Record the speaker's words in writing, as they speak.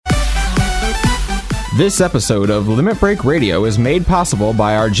This episode of Limit Break Radio is made possible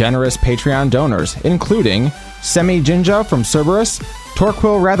by our generous Patreon donors, including Semi Jinja from Cerberus,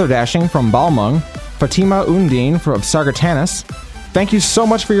 Torquil Ratherdashing from Balmung, Fatima Undine from Sargatanis. Thank you so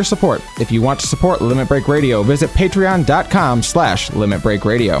much for your support. If you want to support Limit Break Radio, visit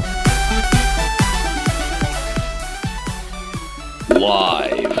patreon.com/limitbreakradio.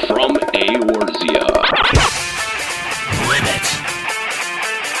 Live from Eorzea. Limit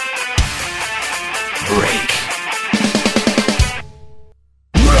Break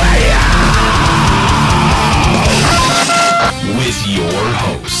with your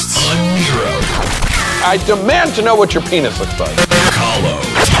hosts, Aniero. I demand to know what your penis looks like. Kallo.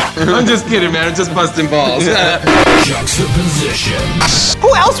 I'm just kidding, man. I'm just busting balls. Juxtaposition.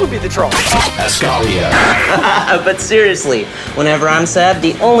 Who else would be the troll? Eskalia. But seriously, whenever I'm sad,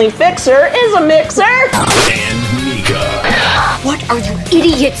 the only fixer is a mixer. And Nika. What are you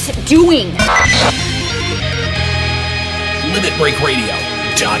idiots doing?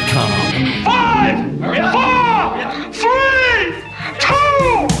 LimitBreakRadio.com. 5, 4, 3,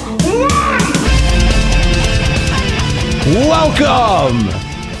 2, 1. Welcome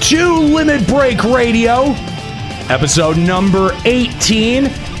to Limit Break Radio, episode number 18.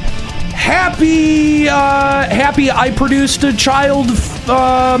 Happy I produced a child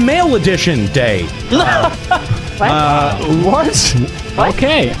male edition day. What?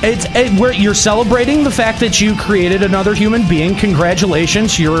 Okay. Where you're celebrating the fact that you created another human being.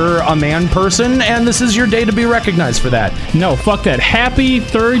 Congratulations, you're a man person, and this is your day to be recognized for that. No, fuck that. Happy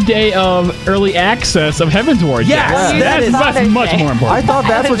third day of early access of Heavensward. Yes, that's much more important. I thought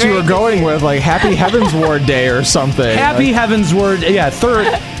that's what you were going with, like Happy Heavensward Day or something. Happy Heavensward, yeah, third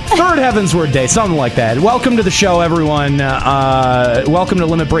Heavensward Day, something like that. Welcome to the show, everyone. Welcome to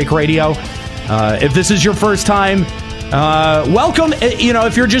Limit Break Radio. If this is your first time, welcome. You know,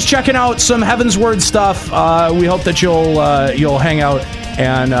 if you're just checking out some Heavensward stuff, we hope that you'll hang out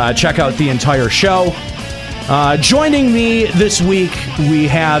and check out the entire show. Joining me this week, we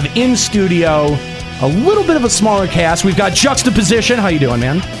have in studio a little bit of a smaller cast. We've got Juxtaposition. How you doing,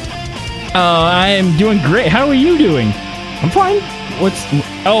 man? I am doing great. How are you doing? I'm fine.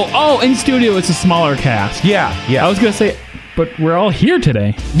 In studio it's a smaller cast. Yeah. I was gonna say, but we're all here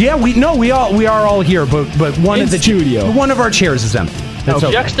today. Yeah, we are all here, but one in of the studio. One of our chairs is empty. That's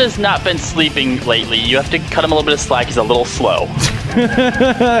okay. Juxta's not been sleeping lately. You have to cut him a little bit of slack. He's a little slow.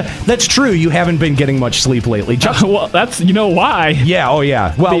 That's true. You haven't been getting much sleep lately. Well, that's why. Yeah. Oh,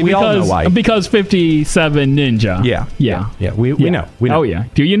 yeah. Well, we all know why. Because 57 Ninja. Yeah. We know. Oh yeah.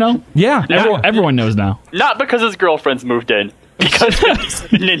 Do you know? Yeah. Everyone knows now. Not because his girlfriend's moved in. Because he's a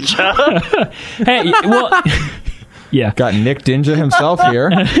ninja. Hey, well. Yeah. Got Nick Ninja himself here.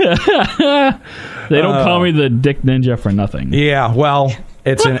 They don't call me the Dick Ninja for nothing. Yeah, well,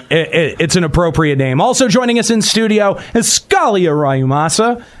 it's an appropriate name. Also joining us in studio is Eskalia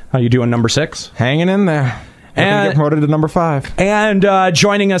Ryumasa. How you doing, number 6? Hanging in there. And get promoted to number 5. And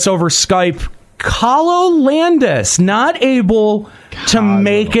joining us over Skype, Kallo Landis, not able to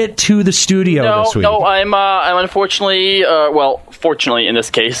make it to the studio this week. No, I'm unfortunately, fortunately in this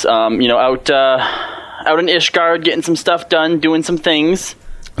case, out in Ishgard, getting some stuff done, doing some things.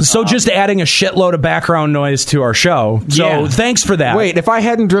 So just adding a shitload of background noise to our show. So thanks for that. Wait, if I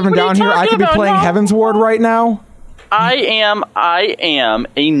hadn't driven down here, I could be playing Heavensward right now? I am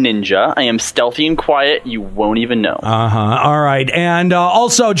a ninja. I am stealthy and quiet. You won't even know. All right. And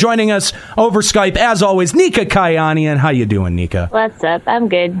also joining us over Skype, as always, Nika Kayanian. How you doing, Nika? What's up? I'm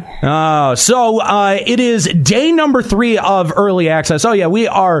good. So it is day number 3 of early access. Oh, yeah, we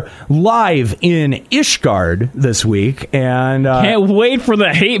are live in Ishgard this week. And can't wait for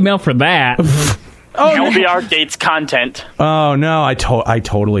the hate mail for that. LBR Gates content. Oh no, I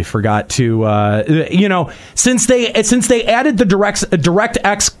totally forgot to since they added the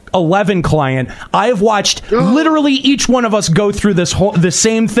DirectX 11 client, I've watched literally each one of us go through the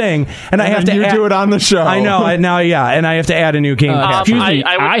same thing, and I have to do it on the show. I know, and I have to add a new game capture.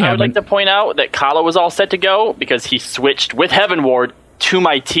 I would like to point out that Kallo was all set to go because he switched with Heavenward to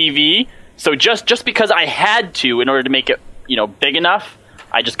my TV. So just because I had to in order to make it big enough,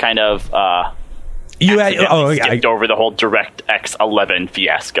 I just kind of skipped over the whole DirectX 11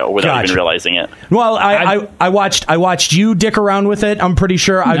 fiasco without even realizing it. Well, I watched you dick around with it. I'm pretty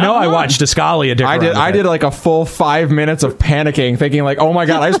sure. I watched Eskalia dick around with it. I did like a full 5 minutes of panicking, thinking like, oh my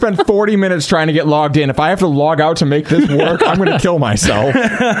god, I spent 40 minutes trying to get logged in. If I have to log out to make this work, I'm going to kill myself.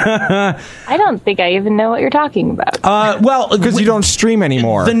 I don't think I even know what you're talking about. Well, because you don't stream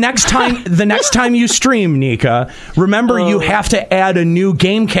anymore. The next time you stream, Nika, remember you have to add a new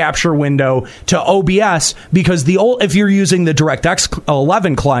game capture window to OBS OBS because if you're using the DirectX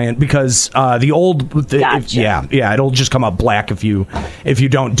 11 client, because the old, Gotcha. it'll just come up black if you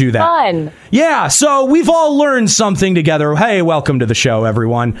don't do that. Fun. Yeah, so we've all learned something together. Hey, welcome to the show,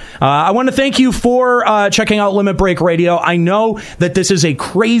 everyone. I want to thank you for checking out Limit Break Radio. I know that this is a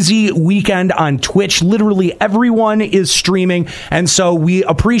crazy weekend on Twitch. Literally everyone is streaming, and so we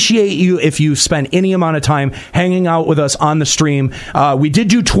appreciate you if you spend any amount of time hanging out with us on the stream. We did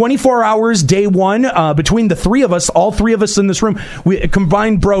do 24 hours day one between the three of us, all three of us in this room. We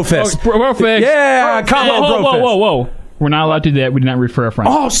combined Brofist. Brofist. Yeah, combo Brofist. Whoa. We're not allowed to do that. We do not refer a friend.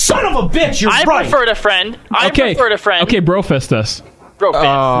 Oh, son of a bitch! You're right. I preferred a friend. Okay, Brofist us.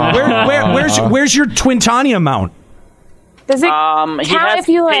 Brofist. Where's your Twintania mount? Does it He count hasn't if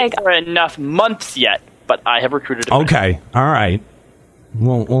you paid for enough months yet, but I have recruited a friend. Okay, all right.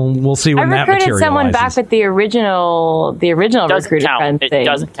 We'll see I when that recruited materializes. someone back with the original recruiter friend thing. It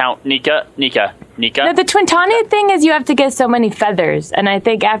doesn't count. Nika. No, the Twintania thing is you have to get so many feathers, and I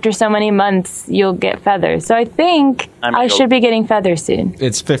think after so many months you'll get feathers. So I think I should be getting feathers soon.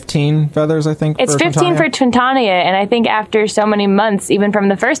 It's 15 feathers, I think. It's 15 for Twintania, and I think after so many months, even from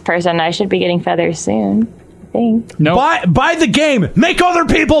the first person, I should be getting feathers soon. I think. No. Buy the game. Make other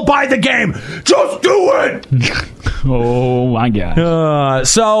people buy the game. Just do it. Oh my gosh.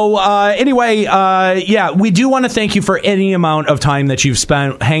 Anyway, we do want to thank you for any amount of time that you've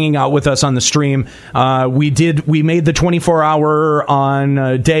spent hanging out with us on the stream. We made the 24-hour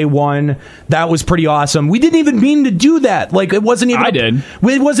on day one. That was pretty awesome. We didn't even mean to do that. Like, it wasn't even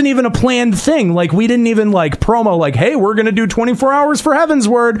it wasn't even a planned thing. Like, we didn't even promo like, hey, we're going to do 24 hours for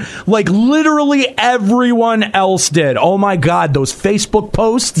Heavensward. Like, literally everyone else did. Oh my God, those Facebook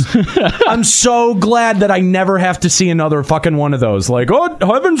posts. I'm so glad that I never have to see another fucking one of those. Like, oh,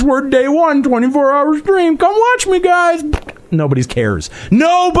 Heavensward day one, 24-hour stream. Come watch me, guys. Nobody cares.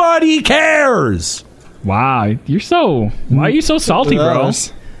 Nobody cares. Wow, why are you so salty, bro?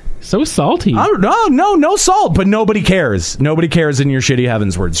 So salty. I don't know. No salt, but nobody cares. Nobody cares in your shitty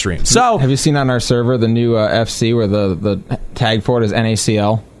Heavensward stream. So, have you seen on our server the new FC where the tag for it is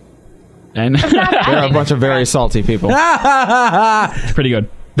NACL? And there are a bunch of very salty people. It's pretty good.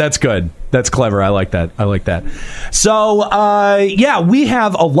 That's good. That's clever. I like that. So, we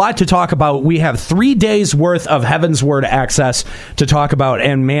have a lot to talk about. We have 3 days worth of Heavensward access to talk about.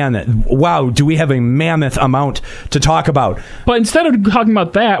 And man, wow, do we have a mammoth amount to talk about. But instead of talking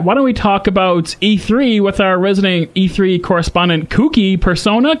about that, why don't we talk about E3 with our resident E3 correspondent, Kooky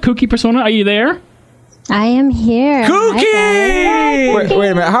Persona? Kooky Persona, are you there? I am here. Kooky! Wait a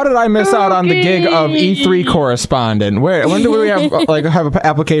minute. How did I miss out on the gig of E3 correspondent? When do we have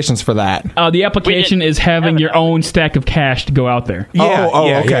applications for that? The application is having your own stack of cash to go out there.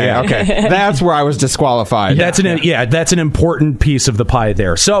 Okay. That's where I was disqualified. That's an important piece of the pie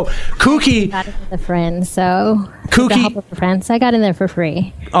there. So, Kooky, I got it with a friend, so Kooky, with the help of a friend, so I got in there for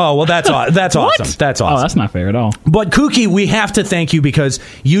free. Oh well, that's awesome. That's awesome. Oh, that's not fair at all. But Kooky, we have to thank you because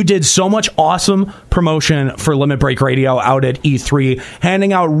you did so much awesome promotion for Limit Break Radio out at E3,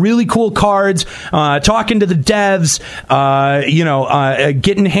 handing out really cool cards, talking to the devs,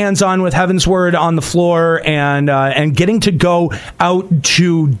 getting hands-on with Heavensward on the floor, and getting to go out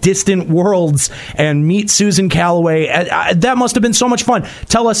to distant worlds and meet Susan Calloway. That must have been so much fun.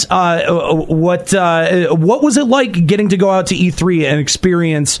 Tell us what was it like getting to go out to E3 and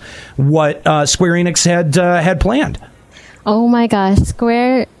experience what Square Enix had planned? Oh my gosh,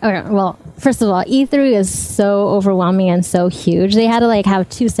 first of all, E3 is so overwhelming and so huge. They had to have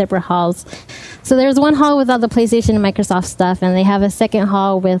 2 separate halls. So there's one hall with all the PlayStation and Microsoft stuff, and they have a second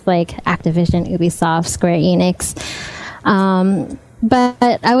hall with Activision, Ubisoft, Square Enix.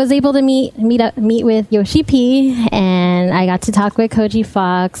 But I was able to meet with Yoshi P, and I got to talk with Koji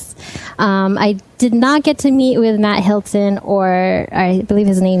Fox. I did not get to meet with Matt Hilton, or I believe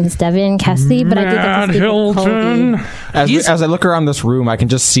his name is Devin Cassidy, but I did get to speak with Cody. As I look around this room, I can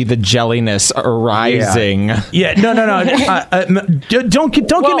just see the jelliness arising. No. Don't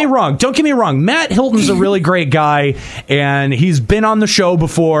get me wrong. Don't get me wrong. Matt Hilton's a really great guy, and he's been on the show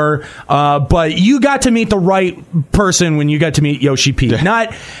before. But you got to meet the right person when you got to meet Yoshi P.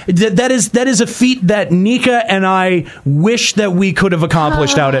 That is a feat that Nika and I wish that we could have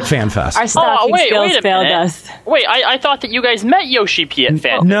accomplished out at FanFest. Our stalking skills failed us. Wait, I thought that you guys met Yoshi P at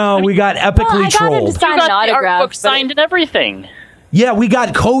FanFest. No, we got epically trolled. You got the art book signed and everything. Yeah, we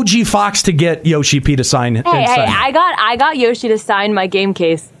got Koji Fox to get Yoshi P to sign. Hey, I got Yoshi to sign my game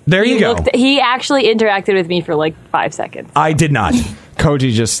case. There you go. He actually interacted with me for 5 seconds. I did not.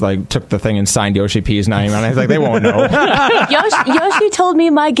 Koji just like took the thing and signed Yoshi P's name, and I was like, they won't know. Yoshi told me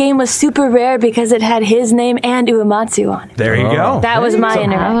my game was super rare because it had his name and Uematsu on it. There you go. That was my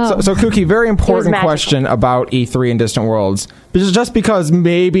interaction. So Kuki, very important question about E3 and Distant Worlds. Just because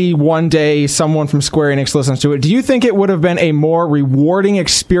maybe one day someone from Square Enix listens to it, do you think it would have been a more rewarding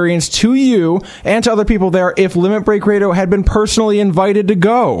experience to you and to other people there if Limit Break Radio had been personally invited to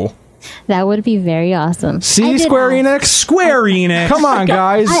go? That would be very awesome. See, Square Enix? Come on,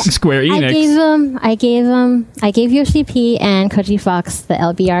 guys. Square Enix. I gave Yoshi P and Koji Fox the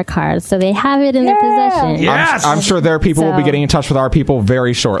LBR cards, so they have it in their possession. Yes! I'm sure their people will be getting in touch with our people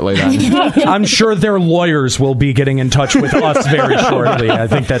very shortly then. I'm sure their lawyers will be getting in touch with us very shortly. I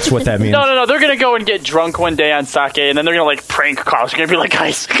think that's what that means. No. They're going to go and get drunk one day on sake, and then they're going to, like, prank call. They're going to be like,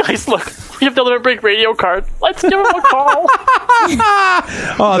 guys, look. We have the Limit Break Radio card. Let's give them a call.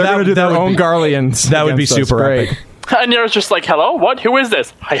 That would do their own Garleans. That would be super epic. And Nero's just like, hello? What? Who is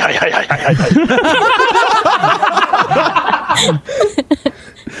this? Hi.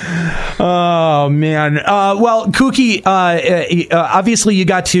 Oh, man. Well, Kuki, obviously you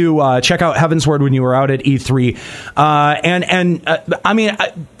got to check out Heavensward when you were out at E3. I mean,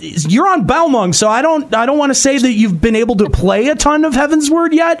 you're on Balmung, so I don't want to say that you've been able to play a ton of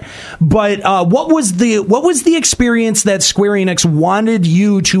Heavensward yet, but what was the experience that Square Enix wanted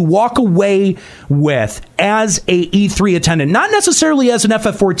you to walk away with as a E3 attendant? Not necessarily as an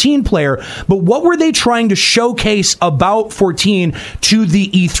FF14 player, but what were they trying to showcase about 14 to the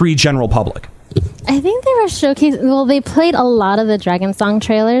E3 general public? I think they were showcasing. Well, they played a lot of the Dragon Song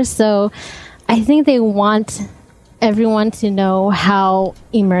trailers, so I think they want everyone to know how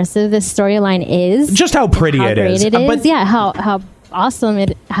immersive this storyline is, just how pretty it is. But yeah, how awesome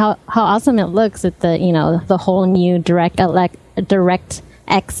it looks at the whole new Direct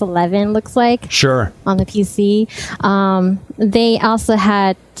X11 looks like. Sure. On the PC. They also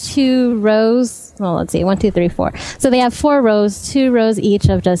had 2 rows. Well, let's see. 1, 2, 3, 4. So they have 4 rows, 2 rows each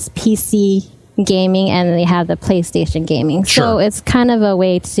of just PC gaming, and they have the PlayStation gaming. Sure. So it's kind of a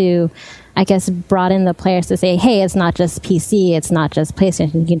way to, I guess, broaden the players to say, hey, it's not just PC, it's not just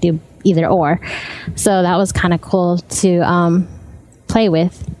PlayStation. You can do either or. So that was kind of cool to play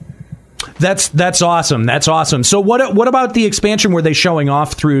with. That's awesome. That's awesome. So what about the expansion? Were they showing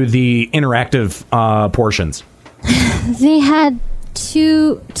off through the interactive portions? They had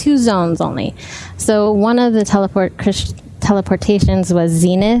two zones only. So one of the teleportations was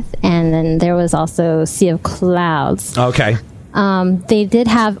Zenith, and then there was also Sea of Clouds. Okay. They did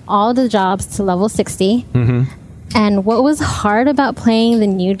have all the jobs to level 60. Mm-hmm. And what was hard about playing the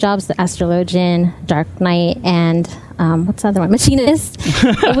new jobs, the Astrologian, Dark Knight, and what's the other one? Machinist.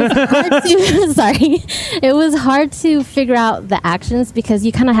 It was hard to It was hard to figure out the actions because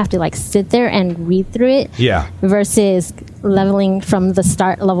you kind of have to like sit there and read through it. Yeah. Versus leveling from the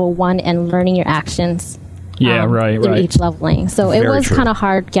start level 1 and learning your actions. Yeah, right. Each leveling. So it was kind of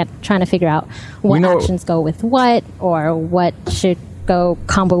hard trying to figure out what actions go with what, or what should go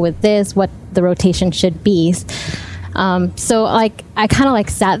combo with this, what the rotation should be. So like I kind of like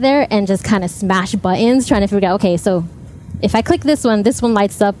sat there and just kind of smashed buttons trying to figure out, okay, so if I click this one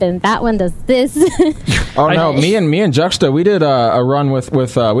lights up and that one does this. Oh no, me and Juxta, we did a run with we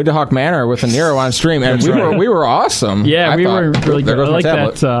did Hawk Manor with Aniero on stream, and we were awesome. Yeah, we were really good. I like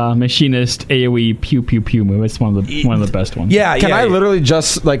that machinist AoE pew pew pew move. It's one of the best ones. Yeah. Can I literally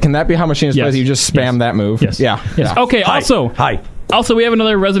just can that be how machinist plays? You just spam that move. Yes. Yeah. Okay. Hi. Also, we have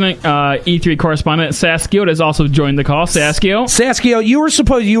another resident E3 correspondent, Saskio, has also joined the call. Saskio, Saskio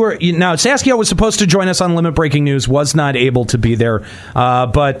was supposed to join us on Limit Breaking News, was not able to be there.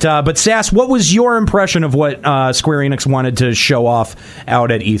 But Sass, what was your impression of what Square Enix wanted to show off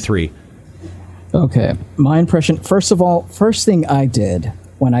out at E3? Okay, my impression. First of all, first thing I did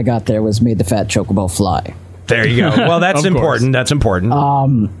when I got there was made the fat chocobo fly. There you go. Well, that's important. That's important.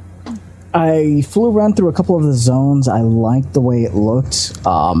 I flew around through a couple of the zones. I liked the way it looked.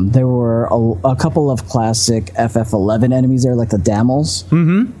 There were a couple of classic FF11 enemies there, like the Damels.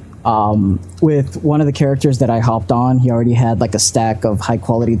 Mm-hmm. With one of the characters that I hopped on, he already had like a stack of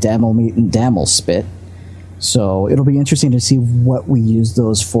high-quality Damel meat and Damel spit. So it'll be interesting to see what we use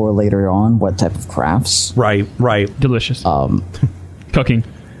those for later on, what type of crafts. Right. Delicious. Cooking.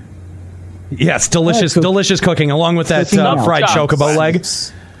 Yes, delicious cooking, along with that fried chocobo leg.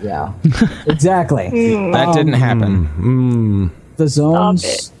 Yeah, exactly. That didn't happen. The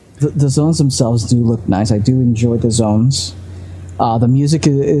zones, the zones themselves do look nice. I do enjoy the zones. The music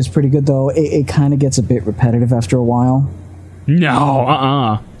is pretty good, though. It kind of gets a bit repetitive after a while.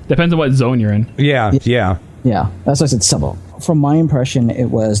 No, Depends on what zone you're in. Yeah. Yeah, that's why I said some. From my impression, it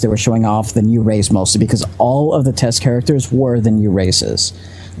was they were showing off the new race mostly because all of the test characters were the new races.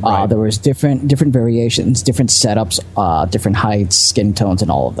 Right. There was different variations, different setups, different heights, skin tones,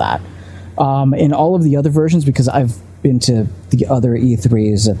 and all of that. In all of the other versions, because I've been to the other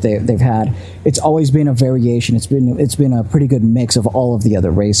E3s that they've had, it's always been a variation. It's been a pretty good mix of all of the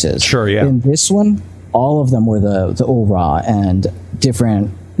other races. Sure, yeah. In this one, all of them were the Ura and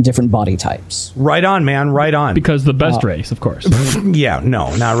different body types. Right on, man. Right on. Because the best race, of course. Yeah,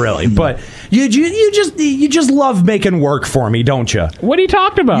 no, not really. But you just love making work for me, don't you? What are you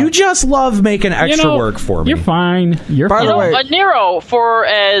talking about? You just love making extra work for me. You're fine. By the way, Aniero, for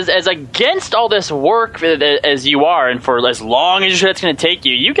as against all this work as you are, and for as long as it's going to take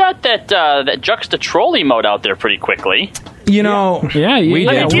you, you got that Juxta trolley mode out there pretty quickly. You know,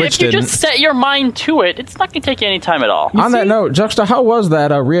 if you just set your mind to it, it's not going to take you any time at all. On that note, Juxta, how was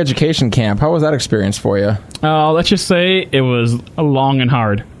that re-education camp? How was that experience for you? Let's just say it was long and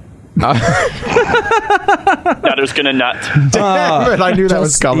hard. That was gonna nut. Damn it, I knew that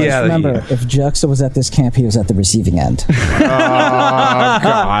was coming. Yeah, remember, if Juxta was at this camp, he was at the receiving end. Oh,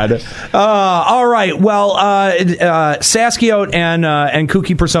 God. All right. Well, Saskiot and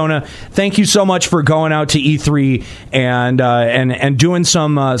Kooky Persona, thank you so much for going out to E3 and doing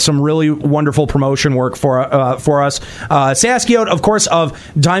some really wonderful promotion work for us. Saskiot, of course, of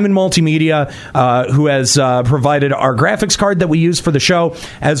Diamond Multimedia, who has provided our graphics card that we use for the show,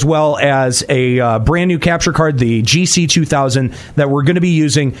 as well as a brand new capture card, the GC2000, that we're going to be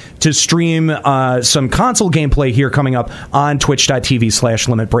using to stream some console gameplay here coming up on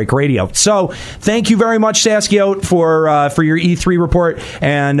twitch.tv/Limit Break Radio. So thank you very much, Saskiot, for your E3 report,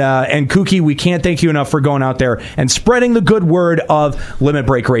 and Kooky, we can't thank you enough for going out there and spreading the good word of Limit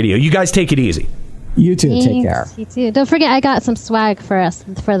Break Radio. You guys take it easy. You too. Take care. You too. Don't forget, I got some swag for us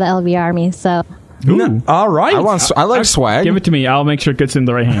for the LV Army. So. No, all right. I like swag. Give it to me. I'll make sure it gets in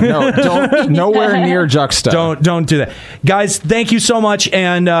the right hand. No, don't. Nowhere near Juxta. Don't do that, guys. Thank you so much,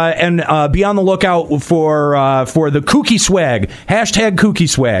 and be on the lookout for the Kooky swag. Hashtag Kooky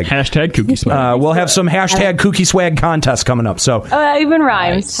swag. Hashtag Kooky swag. We'll have some hashtag Kooky swag contest coming up. So that even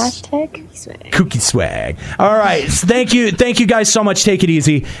rhymes. Nice. Hashtag Kooky swag. Kooky swag. All right. Thank you guys so much. Take it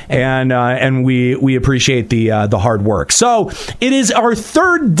easy, and we appreciate the hard work. So it is our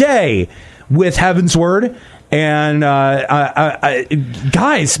third day with Heavensward, and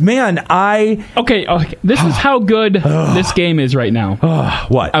guys, man, okay. This is how good this game is right now.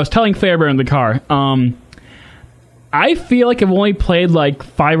 What? I was telling Fairbear in the car. I feel like I've only played like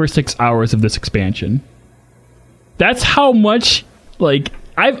 5 or 6 hours of this expansion. That's how much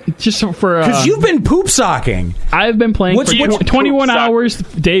I've just for because you've been poopsocking. I've been playing for 21 hours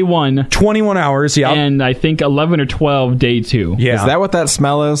day 1. 21 hours, yeah, and I think 11 or 12 day 2. Yeah, is that what that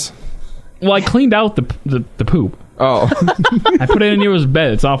smell is? Well, I cleaned out the poop. Oh. I put it in Nero's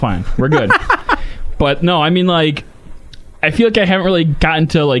bed. It's all fine. We're good. But no, I mean, I feel like I haven't really gotten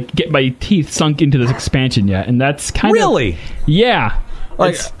to get my teeth sunk into this expansion yet, and that's kind of really, yeah.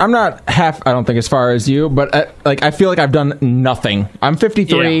 I'm not half. I don't think as far as you, but I feel like I've done nothing. I'm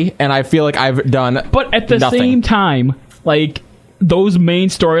 53, and I feel like I've done. But at the nothing. same time, those main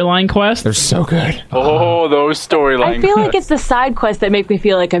storyline quests, they're so good. Oh, those storyline I feel like it's the side quests that make me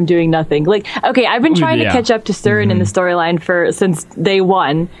feel like I'm doing nothing. Okay, I've been trying to catch up to Surin in the storyline since day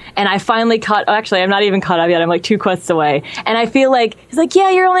 1, and I finally caught. Actually, I'm not even caught up yet. I'm 2 quests away, and I feel like he's like, "Yeah,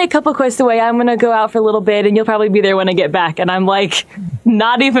 you're only a couple quests away. I'm gonna go out for a little bit, and you'll probably be there when I get back." And I'm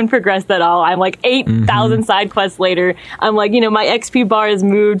not even progressed at all. I'm 8,000 side quests later. I'm my XP bar has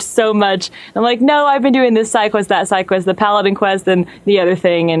moved so much. I'm no, I've been doing this side quest, that side quest, the paladin quest, and the other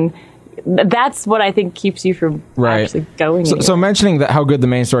thing, and that's what I think keeps you from actually going. So mentioning how good the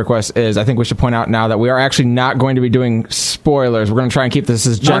main story quest is, I think we should point out now that we are actually not going to be doing spoilers. We're going to try and keep this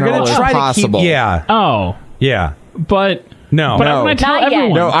as general as possible. Oh, yeah, but. No. But I'm going to tell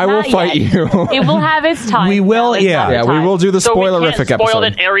everyone. No, I will fight you. It will have its time. We will, yeah, we will do the spoilerific episode. So we can't spoil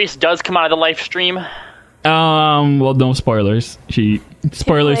that Ares does come out of the live stream? Well, no spoilers.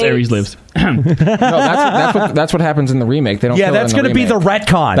 Spoilers, Ares lives. No, that's what happens in the remake. They don't. Yeah, that's going to be the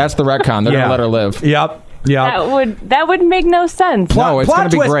retcon. That's the retcon. They're going to let her live. Yep. That would make no sense. No, it's going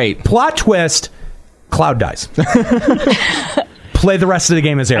to be great. Plot twist: Cloud dies. Play the rest of the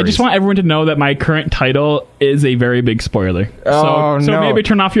game as Ares. I just want everyone to know that my current title is a very big spoiler. So maybe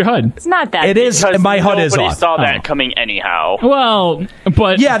turn off your HUD. It's not that. It is. My HUD is off. Nobody saw that coming anyhow. Well,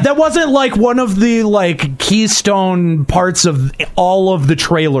 but yeah, that wasn't one of the keystone parts of all of the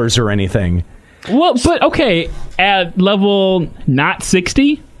trailers or anything. Well, but okay, at level not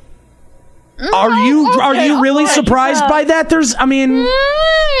 60. Are you really surprised by that?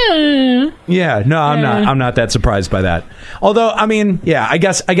 Yeah, no, I'm not that surprised by that. Although, I mean, yeah, I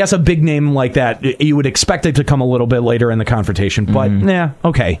guess a big name like that, you would expect it to come a little bit later in the confrontation. But yeah,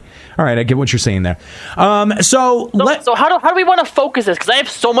 okay, all right, I get what you're saying there. So how do we want to focus this? Because I have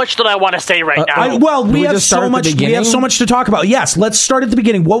so much that I want to say right now. We have so much to talk about. Yes, let's start at the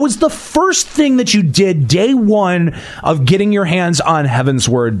beginning. What was the first thing that you did day one of getting your hands on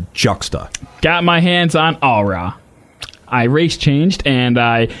Heavensward Juxta? Got my hands on Aura. I race changed, and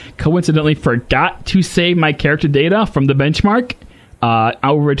I coincidentally forgot to save my character data from the benchmark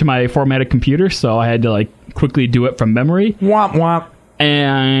over to my formatted computer, so I had to quickly do it from memory. Womp womp.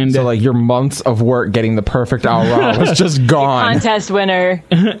 And so your months of work getting the perfect Aura was just gone. Contest winner.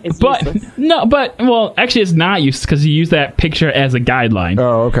 Actually it's not used because you use that picture as a guideline.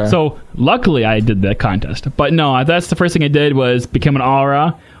 Oh, okay. So luckily I did that contest. But no, that's the first thing I did was become an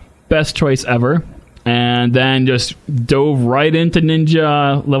Aura. Best choice ever. And then just dove right into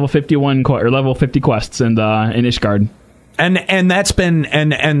Ninja level 51 or level 50 quests in Ishgard. And that's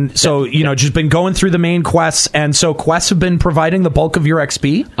been so just been going through the main quests, and so quests have been providing the bulk of your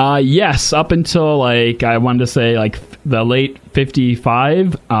XP. Yes, up until I wanted to say the late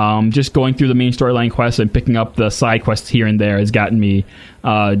 55. Just going through the main storyline quests and picking up the side quests here and there has gotten me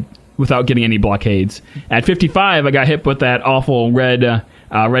without getting any blockades. At 55, I got hit with that awful red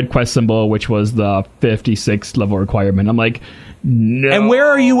quest symbol, which was the 56 level requirement. I'm like, no. And where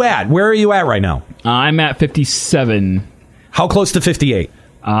are you at? Where are you at right now? I'm at 57. How close to 58?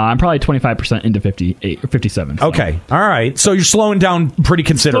 I'm probably 25% into 58 or 57. So. Okay, all right. So you're slowing down pretty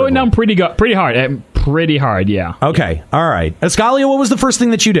considerably. Slowing down pretty hard. Pretty hard, yeah. Okay, all right. Eskalia, what was the first thing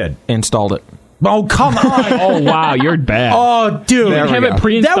that you did? Installed it. Oh, come on. Oh, wow, you're bad. Oh, dude.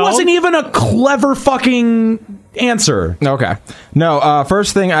 That wasn't even a clever fucking answer. Okay. No,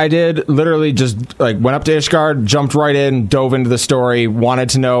 first thing I did, literally just went up to Ishgard, jumped right in, dove into the story, wanted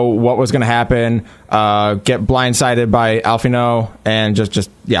to know what was going to happen, get blindsided by Alfino, and just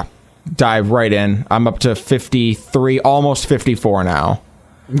dive right in. I'm up to 53, almost 54 now.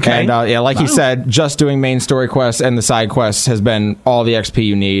 Okay. And you said, just doing main story quests and the side quests has been all the XP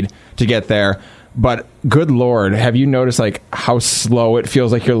you need to get there. But good lord, have you noticed how slow it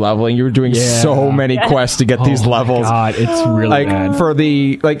feels like you're leveling? You're doing so many quests to get these levels. God, it's really bad. For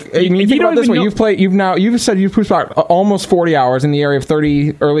the think about this way. You've said you've pushed about almost 40 hours in the area of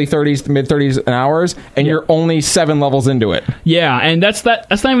early 30s to mid 30s hours, and you're only 7 levels into it. Yeah, and that's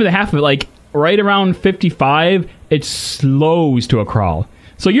not even the half of it. Right around 55, it slows to a crawl.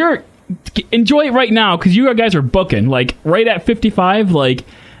 So enjoy it right now because you guys are booking. Right at 55,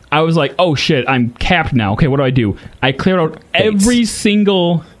 I was like, oh shit, I'm capped now. Okay, what do I do? I cleared out every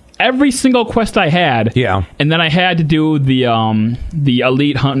single quest I had. Yeah. And then I had to do the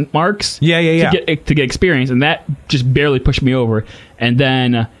elite hunt marks. Yeah. To get experience, and that just barely pushed me over. And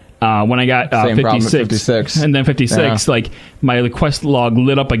then when I got 56, and then 56, my quest log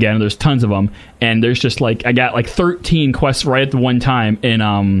lit up again. There's tons of them, and there's just I got 13 quests right at the one time in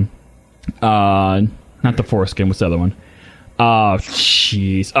not the foreskin. What's the other one?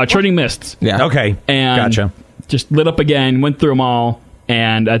 Churning Mists. Yeah. Okay. And gotcha. Just lit up again. Went through them all,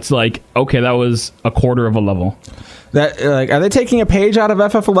 and it's okay, that was a quarter of a level. That are they taking a page out of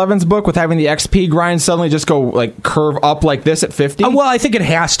FF11's book with having the XP grind suddenly just go curve up like this at 50? Well, I think it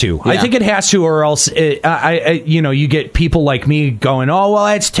has to. Yeah. I think it has to, or else you get people like me going, "Oh, well,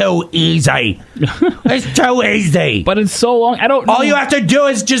 it's too easy. It's too easy." But it's so long. I don't know. All you have to do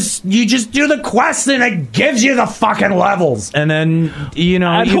is just do the quest, and it gives you the fucking levels. And then you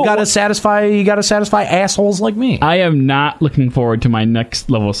gotta satisfy assholes like me. I am not looking forward to my next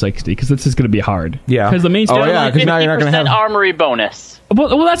level 60 because this is going to be hard. Yeah, because the main story. Now you're not going to have armory bonus.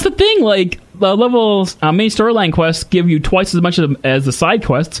 Well, that's the thing. The levels main storyline quests give you twice as much as the side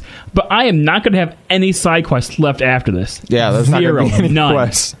quests, but I am not going to have any side quests left after this. Yeah, there's not going to be any none.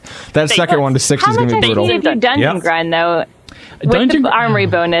 Quests. That second one to 60 is going to be brutal. How much I dungeon grind though? With the armory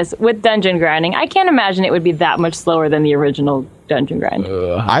bonus, with dungeon grinding, I can't imagine it would be that much slower than the original dungeon grind.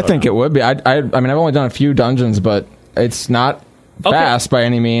 I think it would be. I mean, I've only done a few dungeons, but it's not fast by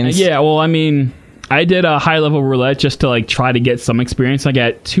any means. Yeah, well, I mean, I did a high-level roulette just to try to get some experience. I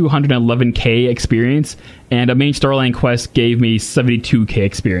got 211k experience, and a main storyline quest gave me 72k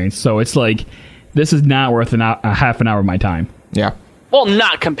experience. So it's this is not worth a half an hour of my time. Yeah. Well,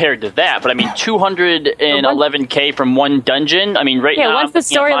 not compared to that, but I mean, 211k from one dungeon. I mean, now. Once the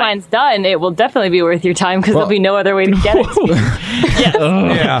storyline's done, it will definitely be worth your time because there'll be no other way to get it.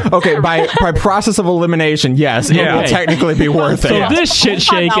 Yeah. Okay. By process of elimination, yes, it will technically be worth it. So this shit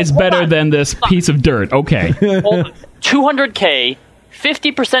shake is better than this piece of dirt. Okay. Well, 200k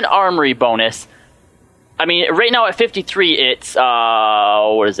 50% armory bonus. I mean, right now at 53, it's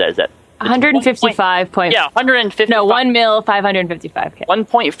what is that? Is that 155 points? Yeah, 155. No, 1 mil, 555k.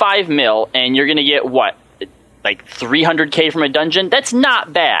 1.5 mil, and you're gonna get what, like 300k from a dungeon? That's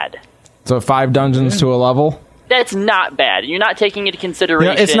not bad. So 5 dungeons to a level. That's not bad. You're not taking into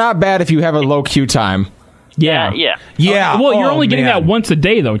consideration. It's not bad if you have a low queue time. Yeah. Well, you're only getting that once a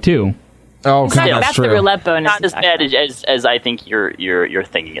day, though, too. Oh, It's not, that's the roulette bonus. Not as bad as I think you're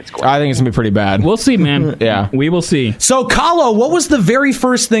thinking it's going. I think it's gonna be pretty bad. We'll see, man. Yeah, we will see. So, Kallo, what was the very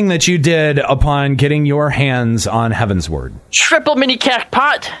first thing that you did upon getting your hands on Heavensward? Triple mini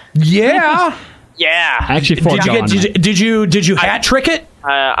jackpot. Yeah. Yeah. Actually, did you hat trick it?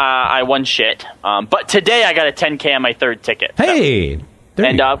 I won shit. But today I got a 10k on my third ticket. Hey.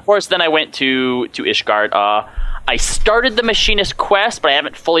 And of course, then I went to Ishgard. I started the Machinist quest, but I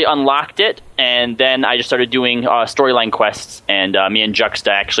haven't fully unlocked it. And then I just started doing storyline quests. And me and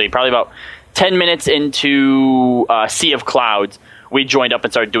Juxta, actually, probably about 10 minutes into Sea of Clouds, we joined up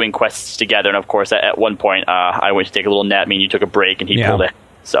and started doing quests together. And of course, at one point, I went to take a little nap. Me and you took a break, and he pulled it.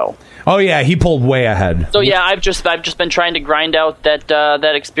 So. Oh yeah, he pulled way ahead. So yeah, I've just been trying to grind out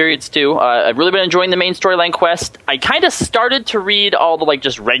that experience too. I've really been enjoying the main storyline quest. I kind of started to read all the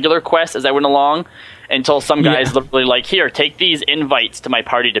just regular quests as I went along, until some guys literally like, here, take these invites to my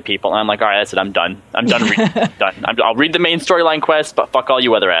party to people. And I'm like, all right, that's it. I'm done. I'm done reading. I'll read the main storyline quest, but fuck all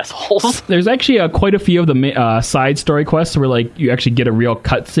you other assholes. There's actually quite a few of the side story quests where you actually get a real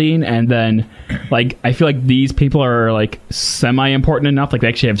cutscene, and then I feel like these people are semi-important enough, they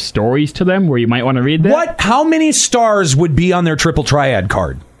actually have stories to them where you might want to read that. How many stars would be on their triple triad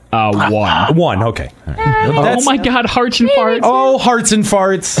card? 1. 1, okay. Oh my god, hearts and farts. Oh, hearts and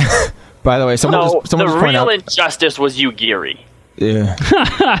farts. By the way, someone just the point real out. injustice was Yugiri. Yeah.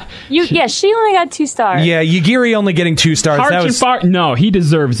 She only got 2 stars. Yeah, Yugiri only getting 2 stars. Hearts and fart. No, he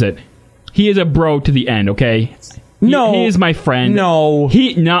deserves it. He is a bro to the end. Okay. He is my friend. No.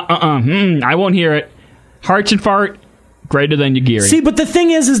 I won't hear it. Hearts and fart. Greater than Yugiri. See, but the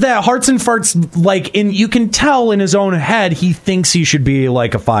thing is that Hearts and Farts, you can tell in his own head, he thinks he should be a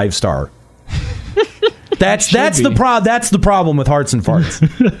 5-star. That's the problem with Hearts and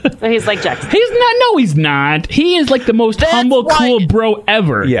Farts. So he's like Jackson. He's not. No, he's not. He is the most humble, cool bro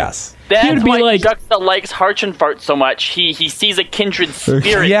ever. Yes. That's why Juxta likes Hearts and Farts so much. He sees a kindred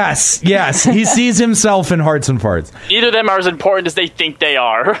spirit. Yes. He sees himself in Hearts and Farts. Neither of them are as important as they think they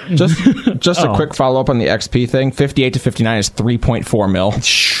are. Just a quick follow-up on the XP thing. 58 to 59 is 3.4 mil.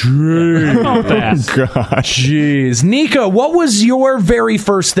 Oh, gosh. Jeez. Nika, what was your very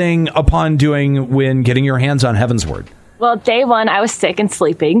first thing upon doing when getting your hands on Heavensward? Well, day 1, I was sick and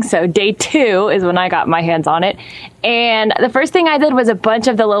sleeping. So day 2 is when I got my hands on it. And the first thing I did was a bunch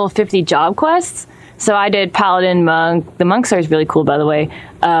of the level 50 job quests. So I did Paladin, Monk. The Monk Star is really cool, by the way.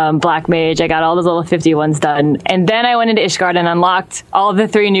 Black Mage. I got all those level 50 ones done. And then I went into Ishgard and unlocked all of the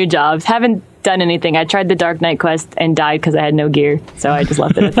 3 new jobs. Haven't done anything. I tried the Dark Knight quest and died because I had no gear. So I just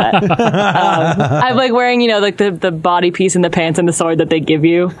left it at that. I'm wearing, the body piece and the pants and the sword that they give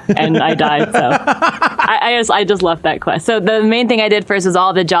you. And I died. So I just left that quest. So the main thing I did first was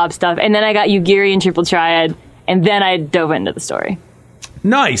all the job stuff. And then I got Yugiri and Triple Triad. And then I dove into the story.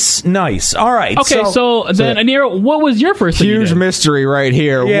 Nice. All right. Okay, so then, Aniero, what was your first thing you Huge did? mystery right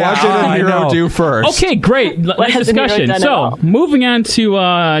here. Yeah, what did Aniero do first? Okay, great. Nice discussion. So, moving on to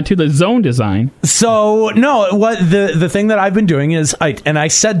the zone design. So, no, what the thing that I've been doing is, I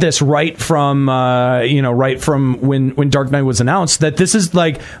said this right from when Dark Knight was announced, that this is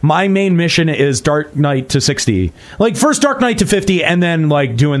my main mission is Dark Knight to 60. First Dark Knight to 50, and then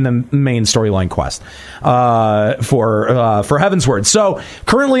doing the main storyline quest for Heavensward. So,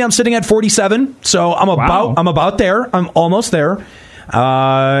 currently, I'm sitting at 47, so I'm about there. I'm almost there.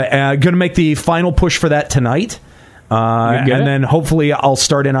 Going to make the final push for that tonight, and then hopefully I'll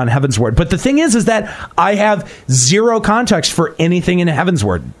start in on Heavensward. But the thing is that I have zero context for anything in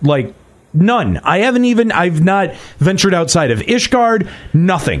Heavensward. None. I've not ventured outside of Ishgard.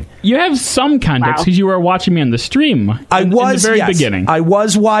 Nothing. You have some context because you were watching me on the stream. In the very beginning. I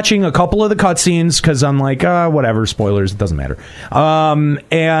was watching a couple of the cutscenes because I'm whatever, spoilers, it doesn't matter.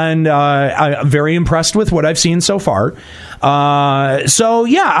 And I'm very impressed with what I've seen so far. So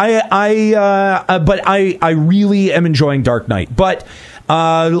yeah, but I really am enjoying Dark Knight. But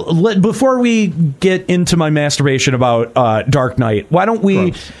before we get into my masturbation about Dark Knight, why don't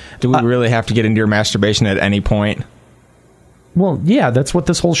we... Do we really have to get into your masturbation at any point? Well, yeah, that's what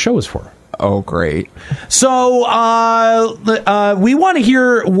this whole show is for. Oh, great. So we want to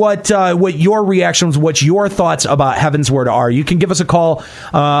hear what your reactions, what your thoughts about Heavensward are. You can give us a call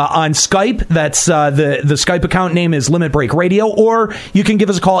on Skype. That's the Skype account name is Limit Break Radio, or you can give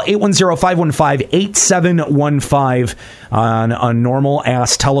us a call 810-515-8715 on a normal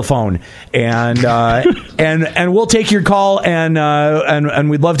ass telephone, and we'll take your call, and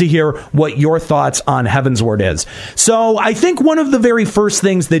we'd love to hear what your thoughts on Heavensward is. So I think one of the very first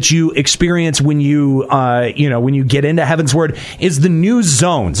things that you experience when you when you get into Heavensward is the new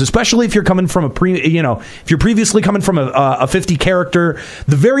zones, especially if you're coming from if you're previously coming from a 50 character.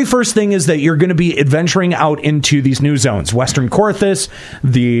 The very first thing is that you're going to be adventuring out into these new zones: Western Korthus,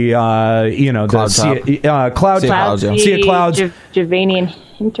 the Sea of Clouds, Javanian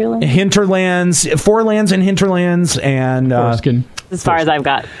hinterlands, forelands and hinterlands, and as far as I've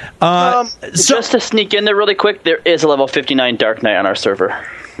got. Just to sneak in there really quick, there is a level 59 Dark Knight on our server.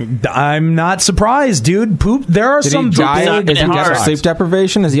 I'm not surprised, dude. There are some Did he die? Does he have sleep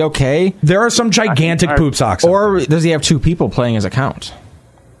deprivation? Is he okay? There are some gigantic poop socks. Or does he have two people playing his account?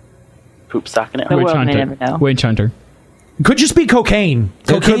 Poop socking it. Witch Hunter. Could just be cocaine.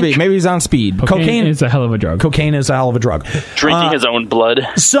 It could be. Maybe he's on speed. Cocaine is a hell of a drug. Cocaine is a hell of a drug. Drinking his own blood.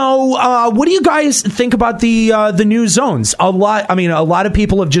 So, what do you guys think about the new zones? A lot of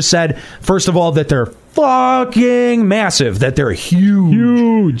people have just said, first of all, that they're fucking massive, that they're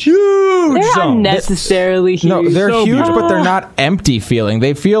huge They're zones. unnecessarily huge. No, they're So huge, big. but they're not empty feeling.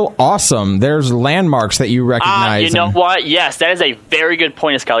 They feel awesome. There's landmarks that you recognize. You know what? Yes, that is a very good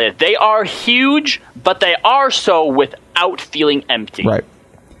point, Eskalia. They are huge, but they are so without feeling empty. Right.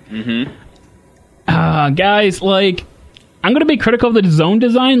 Mm-hmm. Guys, like, I'm going to be critical of the zone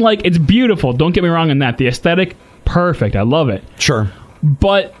design. Like, it's beautiful. Don't get me wrong on that. The aesthetic, perfect. I love it. Sure.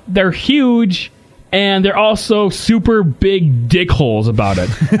 But they're huge, and they're also super big dick holes about it.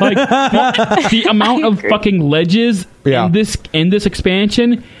 Like, the amount of fucking ledges in this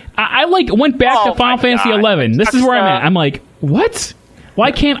expansion. I went back to Final Fantasy 11. This is where I'm at. I'm like, what?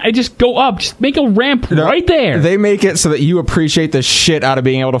 Why can't I just go up? Just make a ramp right there. They make it so that you appreciate the shit out of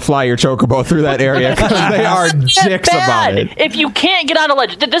being able to fly your Chocobo through that area, because they are dicks about it. If you can't get on a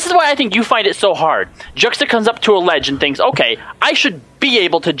ledge, this is why I think you find it so hard. Juxta comes up to a ledge and thinks, okay, I should be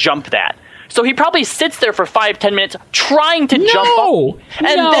able to jump that. So he probably sits there for 5-10 minutes trying to jump up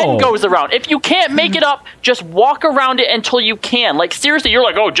and then goes around. If you can't make it up, just walk around it until you can. Like, seriously, you're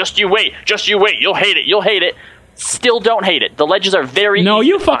like, oh, just you wait. You'll hate it. Still don't hate it. The ledges are very easy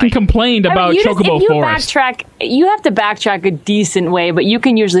you fucking complained about Chocobo Forest. You have to backtrack a decent way, but you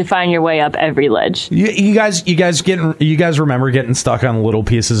can usually find your way up every ledge. You guys remember getting stuck on little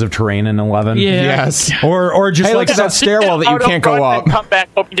pieces of terrain in 11? Yeah. Yes. Or just look at that stairwell that you can't go up. Come back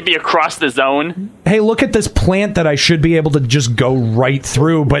hoping to be across the zone. Hey, look at this plant that I should be able to just go right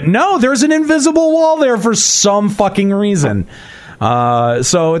through, but no, there's an invisible wall there for some fucking reason.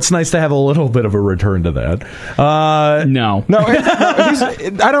 So it's nice to have a little bit of a return to that. No,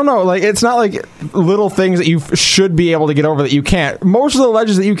 I don't know. Like, it's not like little things that you should be able to get over that you can't. Most of the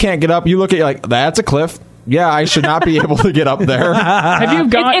ledges that you can't get up, you look at, you're like, that's a cliff. Yeah, I should not be able to get up there. Have you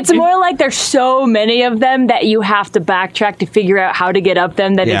got? It's more like there's so many of them that you have to backtrack to figure out how to get up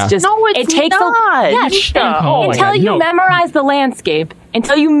them. That it's just it takes until you memorize the landscape.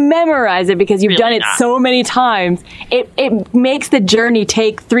 Until you memorize it, because you've done it so many times, it makes the journey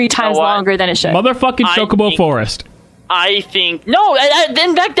take 3 times longer than it should. Motherfucking Chocobo Forest. I think in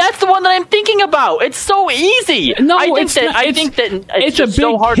fact, that's the one that I'm thinking about. It's so easy. No, I think that it's just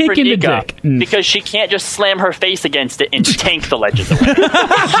so hard for Nika because she can't just slam her face against it and tank the ledges away.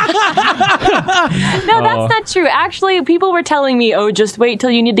 No, that's not true. Actually, people were telling me, just wait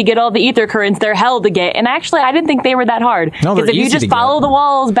till you need to get all the ether currents. They're hell to get. And actually, I didn't think they were that hard. No, because if you just follow the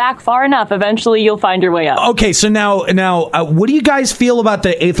walls back far enough, eventually you'll find your way up. Okay, so now, what do you guys feel about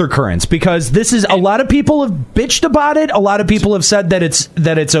the aether currents? Because this is a lot of people have bitched about it. A lot of people have said that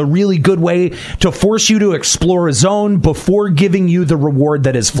it's a really good way to force you to explore a zone before giving you the reward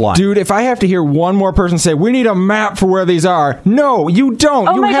that is flying. Dude, if I have to hear one more person say, we need a map for where these are. No, you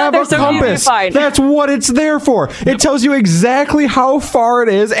don't. You have a compass. That's what it's there for. It tells you exactly how far it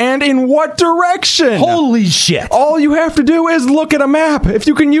is and in what direction. Holy shit. All you have to do is look at a map. If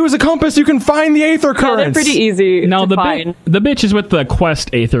you can use a compass, you can find the aether currents. They're pretty easy to find. The bitch is with the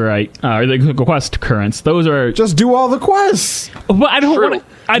quest aetherite, or the quest currents. Those are... Just do all the quests. But I don't want to.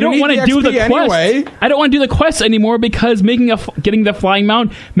 I don't want to do the quest. Anyway. I don't want to do the quest anymore because getting the flying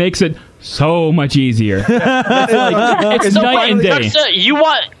mount makes it so much easier. It's night and day. You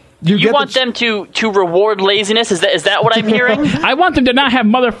want You want them to reward laziness? Is that what I'm hearing? I want them to not have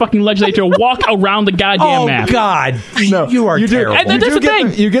motherfucking legislature walk around the goddamn map. Oh God, no, you are terrible. And that's the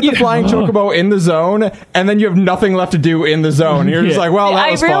thing. You get the flying chocobo in the zone, and then you have nothing left to do in the zone. You're just like, well, that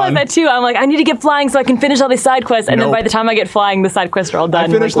was fun. I realized that too. I'm like, I need to get flying so I can finish all these side quests, and then by the time I get flying, the side quests are all done.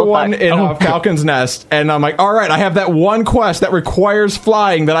 I finished the one in Falcon's Nest, and I'm like, all right, I have that one quest that requires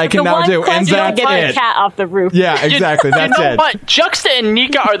flying that I can now do, and that's get it. a cat off the roof. Yeah, exactly. That's you know it. What? Juxta and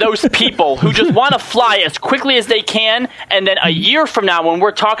Nika are those people who just want to fly as quickly as they can, and then a year from now, when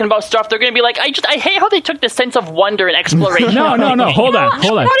we're talking about stuff, they're going to be like, I hate how they took the sense of wonder and exploration. No. Hold on. Not me.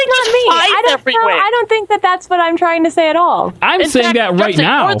 I don't think that that's what I'm trying to say at all. I'm saying that right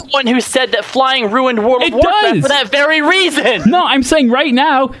now. You're the one who said that flying ruined World of Warcraft for that very reason. No, I'm saying right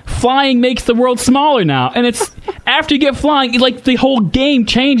now, flying makes the world smaller now, and it's after you get flying, like the whole game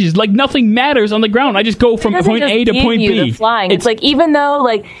changes. Like nothing matters on the ground. I just go from point A to point B. Flying. It's like even though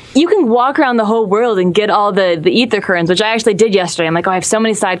like you can walk around the whole world and get all the ether currents, which I actually did yesterday. I'm like, I have so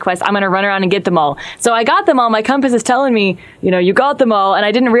many side quests. I'm going to run around and get them all. So I got them all. My compass is telling me, you got them all, and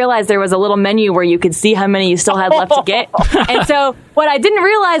I didn't realize there was a little menu where you could see how many you still had left to get. And so what I didn't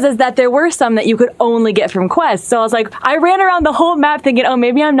realize is that there were some that you could only get from quests. So I was like, I ran around the whole map thinking, oh,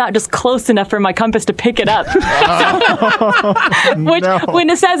 maybe I'm not just close enough for my compass to pick it up. Which, when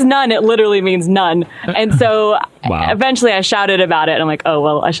it says none, it literally means none. And so eventually I shouted about it, and I'm like, oh,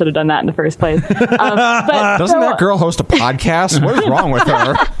 well, I should have done that in the first place. But doesn't that girl host a podcast? What is wrong with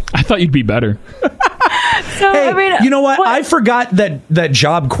her? I thought you'd be better. So, hey, I mean, you know what? I forgot that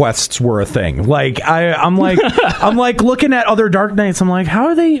job quests were a thing. Like I'm like looking at other Dark Knights. I'm like, how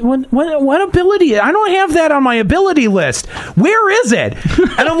are they? What ability? I don't have that on my ability list. Where is it?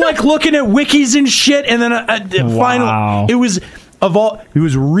 And I'm like looking at wikis and shit. And then finally, it was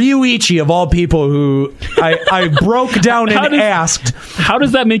Ryuichi of all people who I broke down and asked. How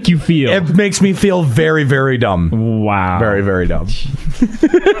does that make you feel? It makes me feel very, very dumb. Wow. Very, very dumb.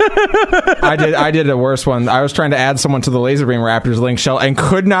 I did a worse one. I was trying to add someone to the Laser Beam Raptors link shell and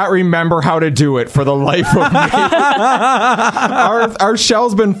could not remember how to do it for the life of me. Our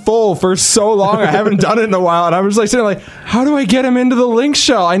shell's been full for so long. I haven't done it in a while, and I was like sitting like, how do I get him into the link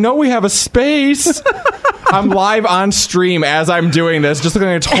shell? I know we have a space. I'm live on stream as I'm doing this, just looking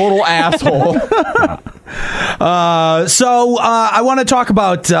like a total asshole. So I want to talk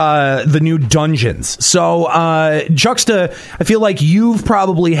about the new dungeons. So Juxta, I feel like you've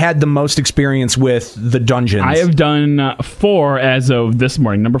probably had the most experience with the dungeons. I have done 4 as of this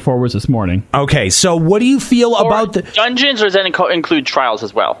morning. Number 4 was this morning. Okay, so what do you feel about the dungeons, or does that include trials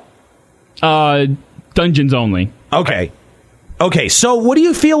as well? Dungeons only. Okay, so what do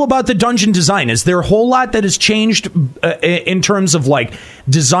you feel about the dungeon design? Is there a whole lot that has changed in terms of like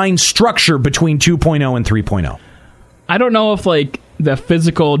design structure between 2.0 and 3.0? I don't know if like the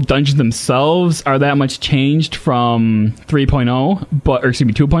physical dungeons themselves are that much changed from 3.0, or excuse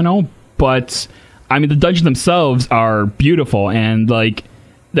me, 2.0. But I mean, the dungeons themselves are beautiful, and like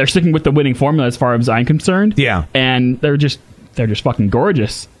they're sticking with the winning formula as far as I'm concerned. Yeah, and they're just fucking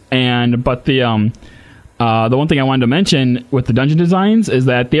gorgeous. But the one thing I wanted to mention with the dungeon designs is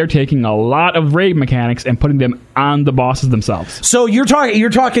that they're taking a lot of raid mechanics and putting them on the bosses themselves. So you're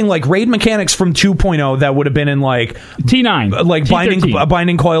talking like raid mechanics from 2.0 that would have been in like T9, like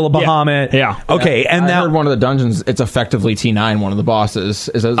binding coil of Bahamut. Yeah. Okay, and I heard one of the dungeons. It's effectively T9. One of the bosses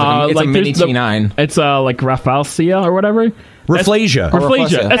is it's a mini T9. It's like Rafflesia or whatever. Rafflesia.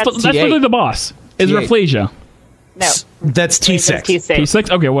 That's literally the boss. Is Rafflesia. No. That's T6.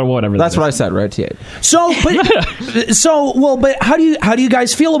 T6? Okay, whatever. That's what I said, right? T8. But how do you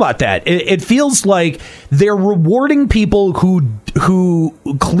guys feel about that? It feels like they're rewarding people who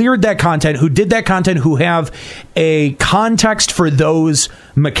cleared that content, who did that content, who have a context for those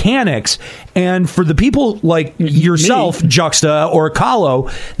mechanics, and for the people like yourself, Juxta or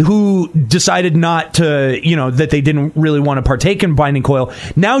Kallo, who decided not to, that they didn't really want to partake in binding coil.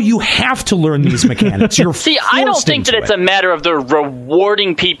 Now you have to learn these mechanics. You're See, I don't think that it's a matter of the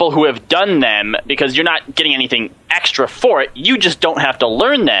rewarding people who have done them, because you're not getting anything extra for it. You just don't have to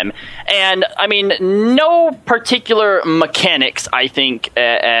learn them. And I mean, no particular mechanics, I think,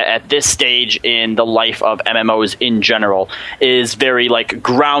 at this stage in the life of MMOs in general is very like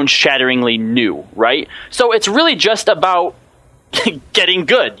ground-shatteringly new, right? So it's really just about getting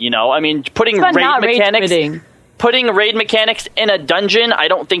good, I mean, putting raid mechanics in a dungeon, I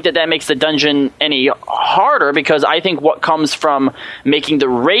don't think that makes the dungeon any harder, because I think what comes from making the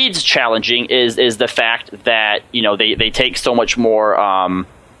raids challenging is the fact that, they take so much more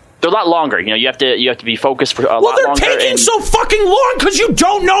they're a lot longer. You have to be focused for a lot longer. Well, they're taking so fucking long because you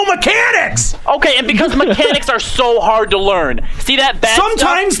don't know mechanics. Okay, and because mechanics are so hard to learn. See that bad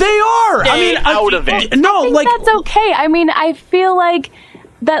Sometimes stuff? they are. Stay out of it. I think that's okay. I mean, I feel like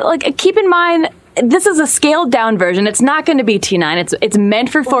that. Like, keep in mind, this is a scaled down version. It's not going to be T9. It's meant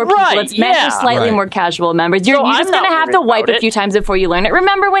for 4 people. It's meant for slightly more casual members. You're just going to have to wipe a few times before you learn it.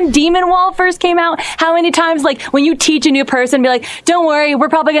 Remember when Demon Wall first came out? How many times, like, when you teach a new person, be like, don't worry, we're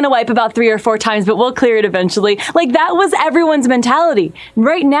probably going to wipe about 3 or 4 times, but we'll clear it eventually. Like, that was everyone's mentality.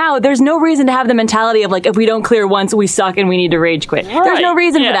 Right now, there's no reason to have the mentality of, like, if we don't clear once, we suck and we need to rage quit. There's no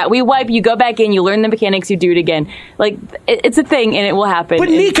reason for that. We wipe, you go back in, you learn the mechanics, you do it again. Like, it's a thing and it will happen. But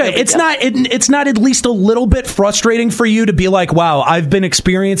Nika, it's not at least a little bit frustrating for you to be like, wow, I've been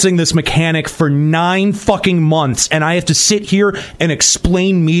experiencing this mechanic for 9 fucking months and I have to sit here and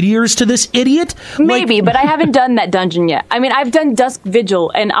explain meteors to this idiot? Maybe, but I haven't done that dungeon yet. I mean, I've done Dusk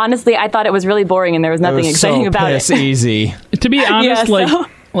Vigil, and honestly, I thought it was really boring and there was nothing exciting about it. It's easy. To be honest,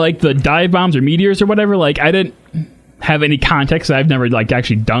 like the dive bombs or meteors or whatever, like I didn't have any context. I've never like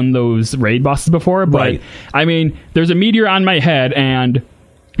actually done those raid bosses before, but I mean, there's a meteor on my head and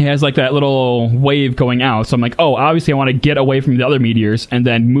it has like that little wave going out. So I'm like, oh, obviously I want to get away from the other meteors and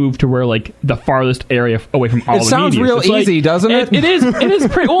then move to where like the farthest area away from all the meteors. It sounds real easy, doesn't it? It is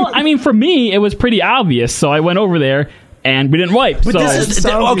pretty, well, I mean, for me, it was pretty obvious. So I went over there and we didn't wipe. But so this is,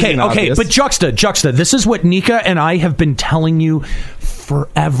 okay, but Juxta, this is what Nika and I have been telling you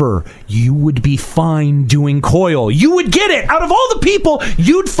forever. You would be fine doing coil. You would get it. Out of all the people,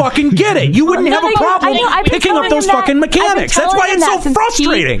 you'd fucking get it. You wouldn't have a problem picking up those fucking mechanics. That's why it's so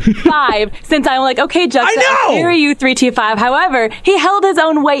frustrating. Since I'm like, okay, Juxta, I'll carry you 3T5. However, he held his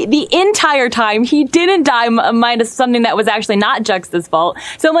own weight the entire time. He didn't die minus something that was actually not Juxta's fault.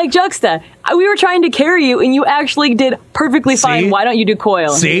 So I'm like, Juxta, we were trying to carry you and you actually did perfectly fine. Why don't you do coil?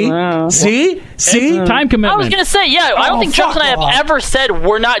 See? Time commitment. I was going to say, I don't think Chuck and I have ever said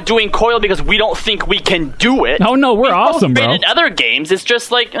we're not doing coil because we don't think we can do it. Oh, no, we're awesome, bro. In other games, it's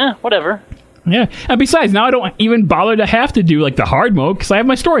just like, whatever. Yeah, and besides, now I don't even bother to have to do like the hard mode because I have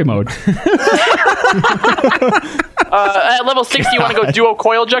my story mode. At level 60, you want to go duo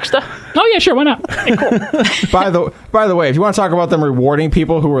coil, Juxta? Oh yeah, sure, why not? Okay, cool. By the way, if you want to talk about them rewarding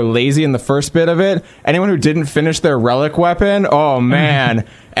people who were lazy in the first bit of it, anyone who didn't finish their relic weapon, oh man.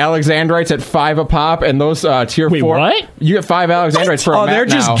 Alexandrites at 5 a pop, and those tier 4. What? You get 5 Alexandrites for a map they're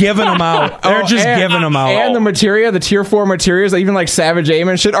just now. giving them out. They're giving them out. And the materia, the tier 4 materials, even like Savage Aim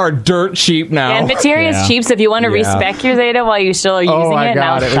and shit, are dirt cheap now. And materia is cheap, so if you want to respec your Zeta while you still are using it,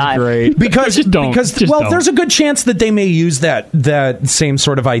 now it's time. Great. Because there's a good chance that they may use that same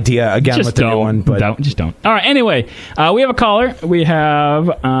sort of idea again with the new one. But don't. All right. Anyway, we have a caller. We have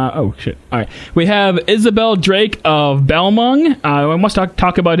oh shit. All right. We have Isabel Drake of Belmung. I want to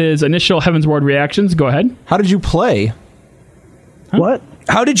talk about his initial Heavensward reactions. Go ahead. How did you play? Huh? What?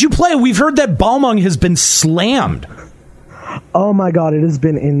 How did you play? We've heard that Balmung has been slammed. Oh my god, it has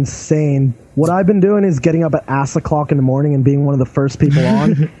been insane. What I've been doing is getting up at ass o'clock in the morning and being one of the first people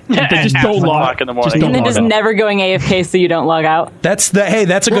on. Just don't log in the morning. And then just never going AFK so you don't log out. That's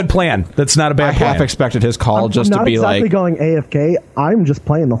a good plan. That's not a bad plan. I half expected his call I'm just not to be exactly like going AFK. I'm just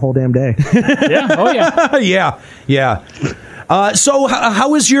playing the whole damn day. Yeah. Oh yeah. Yeah. So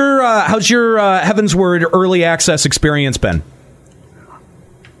how's your Heavensward early access experience been?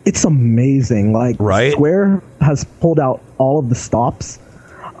 It's amazing. Like, Square has pulled out all of the stops.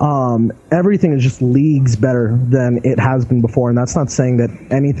 Everything is just leagues better than it has been before, and that's not saying that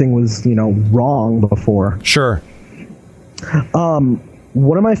anything was, wrong before. Sure.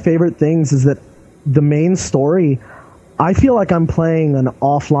 One of my favorite things is that the main story, I feel like I'm playing an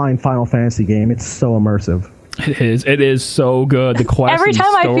offline Final Fantasy game. It's so immersive. It is so good. The quest. Every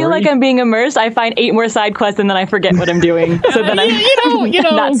time I feel like I'm being immersed, I find 8 more side quests and then I forget what I'm doing. So then I'm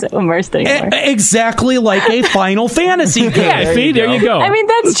not so immersed anymore. Exactly like a Final Fantasy game. Yeah, see, there you go. I mean,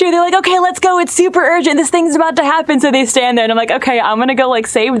 that's true. They're like, okay, let's go. It's super urgent. This thing's about to happen. So they stand there and I'm like, okay, I'm going to go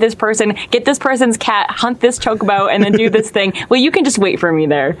save this person, get this person's cat, hunt this chocobo, and then do this thing. Well, you can just wait for me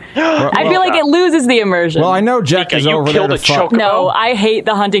there. I feel like it loses the immersion. Well, I know Jack is over there to fuck. No, I hate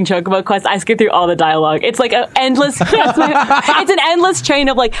the hunting chocobo quest. I skip through all the dialogue. It's like endless. It's an endless chain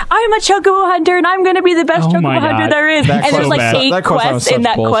of I'm a chocobo hunter and I'm going to be the best chocobo hunter there is. And there's 8 quests in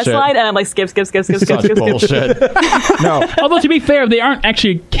that quest line, and I'm like skip. Bullshit. No. Although to be fair, they aren't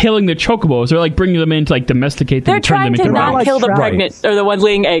actually killing the chocobos. They're bringing them in to domesticate them. They're trying to not kill the pregnant or the ones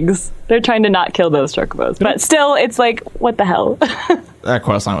laying eggs. They're trying to not kill those chocobos, but still, it's what the hell. That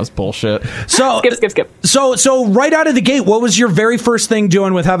quest line was bullshit. So skip. So right out of the gate, what was your very first thing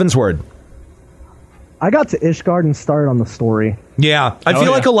doing with Heavensward? I got to Ishgard and started on the story. Yeah, I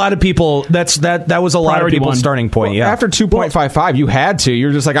feel like a lot of people. That was a lot Priority of people's one. starting point. Yeah, After 2.55, you had to.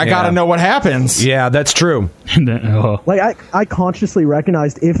 You're just like, I gotta know what happens. Yeah, that's true. And then, Like I consciously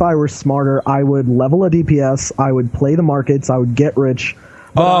recognized if I were smarter, I would level a DPS, I would play the markets, I would get rich.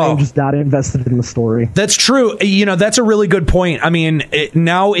 But I'm just not invested in the story. That's true. You know, that's a really good point. I mean,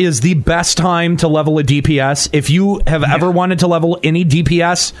 now is the best time to level a DPS. If you have ever wanted to level any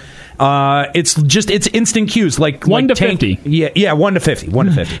DPS, it's instant queues. Like 1 to tank, 50. Yeah, 1 to 50. 1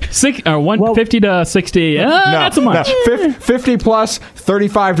 to 50. 50 to 60. Not so much. No, 50 plus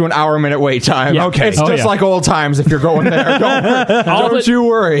 35 to an hour minute wait time. Yeah. Okay, it's just like old times if you're going there. Don't you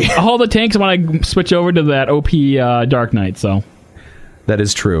worry. All the tanks want to switch over to that OP Dark Knight, so. That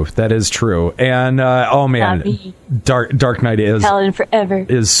is true. That is true. And oh man, Dark Knight is Paladin forever.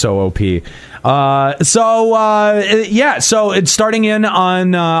 Is so OP. So it's starting in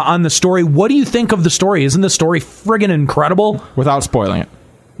on the story. What do you think of the story? Isn't the story friggin' incredible? Without spoiling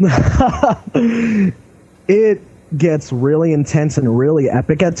it. It gets really intense and really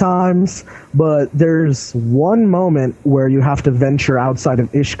epic at times, but there's one moment where you have to venture outside of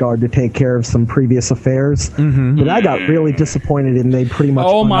Ishgard to take care of some previous affairs. But I got really disappointed and they pretty much...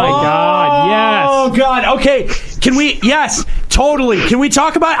 Oh my god, yes! Oh god, okay. Can we... Yes, totally. Can we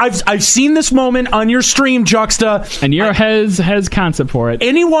talk about... I've seen this moment on your stream, Juxta. Aniero has concept for it.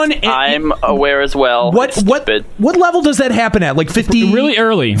 Anyone... I'm aware as well. What level does that happen at? Like 50... Really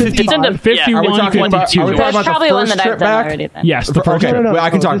early. 51, 51, 52. That's probably one that I've done already then. Yes, the first trip. No, I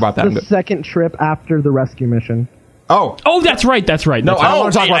can talk about that. The second trip after the rescue mission. Oh, that's right. No, I don't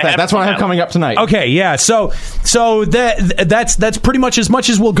want to talk about that. That's what I have coming up tonight. Okay, yeah. So that's pretty much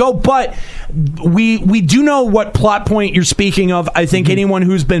as we'll go. But we do know what plot point you're speaking of. I think anyone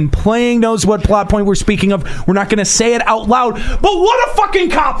who's been playing knows what plot point we're speaking of. We're not going to say it out loud. But what a fucking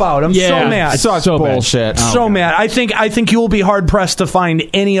cop out! I'm so mad. Such bullshit. So mad. I think you will be hard pressed to find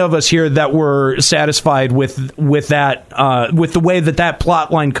any of us here that were satisfied with that with the way that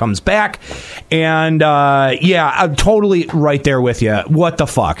plot line comes back. And I'm totally right there with you. What the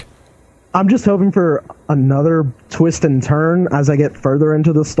fuck? I'm just hoping for another twist and turn as I get further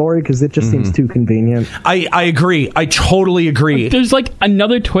into the story because it just seems too convenient. I agree. I totally agree. There's like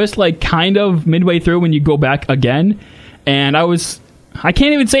another twist, like kind of midway through when you go back again, and I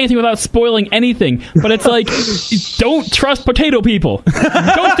can't even say anything without spoiling anything, but it's like, don't trust potato people.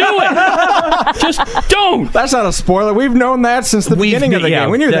 Don't do it. Just don't. That's not a spoiler. We've known that since the beginning of the game.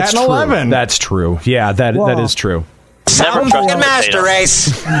 We knew that in 11. That's true. Yeah, that is true. Sounds like a master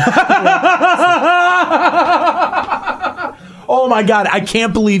race. Oh my god, I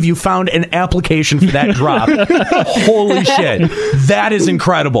can't believe you found an application for that drop. Holy shit. That is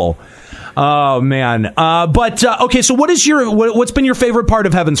incredible. Oh man. Okay, so what's been your favorite part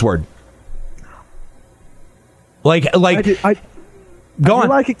of Heavensward? I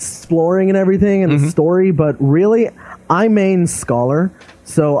like exploring and everything and the story, but really I main Scholar.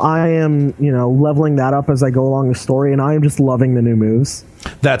 So I am, leveling that up as I go along the story, and I am just loving the new moves.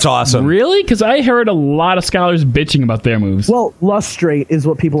 That's awesome. Really? Because I heard a lot of scholars bitching about their moves. Well, Lustrate is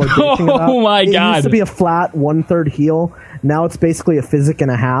what people are bitching about. Oh my god. It used to be a flat 1/3 heal. Now it's basically a physic and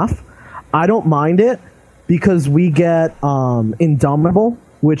a half. I don't mind it because we get Indomitable,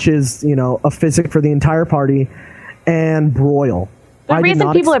 which is, a physic for the entire party, and Broil. The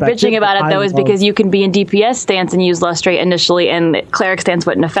reason people are bitching about it, though, is because you can be in DPS stance and use Lustrate initially, and Cleric stance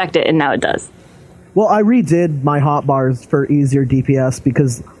wouldn't affect it, and now it does. Well, I redid my hotbars for easier DPS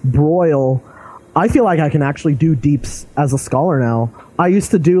because Broil, I feel like I can actually do deeps as a Scholar now. I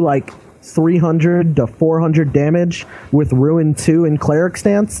used to do like 300 to 400 damage with Ruin 2 in Cleric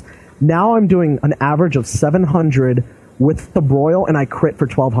stance. Now I'm doing an average of 700 with the Broil, and I crit for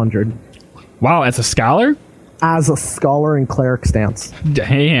 1200. Wow, as a Scholar? As a Scholar in Cleric stance.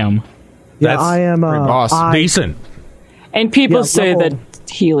 Damn. Yeah, I am decent. And people say that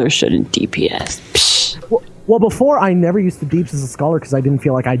healers shouldn't DPS. Well, before I never used to deeps as a Scholar because I didn't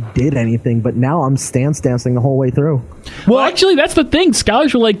feel like I did anything, but now I'm stance dancing the whole way through. Well, actually, that's the thing.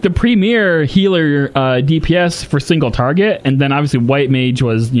 Scholars were like the premier healer DPS for single target, and then obviously White Mage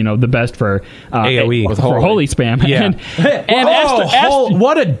was, the best for AoE for holy spam. Yeah. and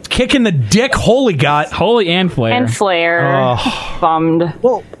what a kick in the dick Holy got. Holy and Flare. And Flare. Bummed.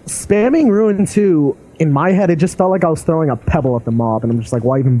 Well, spamming Ruin 2, in my head, it just felt like I was throwing a pebble at the mob, and I'm just like,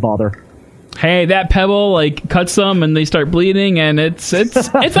 why even bother? Hey, that pebble cuts them and they start bleeding, and it's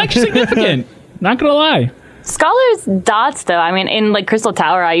actually significant. Not gonna lie. Scholar's dots, though. I mean, in Crystal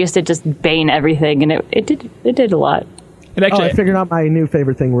Tower, I used to just bane everything, and it did a lot. I figured out my new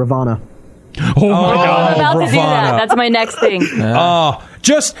favorite thing, Ravana. Oh my god! I'm about to do that. That's my next thing.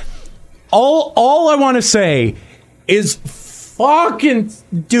 Just All I want to say is fucking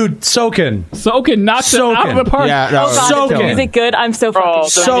dude, Soakin knocks it out of the park. Oh god, is the music good? I'm so fucking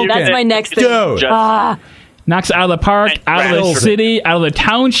Soakin. That's my next thing. Dude. Knocks it out of the park, out of the city, out of the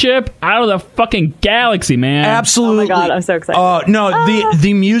township, out of the fucking galaxy, man. Absolutely. Oh my god, I'm so excited.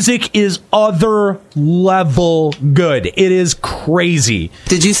 The music is other level good. It is crazy.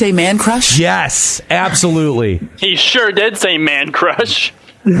 Did you say man crush? Yes, absolutely. He sure did say man crush.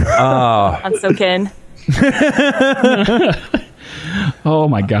 I'm so kin. Oh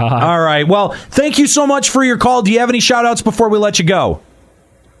my god. All right. Well, thank you so much for your call. Do you have any shout outs before we let you go?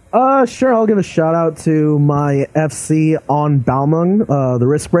 Sure. I'll give a shout out to my FC on Balmung, the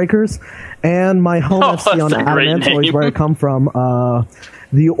Risk Breakers, and my home FC on Adamantoid, where I come from,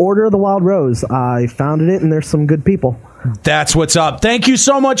 the Order of the Wild Rose. I founded it, and there's some good people. That's what's up. Thank you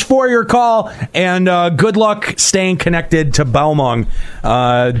so much for your call, and good luck staying connected to Balmung.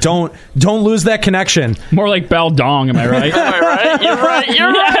 Don't lose that connection. More like Baldong, am I right? Am I right? You're right.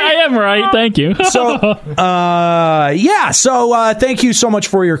 You're right. I am right. Thank you. So thank you so much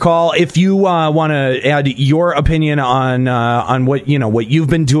for your call. If you want to add your opinion on what you've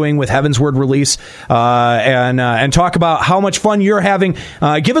been doing with Heavensward release, and talk about how much fun you're having,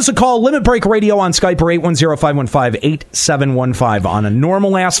 give us a call. Limit Break Radio on Skype or 810-515-8715 on a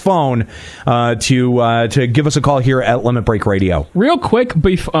normal ass phone to give us a call here at Limit Break Radio. Real quick,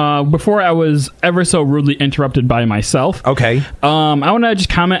 before I was ever so rudely interrupted by myself. Okay. I want to just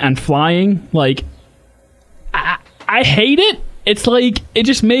comment on flying. Like, I hate it. It's like, it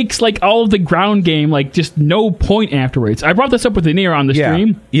just makes like all of the ground game like just no point afterwards. I brought this up with Aniero on the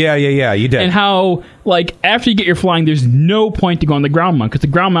stream. Yeah, you did. And how like after you get your flying, there's no point to go on the ground mount because the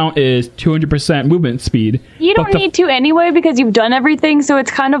ground mount is 200% movement speed. You don't need to anyway because you've done everything, so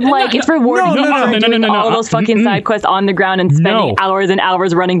it's kind of like it's rewarding you for doing all those fucking side quests on the ground and spending hours and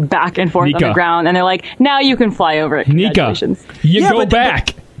hours running back and forth on the ground, and they're like, now you can fly over it. Congratulations. Nika, you go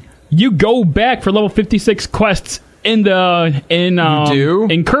back. You go back for level 56 quests in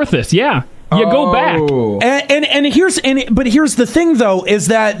Kurthus, yeah. You go back. But here's the thing though, is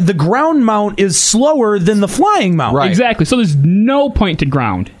that the ground mount is slower than the flying mount. Right. Exactly. So there's no point to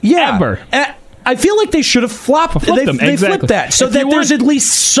ground. Yeah. Ever. I feel like they should have flipped that so that there's at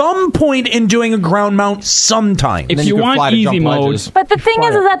least some point in doing a ground mount sometime. If you want easy mode. But the thing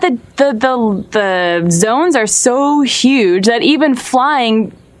is that the zones are so huge that even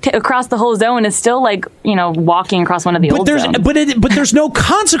flying across the whole zone is still like walking across one of the old zones. But there's no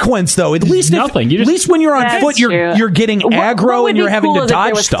consequence though. At least nothing. At least when you're on foot, you're getting aggro and you're having to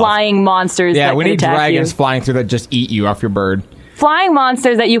dodge stuff. Flying monsters. Yeah, that we could need attack dragons you. flying through that just eat you off your bird. Flying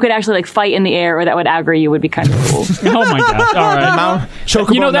monsters that you could actually like fight in the air or that would aggro you would be kind of cool. Oh my gosh! All right,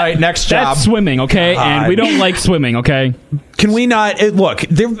 Chocobo Night, next job. That's swimming, okay? And we don't like swimming, okay? Can we not look?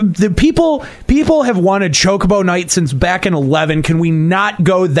 The people have wanted Chocobo Night since back in 11. Can we not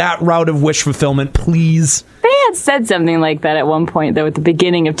go that route of wish fulfillment, please? They had said something like that at one point, though, at the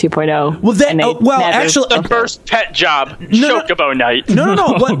beginning of 2.0. Well, actually, the first pet job, Chocobo Night. No.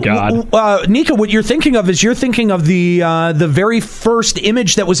 Oh God, Nika, what you're thinking of is the very first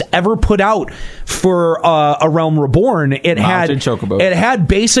image that was ever put out for A Realm Reborn. It had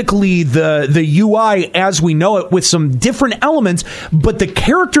basically the UI as we know it with some different elements, but the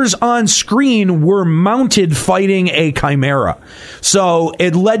characters on screen were mounted fighting a chimera. So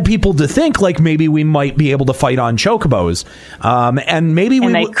it led people to think like maybe we might be able to fight on chocobos, and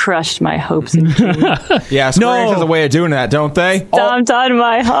they crushed my hopes and dreams. Yeah, Square Enix has a way of doing that, don't they? Stomped on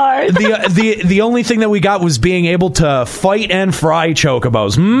my heart. The only thing that we got was being able to fight and fry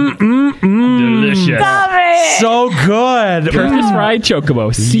chocobos. Delicious. Stop it. So good. Kurthus fried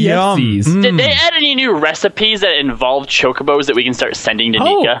chocobo. CFCs. Did they add any new recipes that involve chocobos that we can start sending to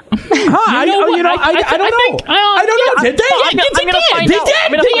Nika? I don't know. I don't know. Did they? They did.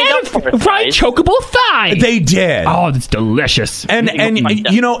 Fried chocobo thigh. They did. Oh, that's delicious. And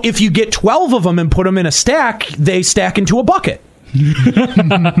if you get 12 of them and put them in a stack, they stack into a bucket. We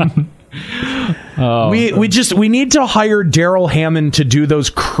need to hire Daryl Hammond to do those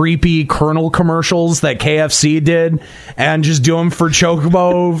creepy Colonel commercials that KFC did, and just do them for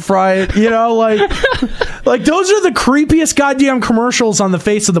Chocobo Fry. Like those are the creepiest goddamn commercials on the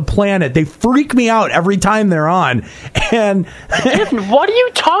face of the planet. They freak me out every time they're on. And what are you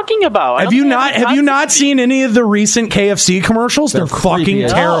talking about? Have you not seen any of the recent KFC commercials? They're fucking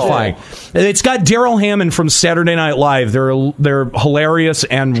terrifying. It's got Daryl Hammond from Saturday Night Live. They're hilarious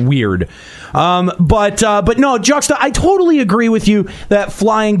and weird. But no, Juxta, I totally agree with you that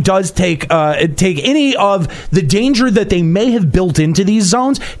flying does take any of the danger that they may have built into these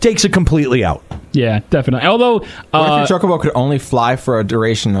zones, takes it completely out. Yeah, definitely. Although, what if your Chocobo could only fly for a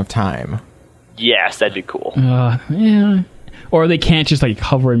duration of time? Yes, that'd be cool. Yeah, or they can't just like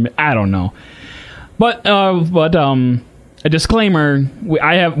hover. I don't know. But a disclaimer: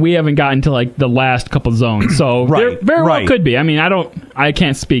 we haven't gotten to like the last couple zones, so there very well could be. I mean, I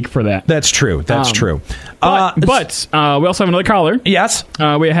can't speak for that. That's true. That's true. But we also have another caller. Yes,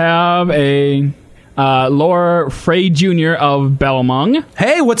 we have a Laura Frey Jr. of Belmung.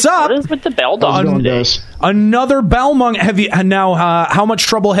 Hey, what's up? What is with the bell dog today? Another Belmung. Have you now? How much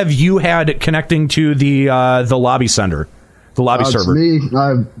trouble have you had connecting to the lobby center? The lobby server. It's me.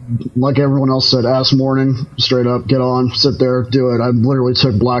 I, like everyone else said, ass morning, straight up, get on, sit there, do it. I literally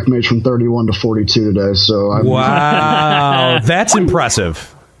took Black Mage from 31 to 42 today. So wow, that's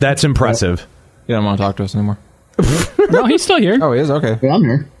impressive. That's impressive. You don't want to talk to us anymore? No, he's still here. Oh, he is? Okay. Yeah, I'm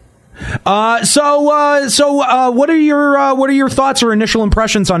here. So what are your thoughts or initial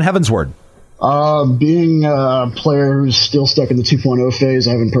impressions on Heavensward? Being a player who's still stuck in the 2.0 phase,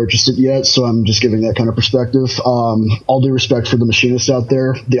 I haven't purchased it yet, so I'm just giving that kind of perspective. All due respect for the machinists out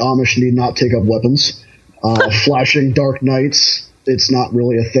there, the Amish need not take up weapons. Flashing Dark Knights, it's not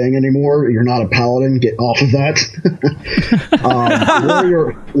really a thing anymore. You're not a paladin. Get off of that.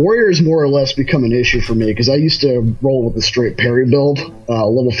 Warrior has more or less become an issue for me, because I used to roll with the straight parry build,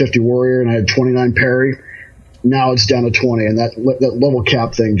 level 50 warrior, and I had 29 parry. Now it's down to 20, and that level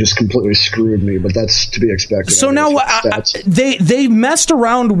cap thing just completely screwed me. But that's to be expected. So now they messed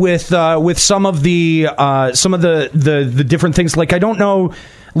around with some of the different things. Like, I don't know,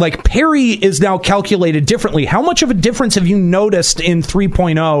 like parry is now calculated differently. How much of a difference have you noticed in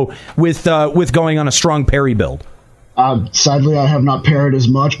 3.0 with going on a strong parry build? Sadly, I have not parried as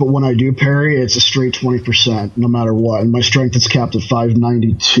much, but when I do parry, it's a straight 20%, no matter what. And my strength is capped at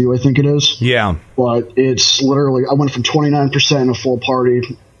 592, I think it is. Yeah. But it's literally, I went from 29% in a full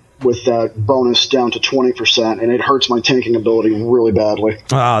party with that bonus down to 20%, and it hurts my tanking ability really badly.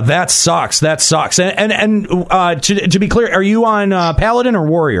 That sucks. That sucks. And to be clear, are you on Paladin or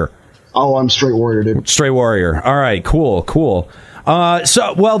Warrior? Oh, I'm straight Warrior, dude. Straight Warrior. All right, cool. That's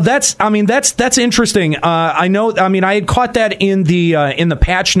interesting. I know. I mean, I had caught that in the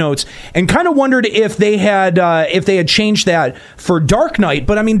patch notes and kind of wondered if they had changed that for Dark Knight.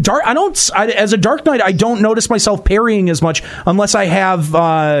 But I mean, as a Dark Knight, I don't notice myself parrying as much unless I have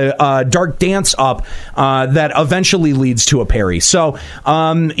Dark Dance up that eventually leads to a parry. So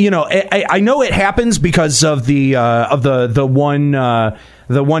I know it happens because of the one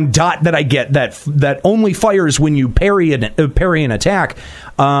dot that I get that only fires when you parry an attack.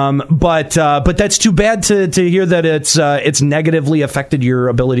 But that's too bad to hear that it's negatively affected your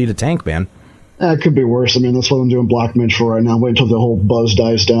ability to tank, man. It could be worse. I mean, that's what I'm doing Black Mage for right now. Wait until the whole buzz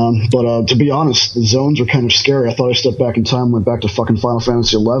dies down. But to be honest, the zones are kind of scary. I thought I stepped back in time, went back to fucking Final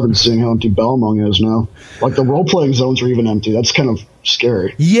Fantasy XI, seeing how empty Belmung is now. Like, the role-playing zones are even empty. That's kind of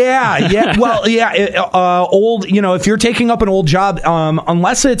scary. Yeah. Well, yeah. Old. If you're taking up an old job,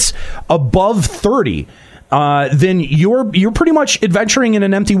 unless it's above 30. Then you're pretty much adventuring in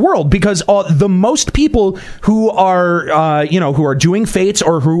an empty world, because the most people who are doing fates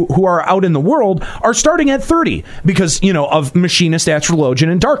or who are out in the world are starting at 30 because of Machinist, Astrologian,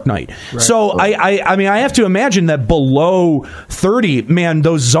 and Dark Knight. Right. So I mean I have to imagine that below 30, man,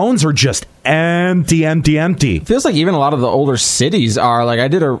 those zones are just empty. It feels like even a lot of the older cities are like, I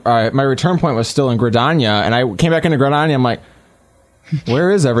did my return point was still in Gridania, and I came back into Gridania. I'm like,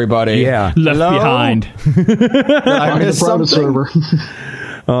 where is everybody? Yeah. Left behind. I missed the server.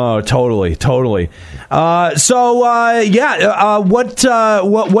 Oh, totally. What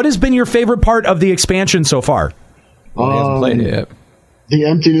has been your favorite part of the expansion so far? Well, he hasn't played it yet. The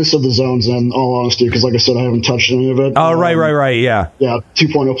emptiness of the zones, in all honesty, because like I said, I haven't touched any of it. Oh, right, yeah. Yeah,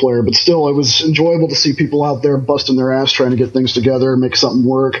 2.0 player, but still, it was enjoyable to see people out there busting their ass trying to get things together, make something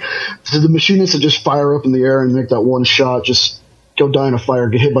work. To the machinists that just fire up in the air and make that one shot, just go die in a fire,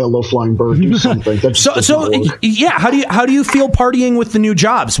 get hit by a low-flying bird, do something. That just yeah. How do you feel partying with the new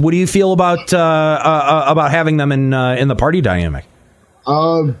jobs? What do you feel about having them in the party dynamic?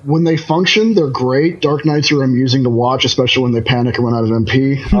 When they function, they're great. Dark Knights are amusing to watch, especially when they panic and run out of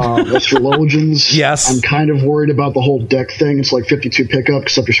MP. Astrologians, yes. I'm kind of worried about the whole deck thing. It's like 52 pickup,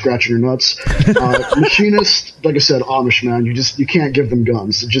 except you're scratching your nuts. Machinist, like I said, Amish, man, you can't give them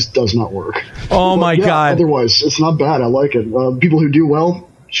guns. It just does not work. Oh, my God. Otherwise, it's not bad. I like it. People who do well,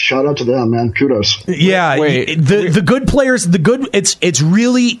 shout out to them, man. Kudos. Yeah, the good players, it's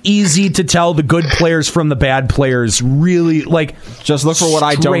really easy to tell the good players from the bad players. Really, like, just look for what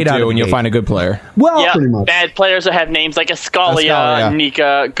I don't do, and you'll find a good player. Well, yeah, bad players that have names like Eskalia,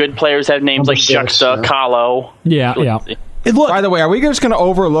 Nika. Good players have names like Juxta, Kallo. Yeah. Look, by the way, are we just going to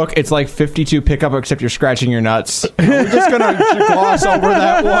overlook it's like 52 pickup except you're scratching your nuts? Are we just going to gloss over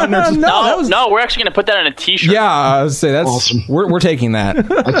that one? No, we're actually going to put that on a t-shirt. Yeah, I was say that's awesome. We're taking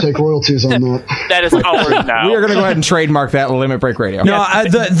that. I take royalties on that. That is ours now. We are going to go ahead and trademark that Limit Break Radio. No,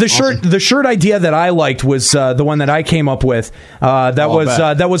 the shirt idea that I liked was the one that I came up with. That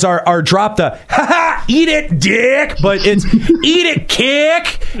was our drop the eat it dick, but it's eat it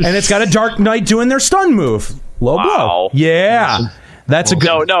kick, and it's got a Dark Knight doing their stun move. Low blow. Yeah. That's a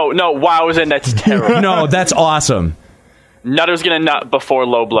good... No, wows, and that's terrible. No, that's awesome. Nutter's gonna nut before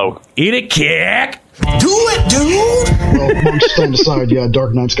low blow. Eat a kick. Do it, dude! Well, amongst stand aside, yeah,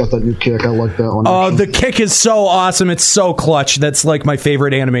 Dark Knight's got that new kick. I like that one. Oh, the kick is so awesome. It's so clutch. That's like my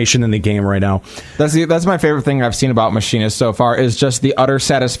favorite animation in the game right now. That's my favorite thing I've seen about Machinists so far is just the utter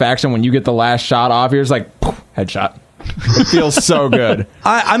satisfaction when you get the last shot off. You're just like, poof, headshot. It feels so good.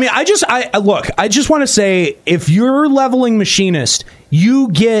 I just want to say, if you're leveling Machinist,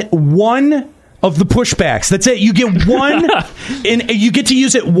 you get one of the pushbacks. That's it. You get one, and you get to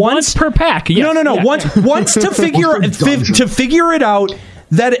use it once per pack. Yes. No. Yeah. Once to figure it out.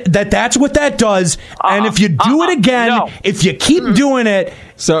 That's what that does. And if you do it again, if you keep doing it.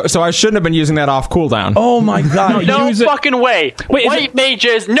 So I shouldn't have been using that off cooldown. Oh my god. No fucking way. White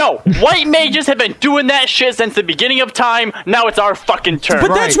mages have been doing that shit since the beginning of time. Now it's our fucking turn.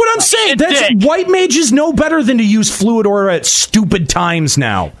 But that's what I'm saying. White mages know better than to use fluid aura at stupid times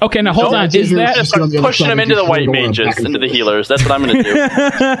now. Okay, now hold on. Is that start pushing them into the white mages, into the healers? That's what I'm gonna do.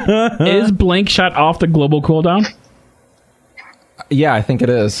 Is Blink shot off the global cooldown? Yeah, I think it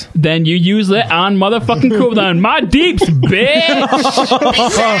is. Then you use it on motherfucking cooldown. My deeps, bitch!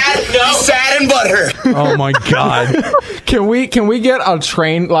 Sad and butthurt. Oh my god. Can we get a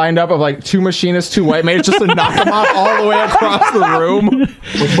train lined up of like 2 Machinists, 2 white mages just to knock them off all the way across the room?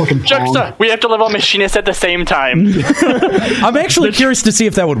 Juxta, we have to level Machinists at the same time. I'm actually curious to see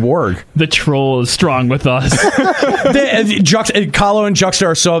if that would work. The troll is strong with us. Kallo and Juxta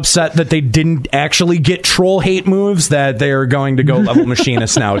are so upset that they didn't actually get troll hate moves that they are going to go level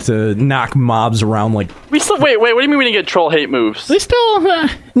Machinists now to knock mobs around like. Wait, what do you mean we didn't get troll hate moves? They still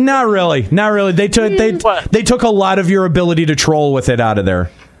not really. They took a lot of your ability to troll with it out of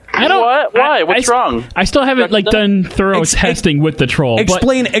there. I don't. What? Why? What's wrong? I still haven't done thorough testing with the troll.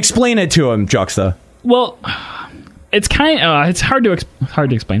 Explain it to him, Juxta. Well, it's it's hard to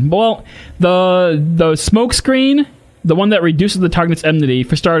explain. Well, the smoke screen. The one that reduces the target's enmity,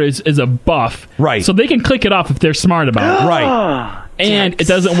 for starters, is a buff. Right. So they can click it off if they're smart about it. Right. And it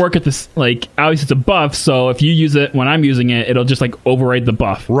doesn't work at this, obviously it's a buff, so if you use it when I'm using it, it'll just, override the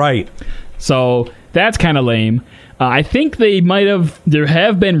buff. Right. So that's kind of lame. I think there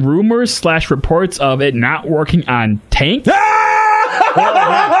have been rumors / reports of it not working on tank.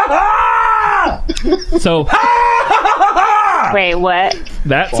 So... Wait, what?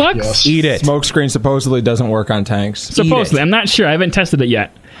 That sucks? Yes. Eat it. Smokescreen supposedly doesn't work on tanks. Supposedly. I'm not sure. I haven't tested it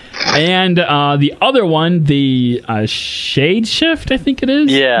yet. And the other one, the Shade Shift, I think it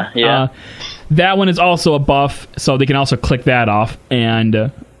is. Yeah. That one is also a buff, so they can also click that off.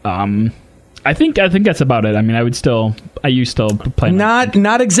 And I think that's about it. I mean, I used to play.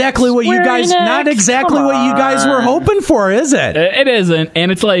 Not exactly what you guys. Not exactly what you guys were hoping for, is it? It isn't,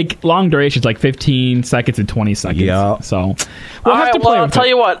 and it's long durations, 15 seconds and 20 seconds. Yeah. So we'll have to play. I'll tell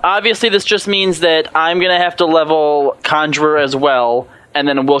you what. Obviously, this just means that I'm gonna have to level Conjurer as well, and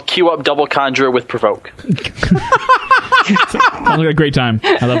then we'll queue up double Conjurer with Provoke. Sounds like a great time.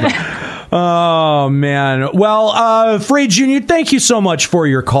 I love that. Oh man! Well, Frey Jr., thank you so much for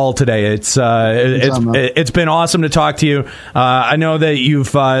your call today. It's been awesome to talk to you. I know that you've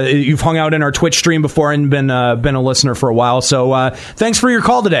hung out in our Twitch stream before and been a listener for a while. So thanks for your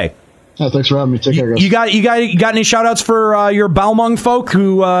call today. Yeah, thanks for having me. Take care, guys. You got any shout outs for your Balmung folk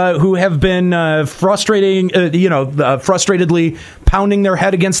who have been frustratedly pounding their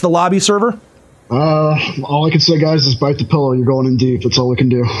head against the lobby server? All I can say, guys, is bite the pillow. You're going in deep. That's all we can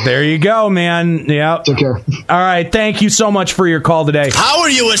do. There you go, man. Yeah. Take care. All right. Thank you so much for your call today. How are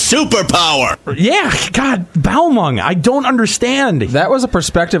you a superpower? Yeah. God, Balmung, I don't understand. That was a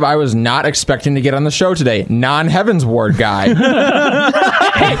perspective I was not expecting to get on the show today. Non-Heavensward guy.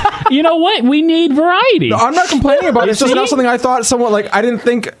 Hey, you know what? We need variety. No, I'm not complaining about it. It's just not something I thought somewhat I didn't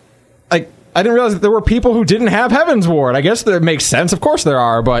think I didn't realize that there were people who didn't have Heavensward. I guess that makes sense. Of course there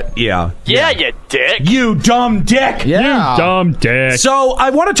are, but... Yeah, you dick. You dumb dick. Yeah. You dumb dick. So I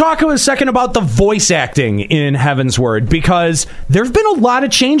want to talk a second about the voice acting in Heavensward, because there have been a lot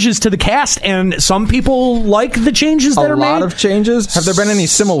of changes to the cast, and some people like the changes that are made. A lot of changes? Have there been any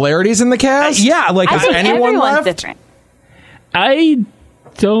similarities in the cast? Yeah, like, I has think anyone everyone's left? different.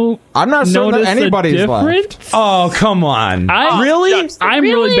 I'm not certain that anybody's left. Oh, come on. Really? I'm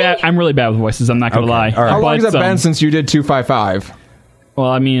really bad. I'm really bad with voices. I'm not gonna lie. All right. How long has it been since you did 255?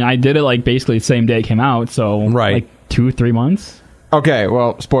 Well, I mean, I did it like basically the same day it came out, so like 2-3 months. Okay,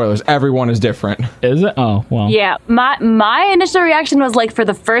 well, spoilers. Everyone is different. Is it? Oh, well. Yeah, my initial reaction was like for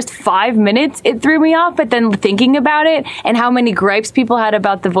the first 5 minutes it threw me off, but then thinking about it and how many gripes people had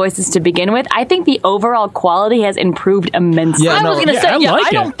about the voices to begin with, I think the overall quality has improved immensely. I was gonna say,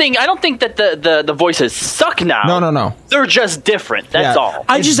 I don't think that the voices suck now. No. They're just different. That's all.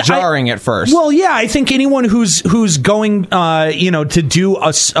 It's jarring at first. Well, yeah, I think anyone who's going, to do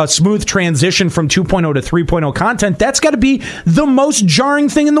a smooth transition from 2.0 to 3.0 content, that's got to be the most jarring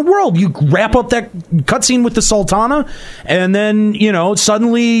thing in the world. You wrap up that cutscene with the Sultana, and then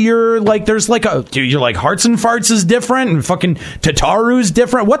suddenly you're like, you're like Hearts and Farts is different, and fucking Tataru's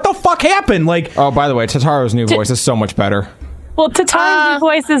different. What the fuck happened? Like, oh, by the way, Tataru's new voice is so much better. Well, Tataru's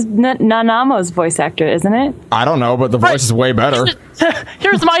voice is Nanamo's voice actor, isn't it? I don't know, but the voice is way better.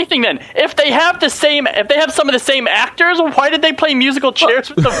 Here's my thing then. If they have some of the same actors, why did they play musical chairs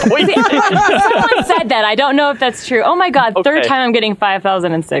with the voices? Someone said that. I don't know if that's true. Oh my god, third time I'm getting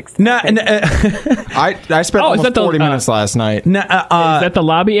 5006. I spent almost 40 minutes last night. Is that the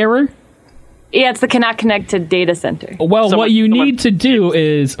lobby error? Yeah, it's the cannot connect to data center. Well, what you need to do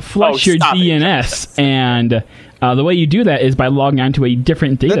is flush your DNS, and the way you do that is by logging onto a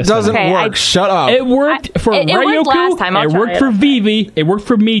different data center. That doesn't work. Shut up. It worked for it Ryoku. worked last time. It worked for Vivi. It worked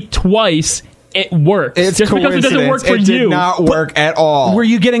for me twice. It works. It's just because it doesn't work for it you. Did not work at all. Were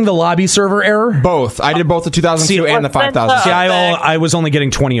you getting the lobby server error? Both. I did both the 2002 and the 5000. See, I was only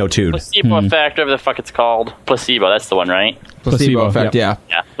getting 2002. Placebo effect, whatever the fuck it's called. Placebo, that's the one, right? Placebo effect, Yeah,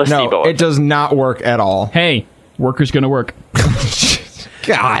 placebo No, it does not work at all. Hey, worker's gonna work.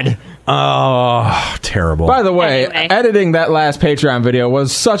 God. Oh, terrible. By the way, editing that last Patreon video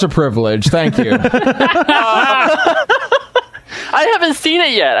was such a privilege. Thank you. I haven't seen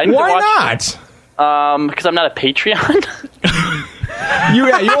it yet. Why not? Because I'm not a Patreon. You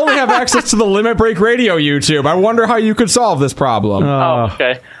only have access to the Limit Break Radio YouTube. I wonder how you could solve this problem.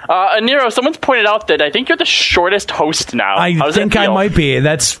 Okay. Aniero, someone's pointed out that I think you're the shortest host now. I think I might be.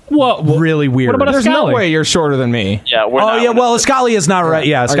 That's really weird. What about There's no way you're shorter than me. Yeah, we're not. Yeah, well, Eskalia is not right.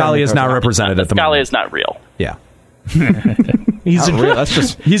 Yeah, Eskalia is not represented at the moment. Eskalia is not real. Yeah. He's not real. That's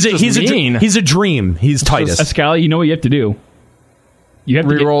just he's a dream. He's Titus. Eskalia, you know what you have to do? You have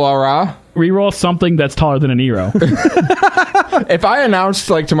to reroll aura. Reroll something that's taller than Aniero. If I announced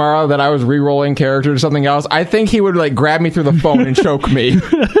tomorrow that I was rerolling character to something else, I think he would grab me through the phone and choke me.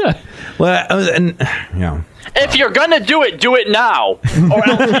 If you're gonna do it now, or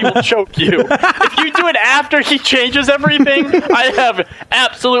else he will choke you. If you do it after he changes everything, I have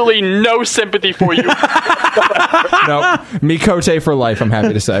absolutely no sympathy for you. No, Mikote for life, I'm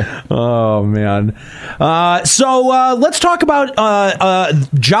happy to say. Oh, man. So let's talk about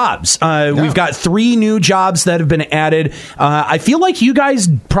jobs. We've got 3 new jobs that have been added. I feel like you guys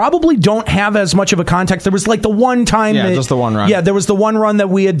probably don't have as much of a context. There was the one time. Yeah, just the one run. Yeah, there was the one run that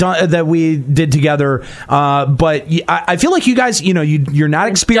we had done that we did together. But I feel like you guys, you're not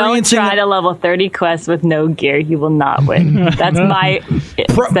experiencing. Don't try to level 30 quests with no gear. You will not win. That's my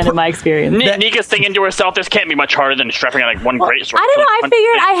extent of my experience. Nika's thinking to herself, "This can't be much harder than strapping on one great sword." I don't know. I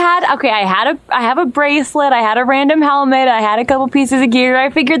figured I have a bracelet. I had a random helmet. I had a couple pieces of gear.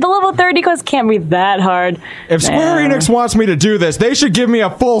 I figured the level 30 quest can't be that hard. If Square Enix wants me to do this, they should give me a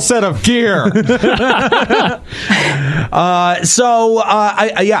full set of gear.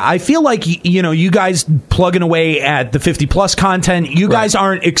 I feel like you guys plugging away at the 50 plus content. You guys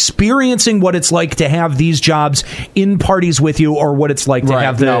aren't experiencing what it's like to have these jobs in parties with you, or what it's like to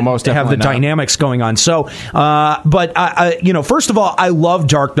have the dynamics going on. So, first of all, I love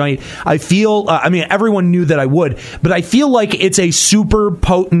Dark Knight. I feel, everyone knew that I would, but I feel like it's a super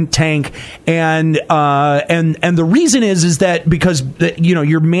potent tank, and the reason is that because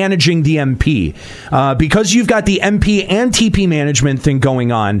you're managing the MP, because you've got the MP and TP management thing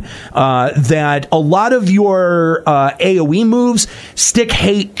going on, that a lot of your AoE moves stick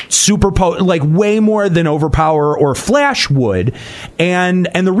hate super like way more than Overpower or Flash would, and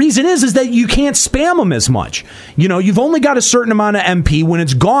the reason is that you can't spam them as much. You know, you've only got a certain amount of MP. When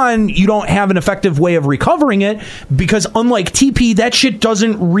it's gone, you don't have an effective way of recovering it, because unlike TP, that shit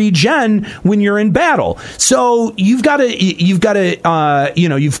doesn't regen when you're in battle. So you've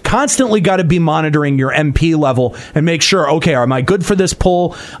constantly got to be monitoring your MP level and make sure, okay, am I good for this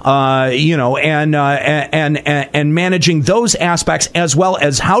pull? And managing those aspects as well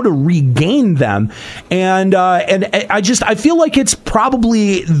as how to regain them. And I feel like it's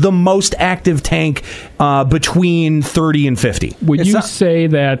probably the most active tank between 30 and 50. Would you say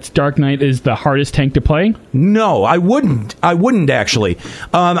that Dark Knight is the hardest tank to play? No, I wouldn't. Actually.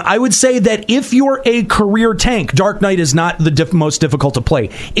 I would say that if you're a career tank, Dark Knight is not the most difficult to play.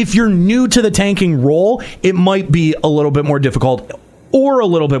 If you're new to the tanking role, it might be a little bit more difficult or a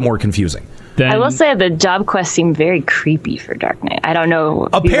little bit more confusing. I will say the job quests seem very creepy for Dark Knight. I don't know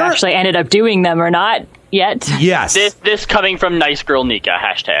if you actually ended up doing them or not yet. Yes. This coming from Nice Girl Nika,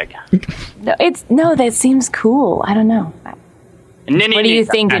 hashtag. That seems cool. I don't know. What do you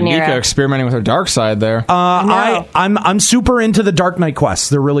think, Aniero? Nika experimenting with her dark side there. I'm super into the Dark Knight quests.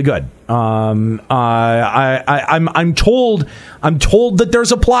 They're really good. I'm told that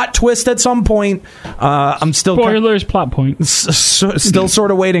there's a plot twist at some point. I'm still spoilers, plot point. Still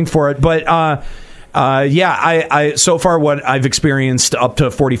sort of waiting for it, but I so far what I've experienced up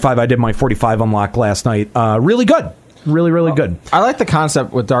to 45. I did my 45 unlock last night. Really good. Really good. I like the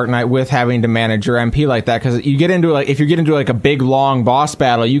concept with Dark Knight with having to manage your MP like that, because you get into if you get into like a big long boss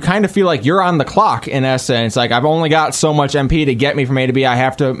battle, you kind of feel like you're on the clock in essence. Like, I've only got so much MP to get me from A to B. I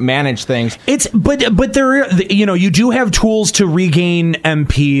have to manage things. But there, you do have tools to regain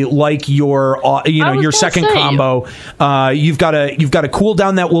MP, like your your second combo. You've got a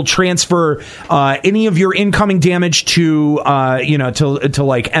cooldown that will transfer any of your incoming damage to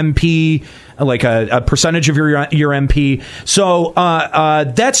like MP. Like a percentage of your MP. So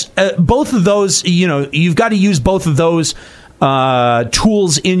that's both of those. You've got to use both of those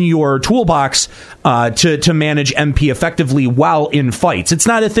tools in your toolbox to manage MP effectively while in fights. It's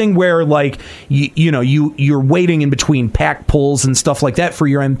not a thing where like you're waiting in between pack pulls and stuff like that for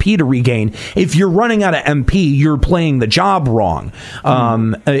your MP to regain. If you're running out of MP, you're playing the job wrong.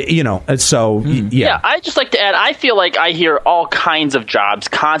 Yeah, I just like to add, I feel like I hear all kinds of jobs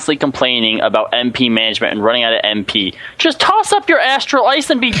constantly complaining about MP management and running out of MP. Just toss up your Astral Ice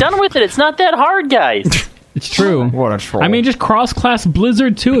and be done with it. It's not that hard, guys. It's true. What a troll. I mean, just cross-class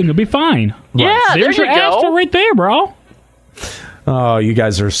Blizzard too, and you'll be fine. Yeah, there's your Astral right there, bro. Oh, you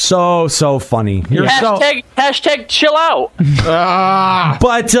guys are so funny. You're hashtag chill out.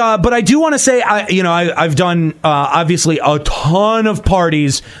 But I do want to say, I've done obviously a ton of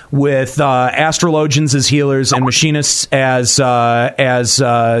parties with astrologians as healers and machinists as the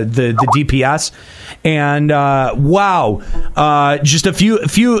DPS. And wow, just a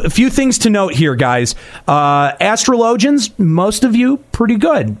few things to note here, guys. Astrologians, most of you pretty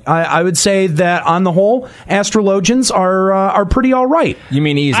good. I would say that on the whole, astrologians are pretty all right. You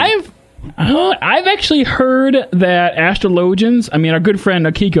mean easy? I've actually heard that astrologians, I mean, our good friend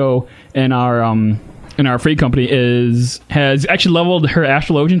Akiko in our free company has actually leveled her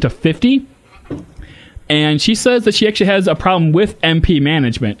astrologian to 50. And she says that she actually has a problem with MP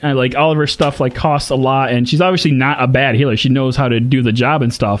management. Like, all of her stuff like costs a lot, and she's obviously not a bad healer. She knows how to do the job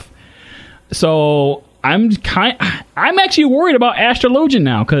and stuff. So I'm actually worried about Astrologian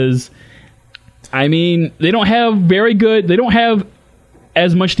now, because I mean, they don't have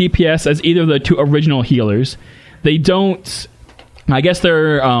as much DPS as either of the two original healers. They don't. I guess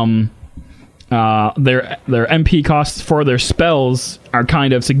their MP costs for their spells are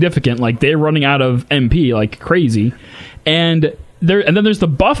kind of significant. Like, they're running out of MP like crazy, and then there's the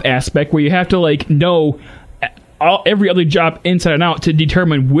buff aspect where you have to like know every other job inside and out to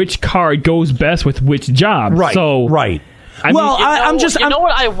determine which card goes best with which job. Right. So right. You know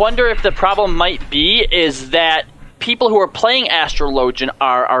what I wonder if the problem might be is that people who are playing Astrologian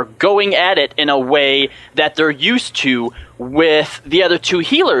are going at it in a way that they're used to with the other two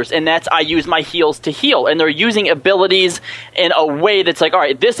healers, and that's I use my heals to heal, and they're using abilities in a way that's like, all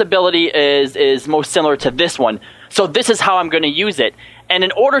right, this ability is most similar to this one, so this is how I'm going to use it. And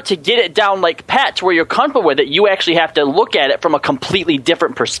in order to get it down like pat to where you're comfortable with it, you actually have to look at it from a completely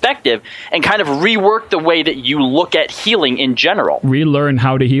different perspective and kind of rework the way that you look at healing in general. Relearn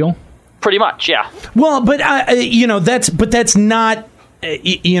how to heal? Pretty much, yeah. Well, but that's not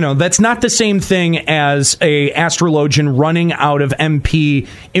that's not the same thing as a Astrologian running out of MP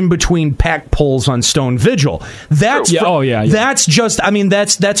in between pack pulls on Stone Vigil. That's that's just,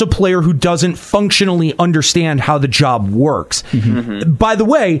 that's a player who doesn't functionally understand how the job works. By the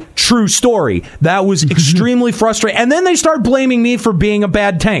way, true story. That was extremely frustrating. And then they start blaming me for being a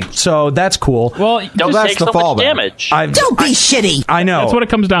bad tank. So that's cool. Well, don't take so much damage. Don't be shitty. I know. That's what it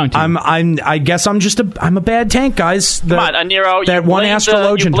comes down to. I guess I'm a bad tank, guys. Come on, Aniero. That one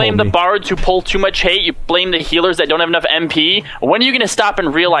Astrologian you blame told the me. bards who pull too much hate. You blame the healers that don't have enough MP. When are you going to stop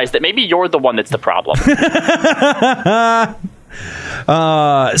and realize that maybe you're the one that's the problem?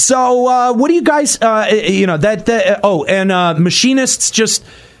 So what do you guys? Machinists just.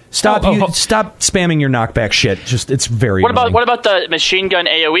 Stop spamming your knockback shit. Just it's very. What about the machine gun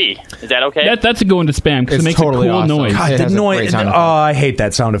AoE? Is that okay? That's a go into spam because it makes totally a cool awesome. noise. God, the noise. I hate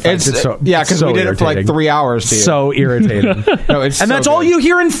that sound effect. Because we did it for like 3 hours. So irritating. And that's all you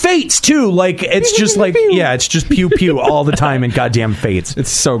hear in Fates too. Like it's just like it's just pew pew all the time in goddamn Fates.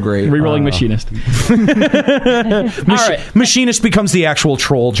 It's so great. Rerolling Machinist. Machinist becomes the actual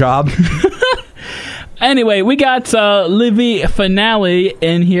troll job. Anyway, we got Livy Finale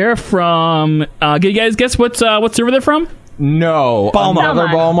in here from. Can you guys guess what server they're from? No, another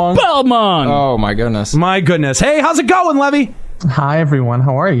Balmung. Balmung. Oh my goodness. My goodness. Hey, how's it going, Levy? Hi everyone,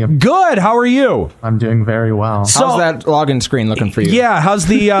 how are you? Good. How are you? I'm doing very well. How's that login screen looking for you? Yeah. How's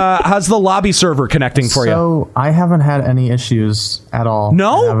the lobby server connecting for you? So I haven't had any issues at all.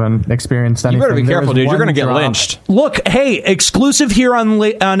 No, I haven't experienced anything. You better be careful, dude. You're going to get lynched. Look, hey, exclusive here on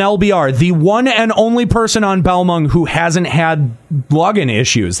LBR, the one and only person on Balmung who hasn't had login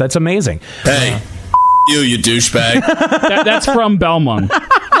issues. That's amazing. Hey, you douchebag. That's from Balmung.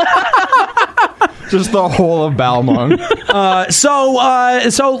 Just the whole of Balmung.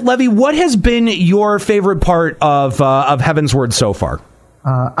 So Levy, what has been your favorite part of Heavensward so far?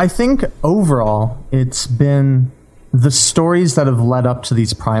 I think overall it's been the stories that have led up to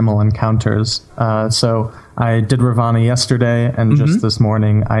these primal encounters. So I did Ravana yesterday, and just this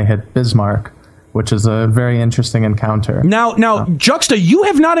morning I hit Bismarck, which is a very interesting encounter. Now, Juxta, you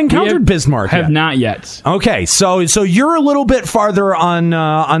have not encountered Bismarck yet. Have not yet. Okay, so you're a little bit farther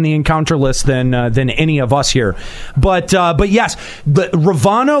on the encounter list than any of us here, but yes, the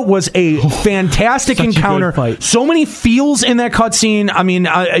Ravana was a fantastic encounter. So many feels in that cutscene. I mean,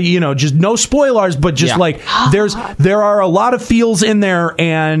 just no spoilers, but just like there are a lot of feels in there,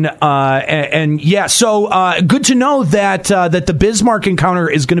 and yeah. So good to know that the Bismarck encounter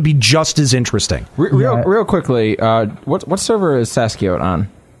is going to be just as interesting. Real quickly, what server is Saskiot on?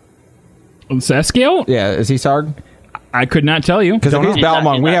 Saskiot? Yeah, is he Sarg? I could not tell you. Because if he's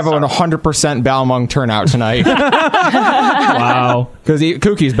Balmung, we have a 100% Balmung turnout tonight. Wow. Because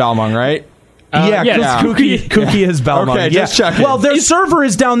Kookie's Balmung, right? Kookie is Balmung. Okay, just checking. Well, their server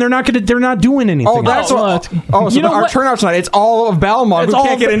is down. They're not doing anything. Oh, that's what. So our turnout tonight, it's all of Balmung who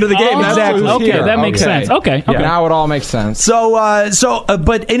can't get into the game. Exactly. Okay, that makes sense. Okay. Now it all makes sense.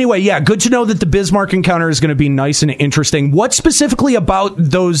 But anyway, yeah, good to know that the Bismarck encounter is going to be nice and interesting. What specifically about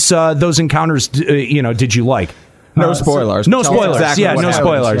those encounters, did you like? No spoilers. No spoilers. Exactly no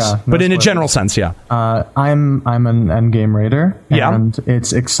spoilers. Yeah, but in spoilers. a general sense, yeah. I'm an endgame raider, and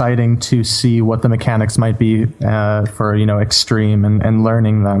it's exciting to see what the mechanics might be for extreme and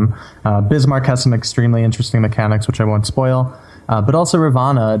learning them. Bismarck has some extremely interesting mechanics, which I won't spoil, but also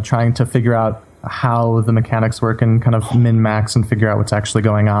Ravana trying to figure out how the mechanics work and kind of min-max and figure out what's actually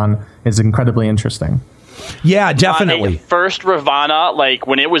going on is incredibly interesting. Yeah, definitely. First Ravana, like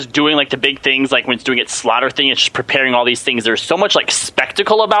when it was doing like the big things, like when it's doing its slaughter thing, it's just preparing all these things. There's so much like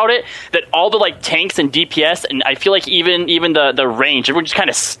spectacle about it that all the like tanks and DPS, and I feel like even the range, everyone just kind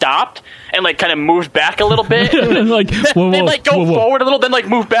of stopped and like kind of moved back a little bit. They like go forward a little, then like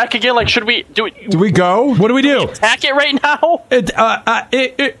move back again. Like, should we do it? Do we go? What do we do? Attack it right now?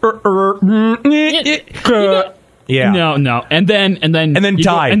 Yeah. No. And then die. And then you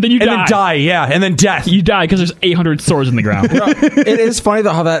die. And then die, yeah. And then death. You die because there's 800 swords in the ground. It is funny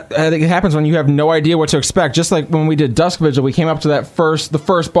though how that it happens when you have no idea what to expect. Just like when we did Dusk Vigil, we came up to the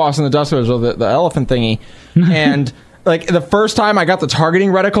first boss in the Dusk Vigil, the elephant thingy, and like the first time I got the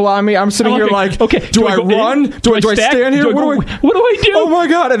targeting reticle on me, I'm sitting here like, do I run? Do I stand here? What do I do? Oh my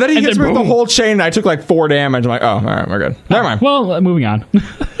god! And then he hits me with the whole chain, and I took like 4 damage. I'm like, oh, all right, we're good. Never mind. Well, moving on.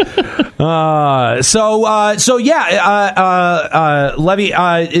 Levy,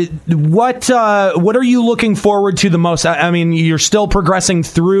 what are you looking forward to the most? I mean, you're still progressing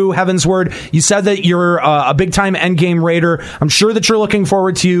through Heavensward. You said that you're a big time endgame raider. I'm sure that you're looking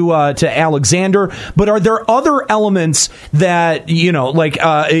forward to Alexander. But are there other elements elements that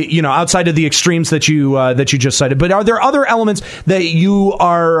outside of the extremes that you just cited, but are there other elements that you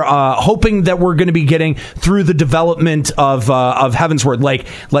are hoping that we're going to be getting through the development of Heavensward, like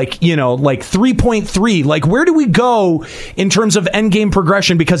 3.3? Like, where do we go in terms of end game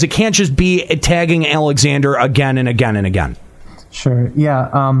progression? Because it can't just be tagging Alexander again and again and again. Sure. Yeah.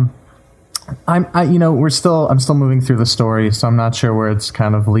 I'm still moving through the story, so I'm not sure where it's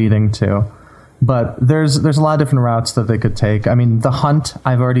kind of leading to. But there's a lot of different routes that they could take. I mean, the hunt,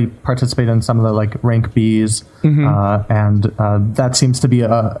 I've already participated in some of the like rank Bs, and that seems to be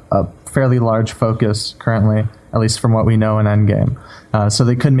a fairly large focus currently, at least from what we know in Endgame. So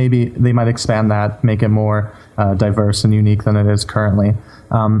they might expand that, make it more diverse and unique than it is currently.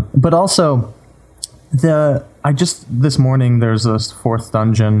 But also, this morning there's this 4th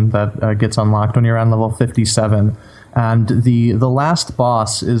dungeon that gets unlocked when you're around level 57. And the last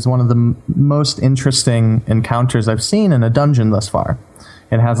boss is one of the most interesting encounters I've seen in a dungeon thus far.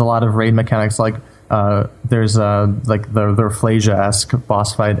 It has a lot of raid mechanics, like there's like the Rafflesia-esque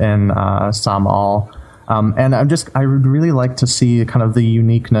boss fight in Samal. And I would really like to see kind of the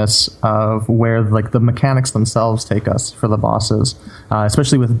uniqueness of where like the mechanics themselves take us for the bosses,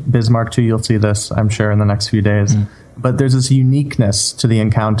 especially with Bismarck 2. You'll see this, I'm sure, in the next few days. But there's this uniqueness to the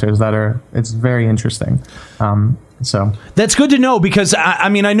encounters it's very interesting. So that's good to know, because I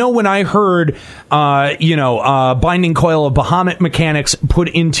mean, I know when I heard, Binding Coil of Bahamut mechanics put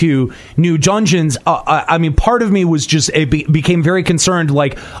into new dungeons, I mean, part of me was just, became very concerned.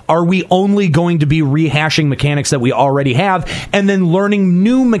 Like, are we only going to be rehashing mechanics that we already have and then learning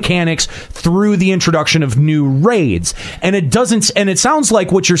new mechanics through the introduction of new raids? And it sounds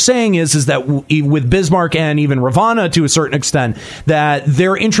like what you're saying is that with Bismarck and even Ravana to a certain extent, that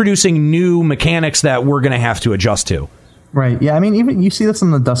they're introducing new mechanics that we're going to have to adjust to. Right. Yeah. I mean, even you see this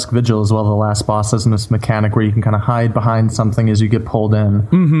in the Dusk Vigil as well. The last boss has this mechanic where you can kind of hide behind something as you get pulled in.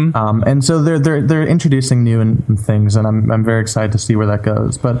 And so they're introducing new things, and I'm very excited to see where that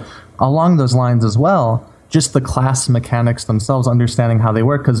goes. But along those lines as well, just the class mechanics themselves, understanding how they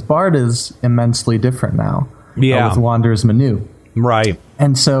work, because Bard is immensely different now. Yeah. With Wander's Manu. Right.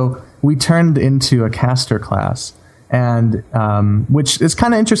 And so we turned into a caster class. And which is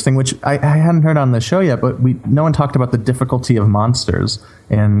kind of interesting, which I hadn't heard on the show yet, but no one talked about the difficulty of monsters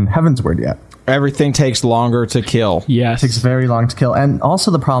in Heavensward yet. Everything takes longer to kill. Yes. It takes very long to kill. And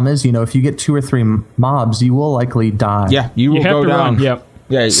also the problem is, if you get 2 or 3 mobs, you will likely die. Yeah, you will go down. Run. Yep.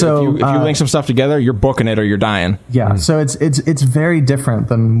 Yeah, so if you link some stuff together, you're booking it or you're dying. Yeah, so it's very different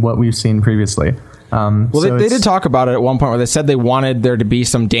than what we've seen previously. They did talk about it at one point where they said they wanted there to be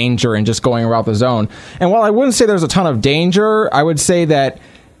some danger in just going around the zone. And while I wouldn't say there's a ton of danger, I would say that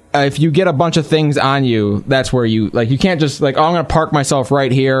if you get a bunch of things on you, that's where you can't just I'm going to park myself right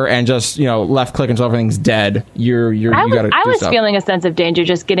here and just left click until everything's dead. I was feeling a sense of danger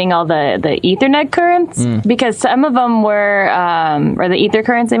just getting all the Ethernet currents, because some of them were or the ether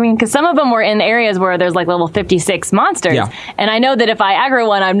currents. I mean, because some of them were in areas where there's like level 56 monsters, and I know that if I aggro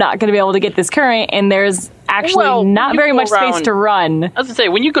one, I'm not going to be able to get this current, and there's actually not very much space to run. I was gonna say,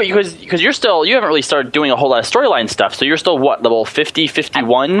 when you go, because you haven't really started doing a whole lot of storyline stuff, so you're still level 50,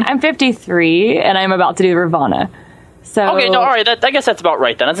 51? I'm 53, and I'm about to do Ravana. So okay, no, all right, I guess that's about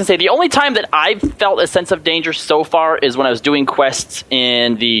right then. I was gonna say, the only time that I've felt a sense of danger so far is when I was doing quests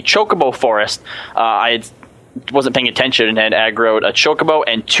in the Chocobo Forest. I wasn't paying attention and had aggroed a chocobo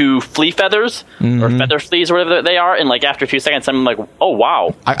and 2 flea feathers or feather fleas or whatever they are, and after a few seconds I'm like, oh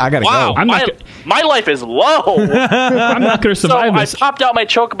wow, I gotta go. My life is low. I'm not gonna survive this. I popped out my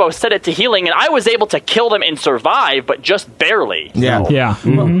chocobo, set it to healing, and I was able to kill them and survive, but just barely. Yeah.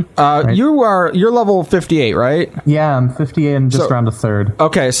 You're level 58, right? Yeah, I'm 58 and just around a third.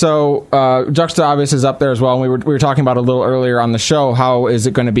 Okay, so Juxta obviously is up there as well, and we were talking about a little earlier on the show, how is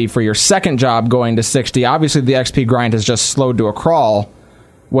it going to be for your second job going to 60? Obviously the XP grind has just slowed to a crawl.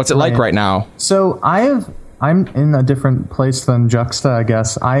 What's it like right now? So I'm in a different place than Juxta, I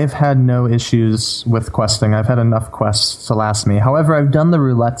guess. I've had no issues with questing. I've had enough quests to last me. However, I've done the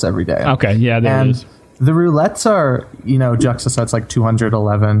roulettes every day. Okay, yeah, there it is. The roulettes are, Juxta said it's like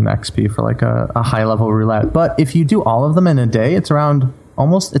 211 XP for like a high level roulette. But if you do all of them in a day, it's around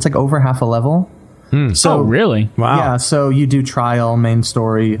it's like over half a level. So really? Wow. Yeah, so you do trial, main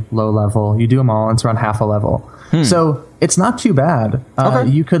story, low level. You do them all, and it's around half a level. So it's not too bad. Okay.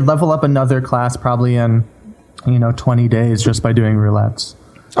 You could level up another class probably in 20 days just by doing roulettes.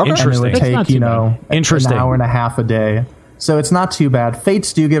 Okay. Interesting. And it would take, an hour and a half a day. So it's not too bad.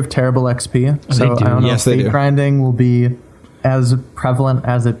 Fates do give terrible XP. So I don't know if fate grinding will be as prevalent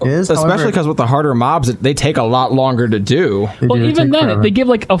as it is. Especially because with the harder mobs, they take a lot longer to do. Well, even then, they give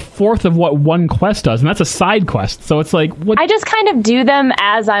like a fourth of what one quest does, and that's a side quest. So it's like, what? I just kind of do them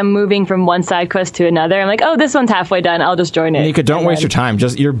as I'm moving from one side quest to another. I'm like, oh, this one's halfway done. I'll just join it. Nika, don't waste your time.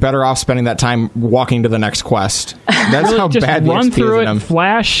 You're better off spending that time walking to the next quest. That's how just bad the run XP through is in it, them.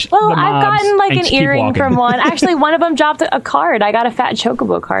 flash. Well, the I've mobs, gotten like and an just keep earring walking. from one. Actually, one of them dropped a card. I got a fat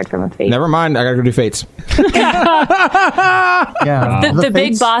Chocobo card from a fate. Never mind. I gotta go do fates. Yeah, The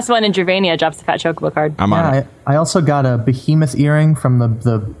big boss one in Dravania drops the fat Chocobo card. I'm on it. I also got a behemoth earring from the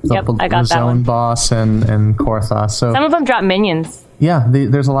I got that zone one. boss and Kortha. So Some of them drop minions. yeah,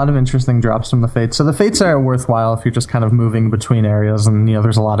 there's a lot of interesting drops from the fates. So the fates are worthwhile if you're just kind of moving between areas, and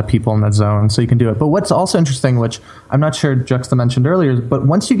there's a lot of people in that zone, so you can do it. But what's also interesting, which I'm not sure Juxta mentioned earlier, but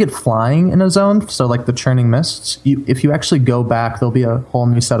once you get flying in a zone, so like the churning mists, if you actually go back, there'll be a whole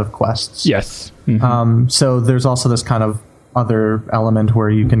new set of quests. Yes. So there's also this kind of other element where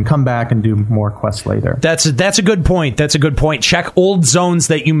you can come back and do more quests later. That's a good point. Check old zones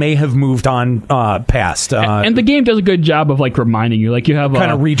that you may have moved on past. And the game does a good job of like reminding you, like you have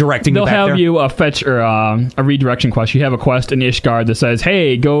kind of redirecting. They'll you back have there. you a fetch or a redirection quest. You have a quest in Ishgard that says,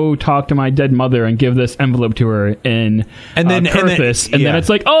 "Hey, go talk to my dead mother and give this envelope to her in Perthus." And then it's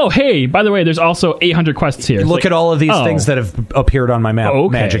like, "Oh, hey, by the way, there's also 800 quests here." Look at all of these things that have appeared on my map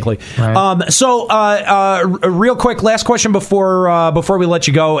magically. Right. Real quick, last question before we let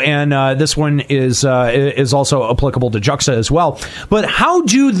you go, and this one is also applicable to Juxta as well. But how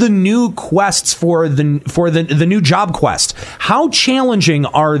do the new quests for the new job quest? How challenging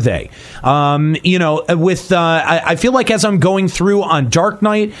are they? I feel like as I'm going through on Dark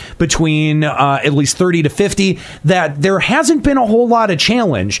Knight between at least 30 to 50, that there hasn't been a whole lot of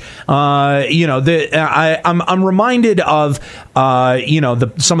challenge. I'm reminded of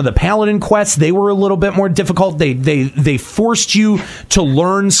some of the Paladin quests. They were a little bit more difficult. They forced you to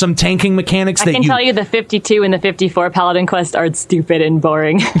learn some tanking mechanics. I can tell you the 52 and the 54 Paladin quests are stupid and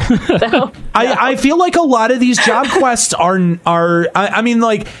boring. So, I feel like a lot of these job quests are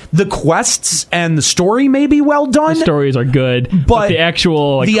like the quests and the story may be well done. The stories are good, but the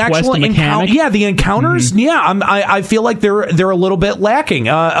actual quest mechanic, the encounters, I feel like they're a little bit lacking.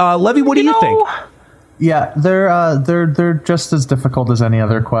 Levy, what do you think? Yeah, they're just as difficult as any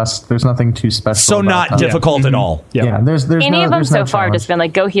other quest. There's nothing too special. So about not them. difficult at all. Yeah, there's any of them so far challenge. just been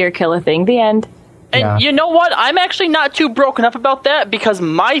like, go here, kill a thing, the end. And you know what? I'm actually not too broken up about that, because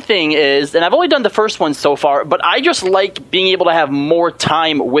my thing is, and I've only done the first one so far, but I just like being able to have more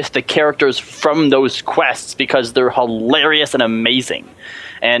time with the characters from those quests because they're hilarious and amazing.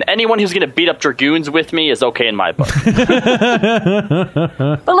 And anyone who's going to beat up Dragoons with me is okay in my book. But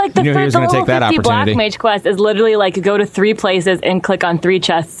like the whole 50 Black Mage quest is literally like go to 3 places and click on 3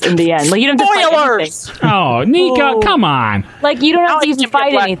 chests in the end. Like you don't have to fight anything. Oh, Nika, come on! Like you don't have to even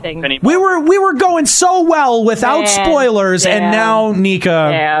fight anything. We were going so well without spoilers, and now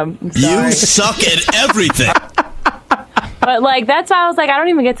Nika, you suck at everything. But like that's why I was like, I don't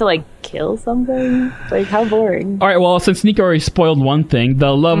even get to like kill something. Like how boring. All right, well, since Nika already spoiled one thing,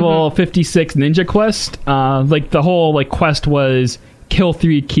 the level 56 ninja quest, like the whole quest was kill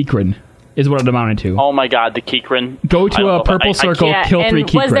 3 Kikrin, is what it amounted to. Oh my god, the Kikrin. Go to a purple circle, kill 3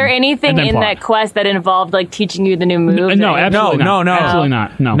 Kikrin. Was there anything in that quest that involved like teaching you the new moves? No, absolutely not. No. Absolutely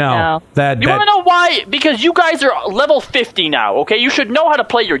not. No. You want to know why? Because you guys are level 50 now, okay? You should know how to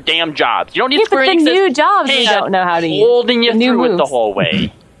play your damn jobs. You don't need Square Enix's new jobs you don't know how to use. Holding you through it the whole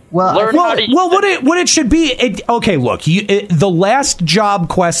way. What it should be. Okay, look, the last job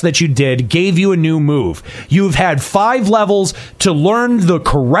quest that you did gave you a new move. You've had 5 levels to learn the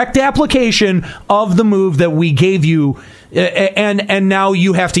correct application of the move that we gave you, and now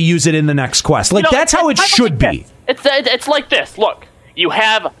you have to use it in the next quest. That's how it should be. It's like this. Look, you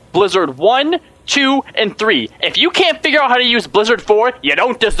have Blizzard 1, 2, and 3. If you can't figure out how to use Blizzard 4, you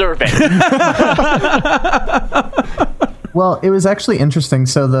don't deserve it. Well, it was actually interesting.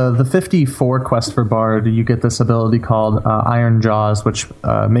 So the 54 quest for Bard, you get this ability called Iron Jaws, which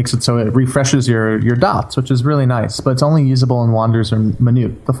makes it so it refreshes your dots, which is really nice. But it's only usable in Wanderer's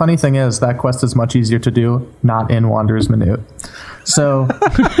Minute. The funny thing is that quest is much easier to do not in Wanderer's Minute. So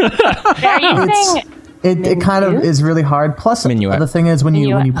it kind of is really hard. Plus, the thing is when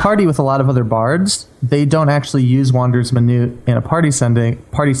you party with a lot of other bards, they don't actually use Wanderer's Minute in a party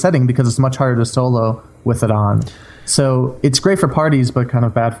setting because it's much harder to solo with it on. So it's great for parties, but kind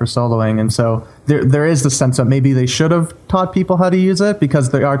of bad for soloing. And so there is the sense that maybe they should have taught people how to use it,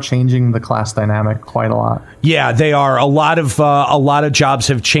 because they are changing the class dynamic quite a lot. Yeah, they are. A lot of jobs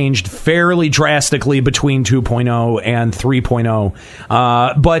have changed fairly drastically between 2.0 and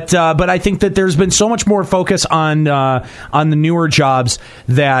 3.0. But I think that there's been so much more focus on the newer jobs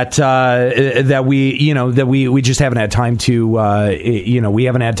that we just haven't had time to we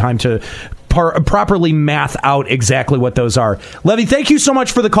haven't had time to properly math out exactly what those are. Levy, thank you so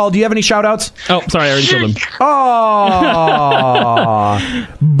much for the call. Do you have any shout outs? Oh, sorry, I already killed him. Oh,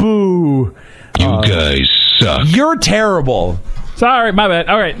 boo. You guys suck. You're terrible. Sorry, my bad.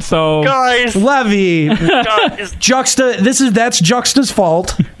 All right, so guys, Levy, Juxta. That's Juxta's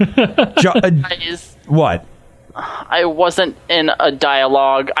fault. Guys, what? I wasn't in a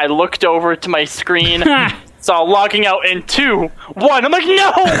dialogue. I looked over to my screen, saw logging out in 2, 1. I'm like,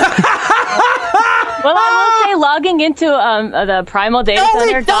 no. Well, I will say logging into the Primal Data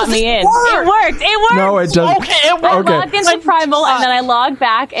Center got me in. It worked. No, it doesn't. Okay, it I worked. logged into Primal and then I logged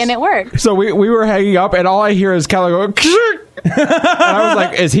back and it worked. So we were hanging up, and all I hear is Kallo go. And I was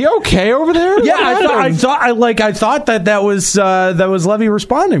like, "Is he okay over there?" Yeah, I thought that was Levy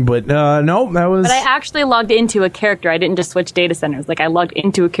responding, but no, that was. But I actually logged into a character. I didn't just switch data centers. Like I logged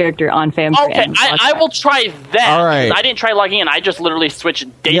into a character on FAM. Okay, I will try that. All right. I didn't try logging in. I just literally switched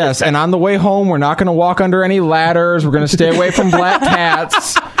data. Yes, and on the way home, we're not going to walk under any ladders. We're going to stay away from black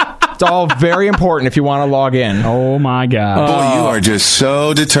cats. It's all very important if you want to log in. Oh my god! Boy, you are just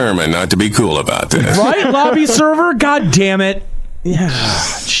so determined not to be cool about this. Right, lobby server? God damn it! Yeah,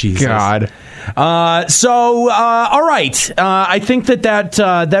 Jesus. God. All right. I think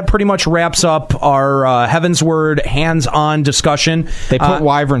that pretty much wraps up our Heavensward hands-on discussion. They put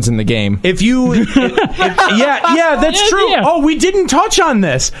wyverns in the game. Yeah, that's true. Yeah. Oh, we didn't touch on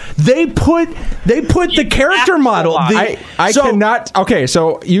this. They put the character model. I cannot. Okay,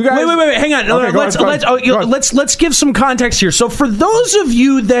 so you guys. Wait. Hang on. Okay, let's give some context here. So for those of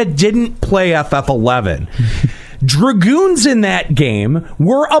you that didn't play FF11. Dragoons in that game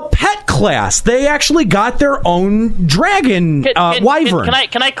were a pet class. They actually got their own dragon wyvern.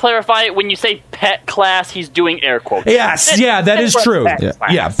 Can I clarify? When you say pet class, he's doing air quotes. Yes, that is true.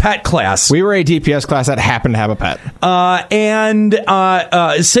 Pet class. We were a DPS class that happened to have a pet.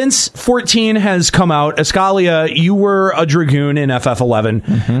 Since 14 has come out, Eskalia, you were a dragoon in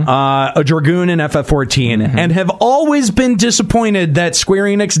FF11, a dragoon in FF14, and have always been disappointed that Square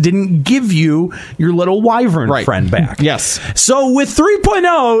Enix didn't give you your little wyvern friend back. Yes. So with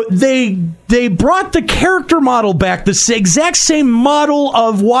 3.0, they brought the character model back, the exact same model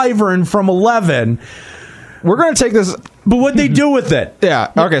of wyvern from 11. We're going to take this. But what'd they do with it?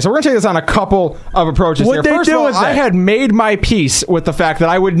 Yeah. Okay, so we're going to take this on a couple of approaches here. First of all, I had made my peace with the fact that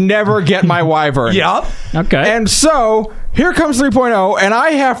I would never get my wyvern. Yep. Okay. And so here comes 3.0, and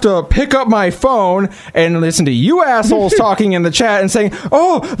I have to pick up my phone and listen to you assholes talking in the chat and saying,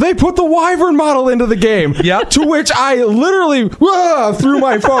 "Oh, they put the wyvern model into the game." Yep. To which I literally threw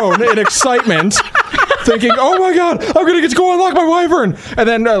my phone in excitement, thinking, "Oh my god, I'm gonna get to go unlock my wyvern." And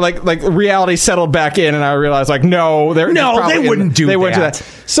then like reality settled back in, and I realized no, they wouldn't do that.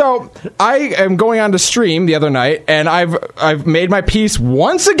 So I am going on to stream the other night, and I've made my peace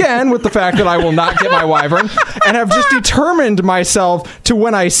once again with the fact that I will not get my wyvern, and have just determined myself to,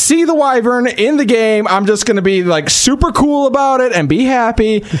 when I see the wyvern in the game, I'm just going to be like super cool about it and be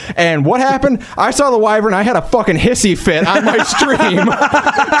happy. And what happened? I saw the wyvern. I had a fucking hissy fit on my stream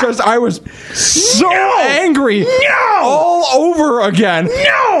because I was so angry all over again.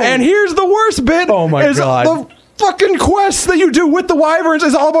 And here's the worst bit. Oh my god. The fucking quests that you do with the wyverns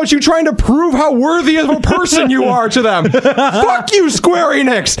is all about you trying to prove how worthy of a person you are to them. Fuck you, Square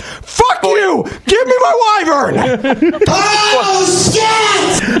Enix. Fuck you. Give me my wyvern. Oh,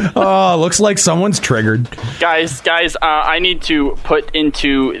 shit! Oh, looks like someone's triggered. Guys, I need to put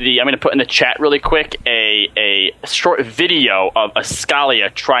into I'm going to put in the chat really quick a short video of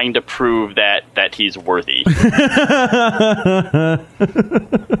Eskalia trying to prove that he's worthy.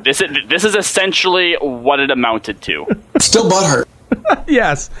 This is essentially what it amounted to. Still butthurt.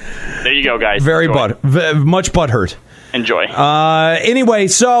 Yes. There you go, guys. Very much butthurt. Enjoy. Anyway,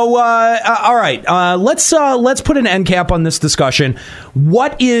 so all right, let's put an end cap on this discussion.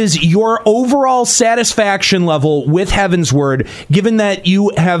 What is your overall satisfaction level with Heavensward, given that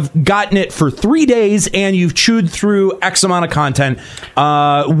you have gotten it for 3 days and you've chewed through X amount of content?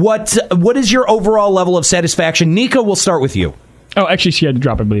 What is your overall level of satisfaction? Nika, we'll start with you. Oh, actually, she had to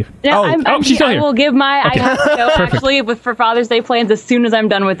drop, I believe. Yeah, she's still I here. will give my. Okay. I have to go actually for Father's Day plans as soon as I'm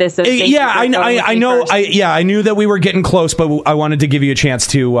done with this. So thank you for I know. I knew that we were getting close, but I wanted to give you a chance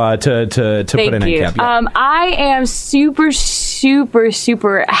to put an end cap. Yeah. I am super, super,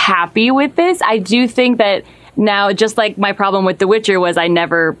 super happy with this. I do think that. Now, just like my problem with The Witcher was I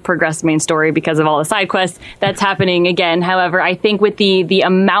never progressed main story because of all the side quests, that's happening again. However, I think with the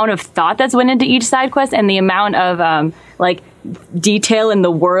amount of thought that's went into each side quest and the amount of detail in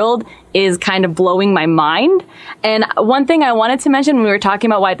the world is kind of blowing my mind. And one thing I wanted to mention when we were talking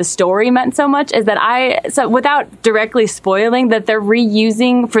about why the story meant so much is that so without directly spoiling, that they're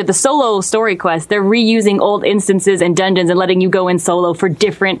reusing for the solo story quest, they're reusing old instances and dungeons and letting you go in solo for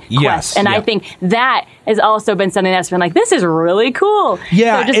different quests. And I think that has also been something that's been like, this is really cool.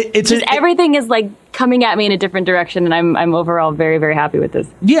 Yeah. So everything is like coming at me in a different direction, and I'm overall very, very happy with this.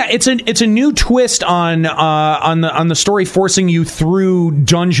 Yeah, it's a new twist on the story, forcing you through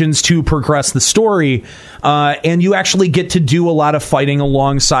dungeons to progress the story, and you actually get to do a lot of fighting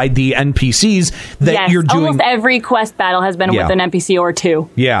alongside the NPCs that you're doing. Almost every quest battle has been with an NPC or two.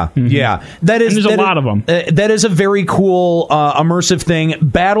 Yeah, yeah, that is. And there's a lot of them. That is a very cool immersive thing.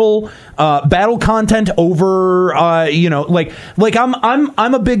 Battle content over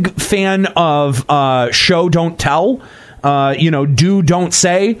I'm a big fan of show don't tell, do don't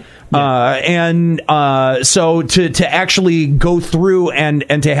say. So to actually go through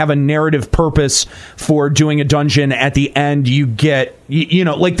and to have a narrative purpose for doing a dungeon at the end, you get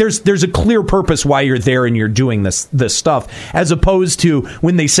there's a clear purpose why you're there and you're doing this stuff, as opposed to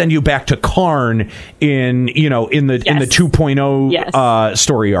when they send you back to Karn in the 2.0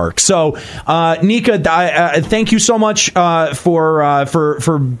 story arc. So Nika, thank you so much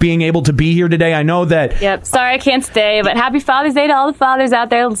for being able to be here today. I know that. Yep. Sorry I can't stay, but happy Father's Day to all the fathers out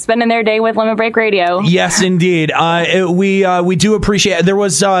there spending their day with Lemon Break Radio. Yes, indeed. We do appreciate it. There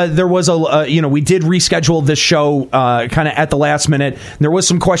was we did reschedule this show kind of at the last minute. There was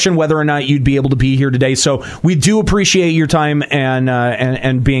some question whether or not you'd be able to be here today, so we do appreciate your time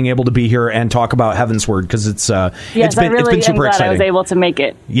and being able to be here and talk about Heavensward, because it's been super exciting. I was able to make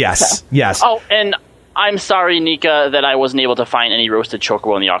it. Yes. Oh, and I'm sorry, Nika, that I wasn't able to find any roasted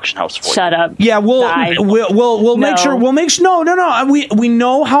chocobo in the auction house for you. Shut up. Yeah, we'll make sure. We'll make sure. No. We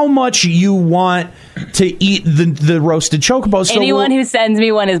know how much you want to eat the roasted chocobo. So anyone who sends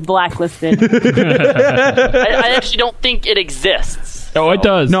me one is blacklisted. I actually don't think it exists. Oh, it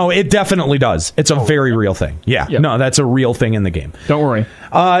does. No, it definitely does. It's a very real thing. Yeah. Yep. No, that's a real thing in the game. Don't worry.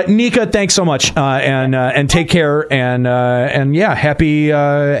 Nika, thanks so much, and take care, and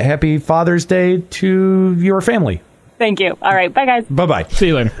happy Father's Day to your family. Thank you. All right. Bye, guys. Bye-bye. See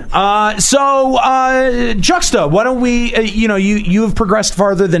you later. Juxta, why don't we, you have progressed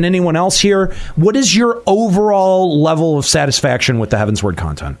farther than anyone else here. What is your overall level of satisfaction with the Heavensward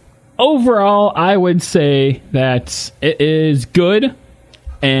content? Overall, I would say that it is good,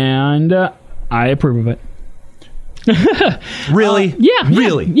 and I approve of it. Really?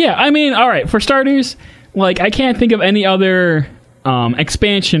 Really? Yeah. I mean, all right. For starters, I can't think of any other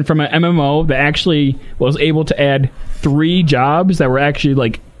expansion from an MMO that actually was able to add 3 jobs that were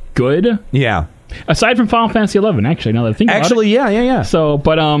actually good. Yeah. Aside from Final Fantasy 11, actually, now that I think about it. Yeah. So,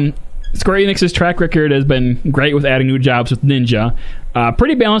 but Square Enix's track record has been great with adding new jobs with Ninja.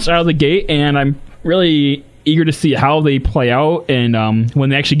 Pretty balanced out of the gate, and I'm really eager to see how they play out and when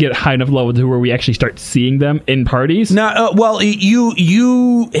they actually get high enough level to where we actually start seeing them in parties. Now,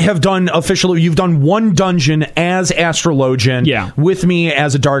 you have done you've done one dungeon as Astrologian, with me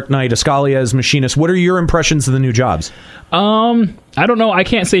as a Dark Knight, Eskalia as Machinist. What are your impressions of the new jobs? I don't know. I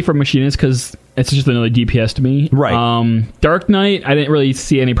can't say for Machinist because it's just another DPS to me. Right. Dark Knight, I didn't really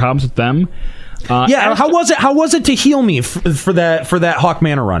see any problems with them. How was it to heal me for that Hawk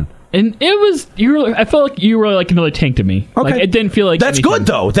Mana run? And it was I felt like you were like another tank to me. Okay. It didn't feel like that's anything. good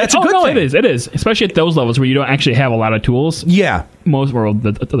though. That's a good thing. It is, especially at those levels where you don't actually have a lot of tools. Yeah, most world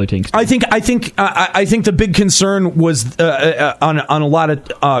the other tanks do. I think the big concern was on a lot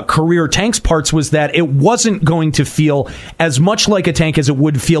of career tanks parts was that it wasn't going to feel as much like a tank as it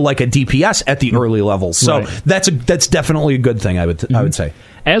would feel like a DPS at the early levels. So that's definitely a good thing. I would say.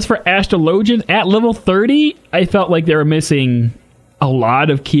 As for Astrologian at level 30, I felt like they were missing a lot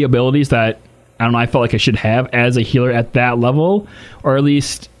of key abilities that I felt like I should have as a healer at that level, or at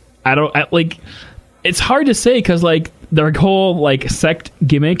least it's hard to say because their whole sect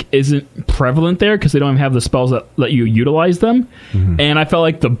gimmick isn't prevalent there because they don't even have the spells that let you utilize them. And I felt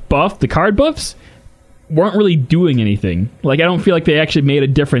like the card buffs weren't really doing anything. I don't feel like they actually made a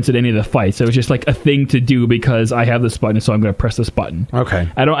difference in any of the fights. It was just a thing to do because I have this button, so I'm going to press this button. Okay.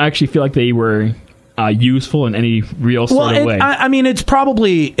 I don't actually feel like they were useful in any real sort of way. I mean, it's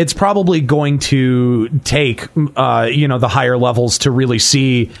probably going to take the higher levels to really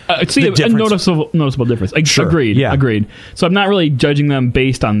see a noticeable difference. Agreed. So I'm not really judging them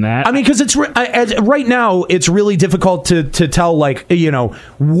based on that. I mean, because it's right now it's really difficult to tell what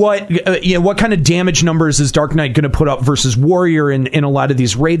kind of damage numbers is Dark Knight going to put up versus Warrior in a lot of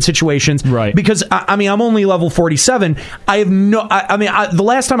these raid situations. Right. Because I'm only level 47. I have the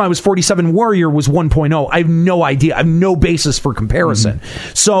last time I was 47, Warrior was 1.0. I have no idea. I have no basis for comparison.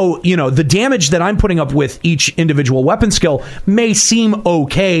 Mm-hmm. So, the damage that I'm putting up with each individual weapon skill may seem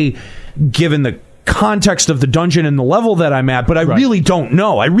okay given the context of the dungeon and the level that I'm at, but I really don't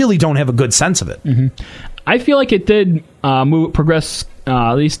know. I really don't have a good sense of it. Mm-hmm. I feel like it did progress,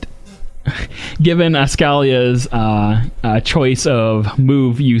 at least given Eskalia's choice of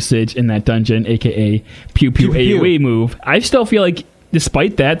move usage in that dungeon, aka pew pew AoE move. I still feel like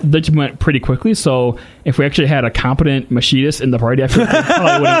despite that, the dungeon went pretty quickly, so if we actually had a competent machinist in the party, I feel like it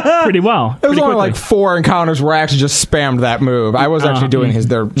probably went pretty well. It was only like 4 encounters where I actually just spammed that move. I was actually doing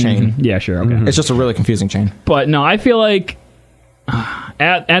their chain. Yeah, sure, okay. It's just a really confusing chain. But no, I feel like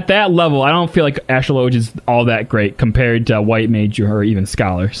at that level, I don't feel like Astrologe is all that great compared to White Mage or even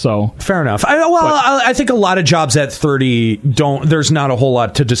Scholar. So fair enough. I think a lot of jobs at 30 there's not a whole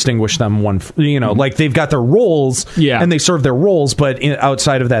lot to distinguish them. Like they've got their roles, and they serve their roles, but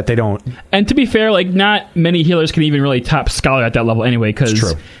outside of that, they don't. And to be fair, like not many healers can even really top Scholar at that level anyway,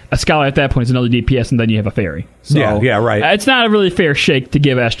 because a Scholar at that point is another DPS, and then you have a Fairy. So yeah, right. It's not a really fair shake to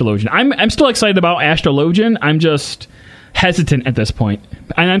give Astrologian. I'm still excited about Astrologian. I'm just hesitant at this point,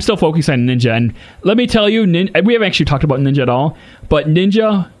 and I'm still focused on Ninja. And let me tell you, we haven't actually talked about Ninja at all, but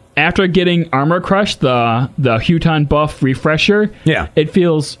Ninja, after getting Armor Crush, the Huton buff refresher, it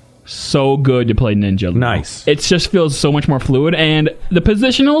feels so good to play Ninja. Nice. It just feels so much more fluid, and the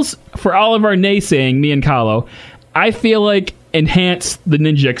positionals, for all of our naysaying, me and Kallo, I feel like enhance the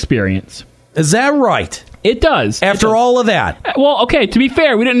Ninja experience. Is that right? It does. After all of that. Well, okay, to be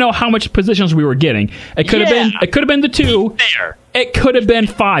fair, we didn't know how much positions we were getting. It could have been the 2. There. It could have been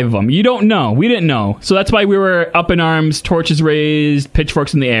 5 of them. You don't know. We didn't know. So that's why we were up in arms, torches raised,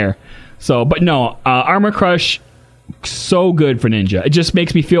 pitchforks in the air. So, but no, Armor Crush, so good for Ninja. It just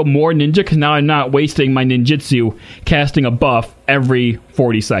makes me feel more Ninja because now I'm not wasting my ninjutsu casting a buff every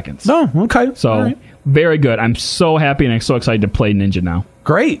 40 seconds. Oh, okay. So, very good. I'm so happy and I'm so excited to play Ninja now.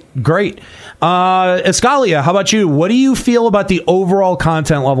 Great. Eskalia, how about you? What do you feel about the overall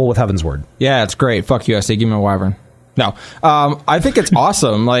content level with Heavensward? Yeah, it's great. Fuck you, SC. Give me a wyvern. No. I think it's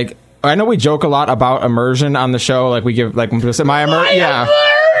awesome. Like, I know we joke a lot about immersion on the show. Like, we give, like, my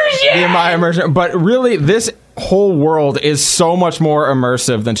immersion. But really, this whole world is so much more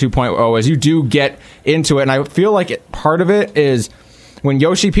immersive than 2.0 as you do get into it. And I feel like part of it is when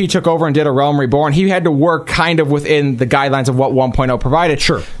Yoshi P took over and did A Realm Reborn, he had to work kind of within the guidelines of what 1.0 provided.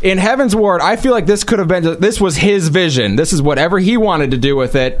 Sure. In Heavensward, I feel like this was his vision. This is whatever he wanted to do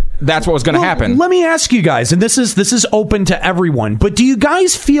with it. That's what was going to happen. Let me ask you guys, and this is open to everyone, but do you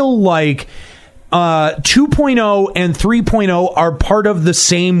guys feel like 2.0 and 3.0 are part of the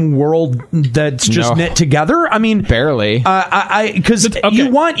same world that's just knit together? I mean, barely. Because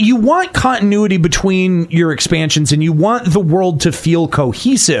you want continuity between your expansions, and you want the world to feel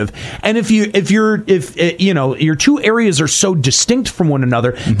cohesive. And if your two areas are so distinct from one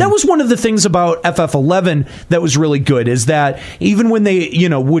another, that was one of the things about FF11 that was really good. Is that even when they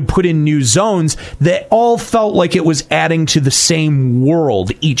would put in new zones, they all felt like it was adding to the same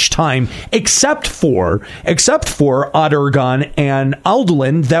world each time, except for Oturgon and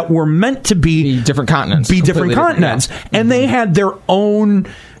Alduin, that were meant to be different continents. And they had their own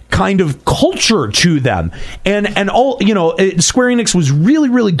kind of culture to them, and all Square Enix was really,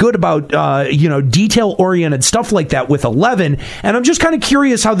 really good about detail oriented stuff like that with 11. And I'm just kind of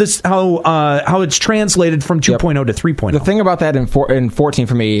curious how it's translated from 2.0 to 3.0. The thing about that in 14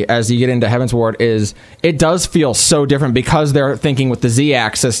 for me, as you get into Heavensward, is it does feel so different because they're thinking with the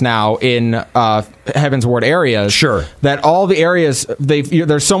Z-axis now in Heavensward areas. Sure, that all the areas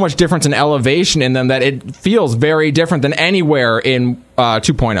there's so much difference in elevation in them that it feels very different than anywhere in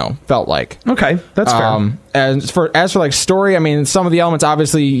 2.0 felt like. Okay, that's fair. As for like story, I mean, some of the elements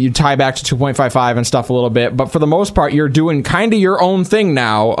obviously you tie back to 2.55 and stuff a little bit, but for the most part, you're doing kind of your own thing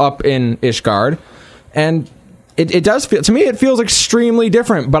now up in Ishgard, and it does feel, to me, it feels extremely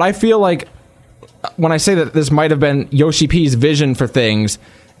different. But I feel like when I say that this might have been Yoshi P's vision for things,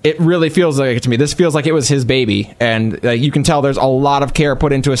 it really feels like it to me. This feels like it was his baby, and you can tell there's a lot of care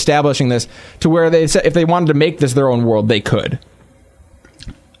put into establishing this to where they said if they wanted to make this their own world, they could.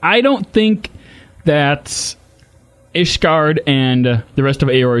 I don't think that Ishgard and the rest of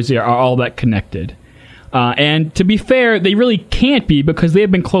Eorzea are all that connected. And to be fair, they really can't be because they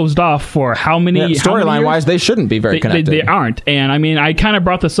have been closed off for how many storyline-wise, they shouldn't be very connected. They aren't. And I mean, I kind of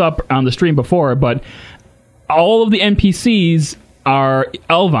brought this up on the stream before, but all of the NPCs are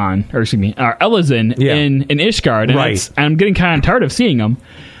Elvon, or excuse me, are Elizin in Ishgard, and Right. I'm getting kind of tired of seeing them.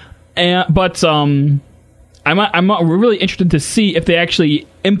 But I'm really interested to see if they actually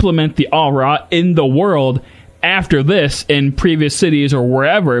implement the Aura in the world after this in previous cities or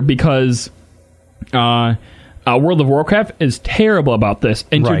wherever, because World of Warcraft is terrible about this,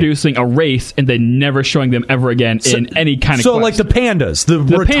 introducing a race and then never showing them ever again in any kind of quest. Like the pandas, the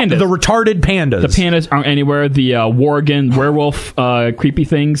retarded pandas. The pandas aren't anywhere. The Worgen, werewolf, creepy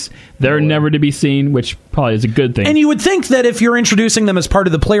things, they're never to be seen, which probably is a good thing. And you would think that if you're introducing them as part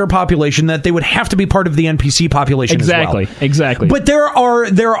of the player population, that they would have to be part of the NPC population as well. Exactly. But there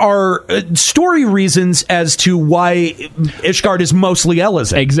are story reasons as to why Ishgard is mostly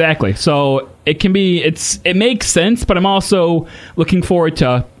Elizin. Exactly. So it can be, it makes sense, but I'm also looking forward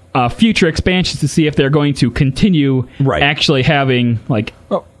to future expansions to see if they're going to continue actually having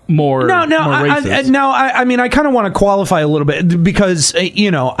more races. I mean, I kind of want to qualify a little bit because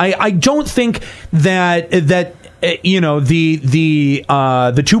I don't think that the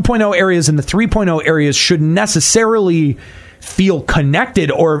 2.0 areas and the 3.0 areas should necessarily feel connected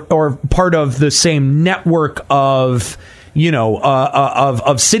or part of the same network of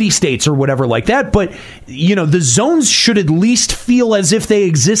city states or whatever like that, but the zones should at least feel as if they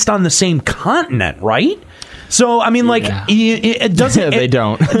exist on the same continent, right? So I mean, it doesn't. They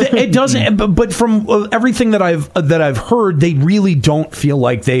don't. It doesn't. But from everything that I've heard, they really don't feel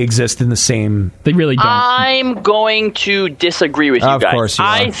like they exist in the same. They really don't. I'm going to disagree with you guys. Of course you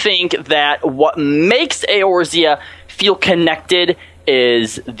are. I think that what makes Eorzea feel connected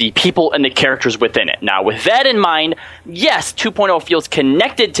is the people and the characters within it. Now, with that in mind, yes, 2.0 feels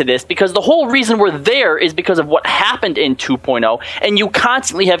connected to this because the whole reason we're there is because of what happened in 2.0, and you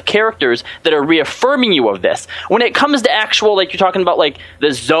constantly have characters that are reaffirming you of this. When it comes to actual, you're talking about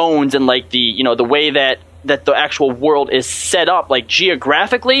the zones and the way that the actual world is set up,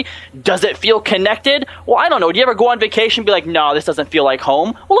 geographically, does it feel connected? Well, I don't know. Do you ever go on vacation and be like, no, this doesn't feel like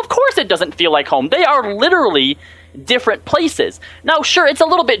home? Well, of course it doesn't feel like home. They are literally different places. Now, sure, it's a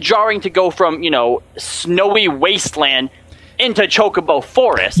little bit jarring to go from, snowy wasteland into Chocobo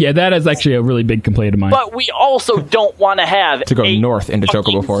Forest. Yeah, that is actually a really big complaint of mine. But we also don't want to have to go north into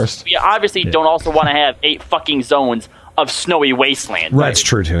Chocobo Forest. We obviously don't also want to have 8 fucking zones of snowy wasteland. Right. That's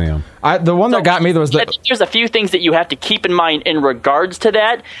true too, yeah. The one that got me was I think there's a few things that you have to keep in mind in regards to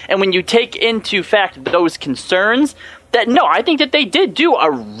that, and when you take into fact those concerns, I think that they did do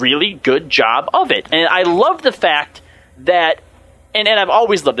a really good job of it. And I love the fact that, and I've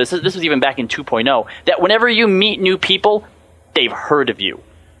always loved this was even back in 2.0, that whenever you meet new people, they've heard of you.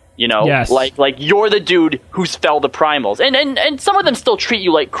 Yes. Like you're the dude who's fell the primals. And some of them still treat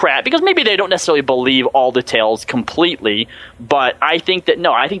you like crap because maybe they don't necessarily believe all the tales completely. But I think that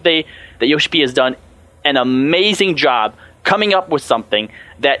that Yoshi P has done an amazing job coming up with something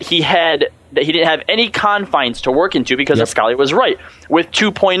that he didn't have any confines to work into because Eskalia was right. With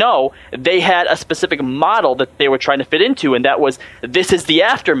 2.0, they had a specific model that they were trying to fit into, and that was, this is the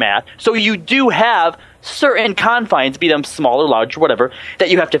aftermath. So you do have certain confines, be them small or large or whatever,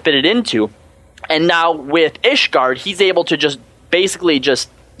 that you have to fit it into. And now with Ishgard, he's able to just basically just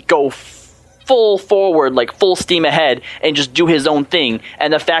go full forward, full steam ahead, and just do his own thing.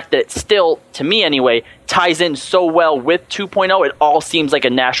 And the fact that it still, to me anyway, ties in so well with 2.0, it all seems like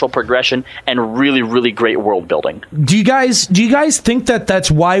a natural progression and really, really great world building. Do you guys think that that's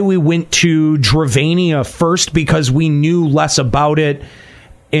why we went to Dravania first, because we knew less about it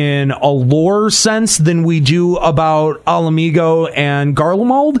in a lore sense than we do about Alamigo and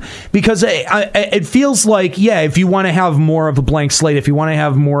Garlemald? Because it feels like, if you want to have more of a blank slate, if you want to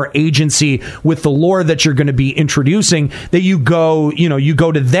have more agency with the lore that you're going to be introducing, that you go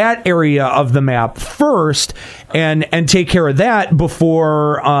to that area of the map first and take care of that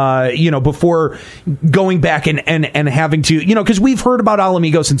before going back and having to, because we've heard about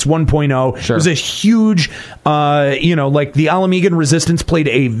Alamigo since 1.0. Sure. It was a huge, the Alamigan resistance played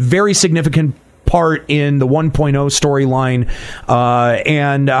a very significant part in the 1.0 storyline,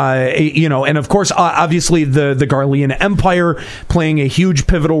 and of course, obviously the Garlean Empire playing a huge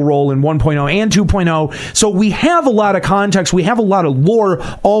pivotal role in 1.0 and 2.0. So we have a lot of context, we have a lot of lore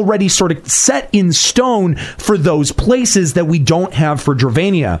already sort of set in stone for those places that we don't have for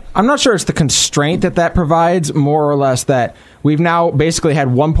Dravania. I'm not sure it's the constraint that provides, more or less that we've now basically had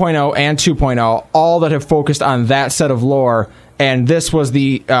 1.0 and 2.0 all that have focused on that set of lore. And this was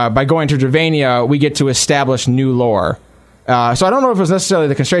by going to Dravania, we get to establish new lore. So I don't know if it was necessarily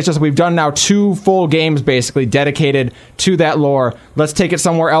the constraints, just we've done now 2 full games basically dedicated to that lore. Let's take it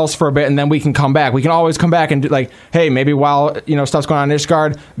somewhere else for a bit, and then we can come back. We can always come back and do, like, hey, maybe while stuff's going on in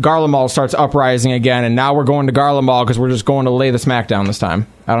Ishgard, Garlemald starts uprising again, and now we're going to Garlemald because we're just going to lay the smackdown this time.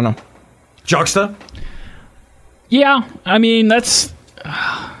 I don't know. Juxta? Yeah, I mean, that's...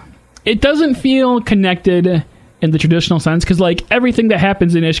 it doesn't feel connected in the traditional sense, because like everything that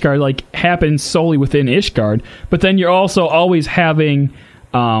happens in Ishgard like happens solely within Ishgard, but then you're also always having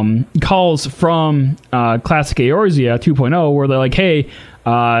calls from Classic Eorzea 2.0 where they're like, hey,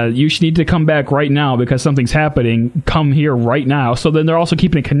 you should need to come back right now because something's happening. Come here right now. So then they're also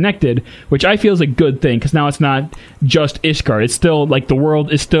keeping it connected, which I feel is a good thing, because now it's not just Ishgard. It's still like the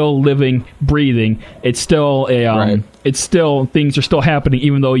world is still living, breathing. It's still a it's still, things are still happening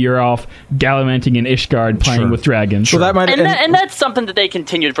even though you're off gallivanting in Ishgard playing with dragons. So that might, and that's something that they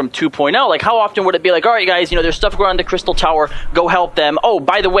continued from 2.0. Like, how often would it be like, all right, guys, there's stuff going on the Crystal Tower, go help them. Oh,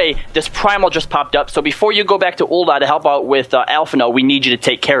 by the way, this Primal just popped up, so before you go back to Ul'dah to help out with Alphinaud, we need you to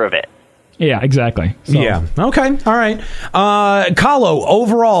take care of it. Yeah, exactly. So. Yeah. Okay. All right. Kallo,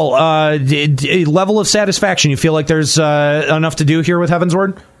 overall, level of satisfaction. You feel like there's enough to do here with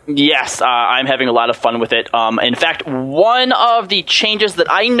Heavensward? Yes, I'm having a lot of fun with it. In fact, one of the changes that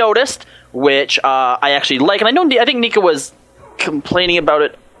I noticed, which I actually like, and I think Nika was complaining about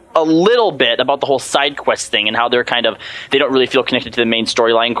it a little bit, about the whole side quest thing and how they don't really feel connected to the main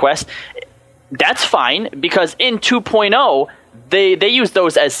storyline quest. That's fine, because in 2.0, they use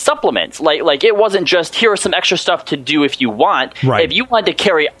those as supplements. Like it wasn't just, here are some extra stuff to do if you want. Right. If you wanted to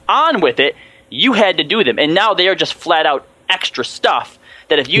carry on with it, you had to do them. And now they are just flat out extra stuff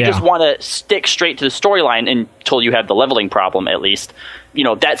that if you just want to stick straight to the storyline until you have the leveling problem, at least,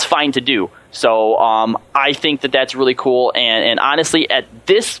 that's fine to do. So I think that that's really cool. And honestly, at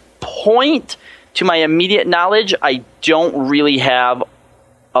this point, to my immediate knowledge, I don't really have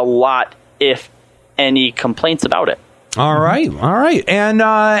a lot, if any, complaints about it. All right. And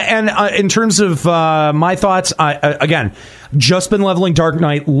in terms of my thoughts, again, just been leveling Dark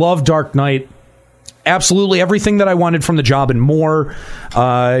Knight, love Dark Knight. Absolutely everything that I wanted from the job and more.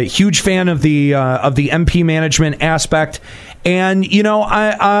 Huge fan of the MP management aspect. And,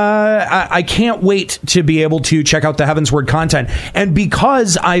 I can't wait to be able to check out the Heavensward content. And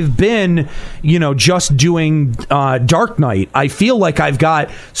because I've been, just doing Dark Knight, I feel like I've got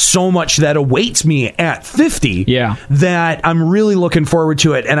so much that awaits me at 50 that I'm really looking forward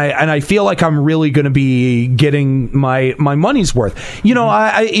to it. And I feel like I'm really going to be getting my money's worth.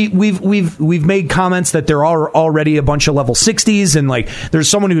 We've made comments that there are already a bunch of level 60s, and like there's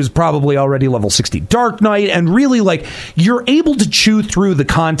someone who's probably already level 60 Dark Knight, and really like you're able to chew through the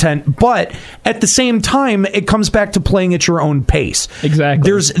content, but at the same time it comes back to playing at your own pace.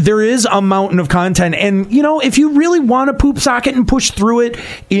 Exactly. There is a mountain of content, and if you really want to poop socket and push through it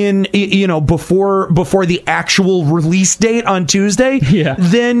in before the actual release date on Tuesday,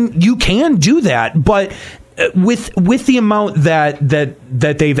 then you can do that. But with the amount that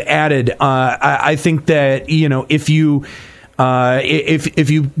they've added, I think that if you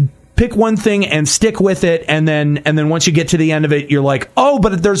pick one thing and stick with it, and then once you get to the end of it, you're like, oh,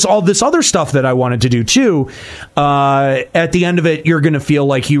 but there's all this other stuff that I wanted to do too. At the end of it, you're going to feel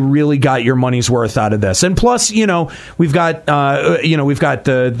like you really got your money's worth out of this. And plus, we've got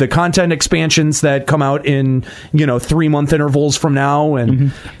the content expansions that come out in 3-month intervals from now,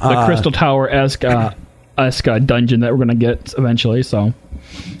 and the Crystal Tower-esque dungeon that we're going to get eventually. So.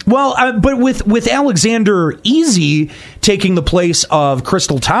 Well, but with Alexander Easy taking the place of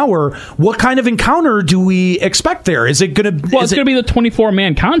Crystal Tower, what kind of encounter do we expect there? Is it going to? Well, it's going to be the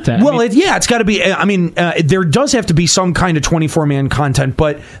 24-man content. Well, it's got to be. I mean, there does have to be some kind of 24-man content,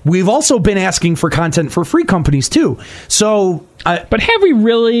 but we've also been asking for content for free companies too. So, but have we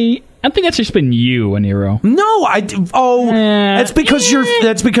really? I think that's just been you, Aniero. No, that's because you're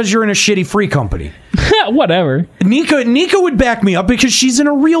in a shitty free company. Whatever. Nika would back me up because she's in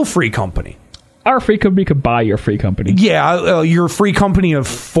a real free company. Our free company could buy your free company. Yeah, your free company of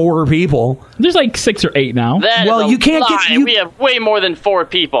 4 people. There's like 6 or 8 now. You can't lie. We have way more than 4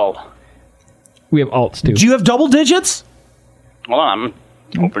 people. We have alts too. Do you have double digits? Hold on,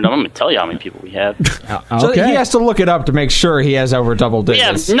 I'm going to tell you how many people we have. So he has to look it up to make sure he has over double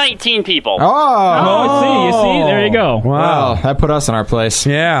digits. We have 19 people. You see, there you go. Wow, that put us in our place.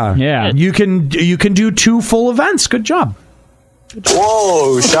 Yeah. You can do 2 full events. Good job.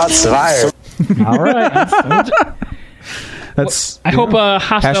 Whoa, shots fired. All right. That's. I hope a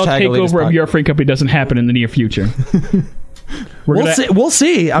hostile takeover of your free company doesn't happen in the near future. We'll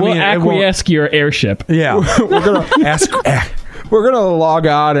see. I we'll acquiesce your airship. Yeah, we're gonna ask. We're gonna log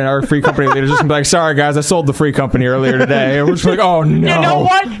on, and our free company leader's just gonna be like, "Sorry guys, I sold the free company earlier today." And we're just like, "Oh no!" You know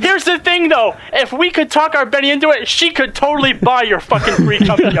what? Here's the thing, though. If we could talk our Benny into it, she could totally buy your fucking free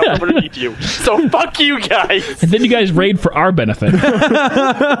company up underneath you. So fuck you guys. And then you guys raid for our benefit.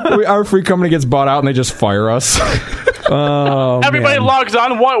 Our free company gets bought out, and they just fire us. Oh, everybody man. logs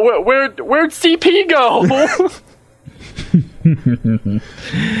on. Where'd CP go?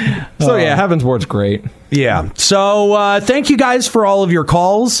 So yeah, Heavensward's great. Yeah. So thank you guys for all of your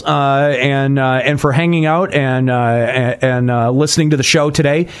calls and for hanging out and listening to the show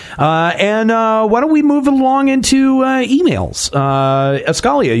today. And why don't we move along into emails?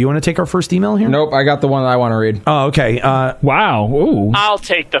 Eskalia, you want to take our first email here? Nope, I got the one that I want to read. Oh, okay. Wow. Ooh. I'll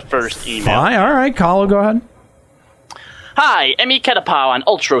take the first email. Fine. All right, Kallo, go ahead. Hi, Emmy Ketapow on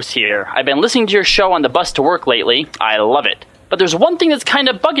Ultros here. I've been listening to your show on the bus to work lately. I love it. But there's one thing that's kind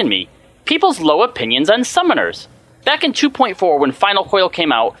of bugging me. People's low opinions on summoners. Back in 2.4, when Final Coil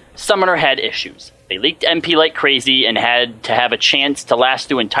came out, Summoner had issues. They leaked MP like crazy and had to have a chance to last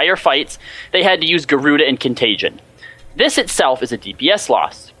through entire fights. They had to use Garuda and Contagion. This itself is a DPS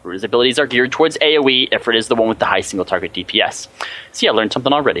loss. Garuda's abilities are geared towards AoE, Ifrit is the one with the high single target DPS. See, I learned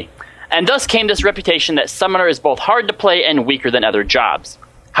something already. And thus came this reputation that Summoner is both hard to play and weaker than other jobs.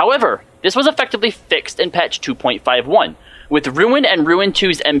 However, this was effectively fixed in patch 2.51. With Ruin and Ruin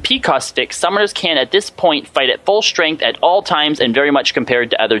 2's MP cost fixed, Summoners can at this point fight at full strength at all times and very much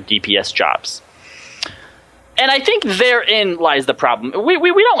compared to other DPS jobs. And I think therein lies the problem. We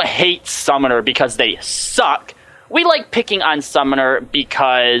don't hate Summoner because they suck. We like picking on Summoner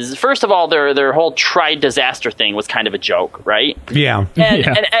because, first of all, their whole Tri-Disaster thing was kind of a joke, right? Yeah.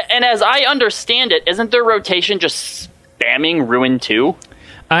 And as I understand it, isn't their rotation just spamming Ruin 2?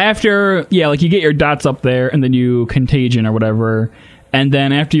 After, like you get your dots up there, and then you Contagion or whatever, and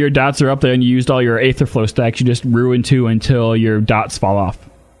then after your dots are up there and you used all your Aetherflow stacks, you just Ruin 2 until your dots fall off.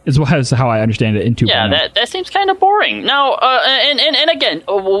 Is how I understand it in 2.0. Yeah, that seems kind of boring. Now, and again,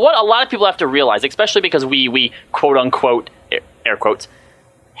 what a lot of people have to realize, especially because we quote-unquote, air quotes,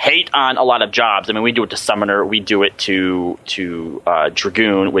 hate on a lot of jobs. I mean, we do it to Summoner, we do it to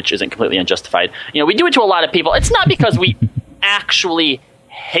Dragoon, which isn't completely unjustified. We do it to a lot of people. It's not because we actually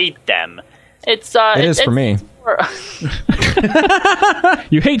hate them. It is for me.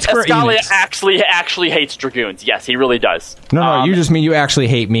 You hate Square Eskalia Enix. actually hates Dragoons. Yes, he really does. No, you just mean you actually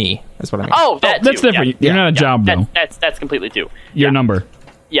hate me. That's what I mean. Oh, that's different. You're not a job, though. That's completely too. Your number.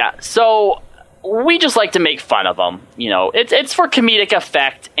 Yeah, so we just like to make fun of them. It's for comedic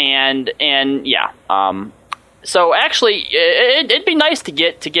effect, and yeah. So actually, it'd be nice to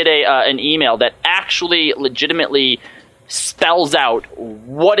get an email that actually legitimately spells out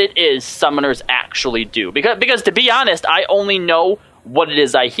what it is Summoners actually do. Because to be honest, I only know what it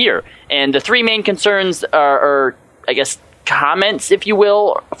is I hear. And the three main concerns are, I guess, comments, if you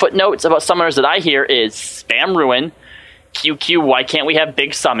will, footnotes about Summoners that I hear is spam Ruin, QQ, why can't we have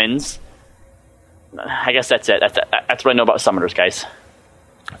big summons? I guess that's it. That's what I know about Summoners, guys.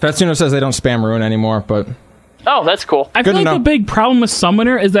 Fatsuno says they don't spam Ruin anymore, but... Oh, that's cool. I feel like the big problem with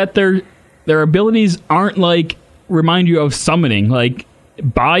Summoner is that their abilities aren't like remind you of summoning, like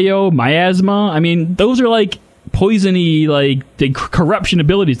Bio, Miasma. I mean, those are like poisony, like the corruption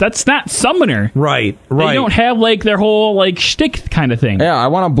abilities. That's not Summoner. Right. They don't have like their whole like shtick kind of thing. Yeah, I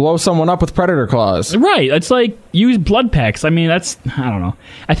want to blow someone up with Predator Claws. Right. It's like use blood packs. I mean, I don't know.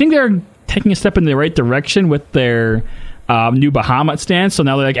 I think they're taking a step in the right direction with their new Bahamut stance. So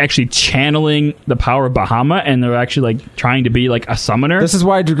now they're like actually channeling the power of Bahamut, and they're actually like trying to be like a summoner. This is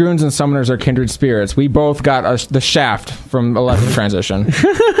why Dragoons and Summoners are kindred spirits. We both got the shaft from Electric Transition.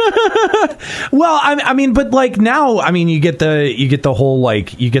 Well, I mean, but like now, I mean, you get the whole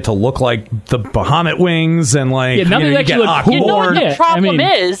like you get to look like the Bahamut wings and like now they actually look cool. You know what the problem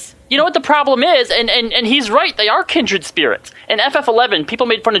is? You know what the problem is? And he's right. They are kindred spirits. In FF11, people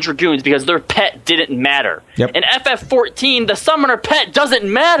made fun of Dragoons because their pet didn't matter. Yep. In FF14, the summoner pet doesn't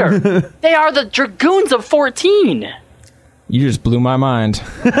matter. They are the Dragoons of 14. You just blew my mind.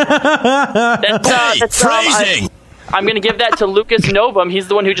 That's phrasing. I'm going to give that to Lucas Novum. He's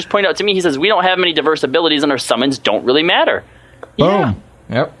the one who just pointed out to me. He says, we don't have many diverse abilities and our summons don't really matter. Yeah. Boom.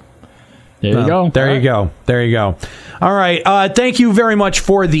 Yep. There you go. There you go. There you go. All right. Thank you very much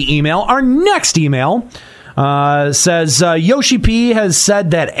for the email. Our next email Says Yoshi P has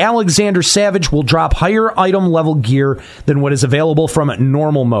said that Alexander Savage will drop higher item level gear than what is available from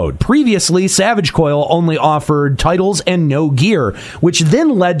normal mode. Previously, Savage Coil only offered titles and no gear, which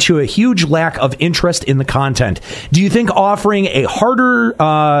then led to a huge lack of interest in the content. Do you think offering a harder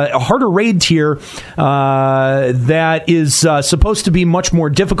raid tier that is supposed to be much more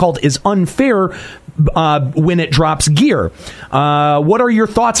difficult is unfair when it drops gear? What are your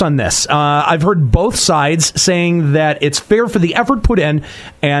thoughts on this? I've heard both sides saying that it's fair for the effort put in,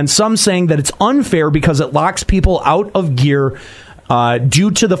 and some saying that it's unfair because it locks people out of gear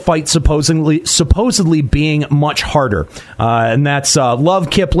due to the fight supposedly being much harder. And that's Love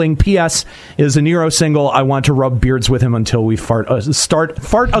Kipling. P.S. is Aniero single. I want to rub beards with him until we start a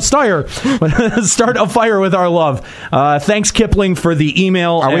fire with our love. Thanks, Kipling, for the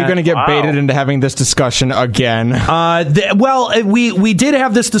email. Are we going to get baited into having this discussion again? We did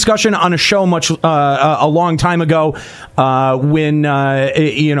have this discussion on a show a long time ago when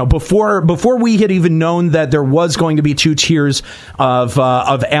before we had even known that there was going to be two tiers of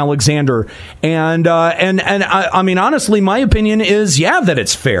Alexander, and I mean, honestly, my opinion is that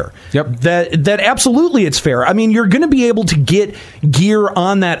it's fair. Yep. That absolutely it's fair. I mean, you're going to be able to get gear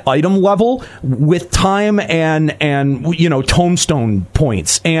on that item level with time and tombstone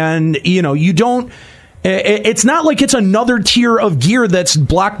points, and you don't. It's not like it's another tier of gear that's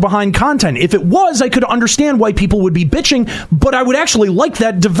blocked behind content. If it was, I could understand why people would be bitching, but I would actually like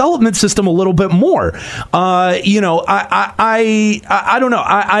that development system a little bit more. I don't know.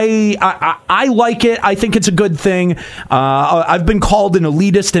 I like it. I think it's a good thing. I've been called an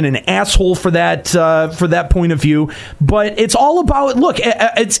elitist and an asshole for that point of view, but it's all about, look,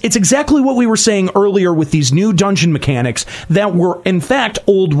 it's exactly what we were saying earlier with these new dungeon mechanics that were in fact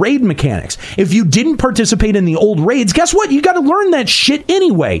old raid mechanics. If you didn't participate in the old raids, guess what? You got to learn that shit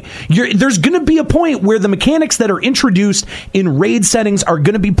anyway. There's going to be a point where the mechanics that are introduced in raid settings are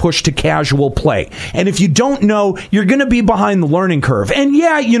going to be pushed to casual play. And if you don't know, you're going to be behind the learning curve. And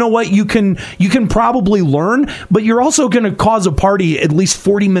you know what? You can probably learn, but you're also going to cause a party at least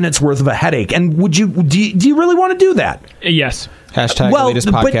 40 minutes worth of a headache. And do you really want to do that? Yes. Hashtag latest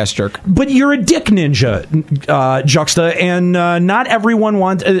podcast jerk. But you're a dick ninja, Juxta, and not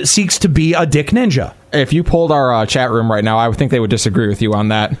everyone seeks to be a dick ninja. If you pulled our chat room right now, I would think they would disagree with you on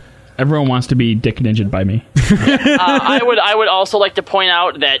that. Everyone wants to be dick ninja'd by me. I would also like to point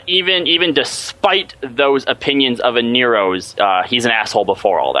out that even despite those opinions of Aniero's, he's an asshole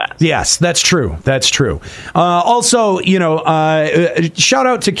before all that. Yes, that's true. That's true. Also, shout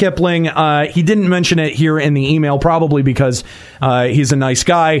out to Kipling. He didn't mention it here in the email, probably because he's a nice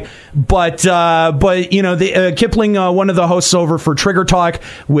guy. But Kipling, one of the hosts over for Trigger Talk,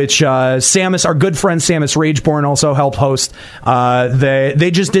 which Samus, our good friend Samus Rageborn, also helped host. They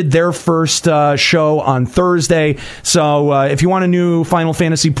just did their first show on Thursday. So if you want a new Final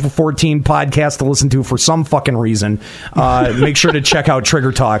Fantasy XIV podcast to listen to for some fucking reason, make sure to check out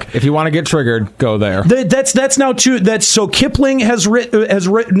Trigger Talk. If you want to get triggered, go there. That's now true. So Kipling has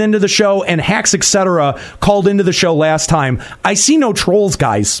written into the show, and Hacks Etc. called into the show last time. I see no trolls,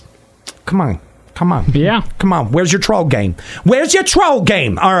 guys. Come on. Yeah. Come on. Where's your troll game? Where's your troll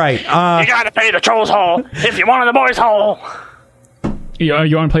game? All right. You gotta pay the trolls hole if you want in the boys hole. You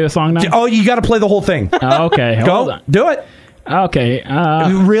want to play the song now? Oh, you got to play the whole thing. Okay. Hold on. Do it. Okay.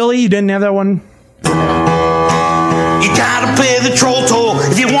 Really? You didn't have that one? You gotta pay the troll toll.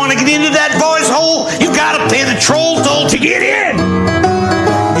 If you want to get into that boy's hole, you gotta pay the troll toll to get in.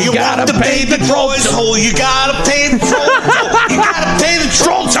 You gotta pay the boy's hole. You gotta pay the troll toll. You gotta pay the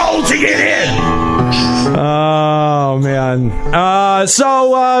troll toll to get in. Oh, man.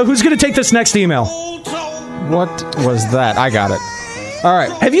 So who's going to take this next email? What was that? I got it. All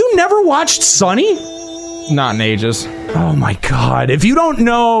right. Have you never watched Sunny? Not in ages. Oh my God! If you don't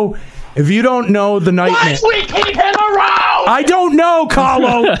know the Nightmare, why we keep him around? I don't know,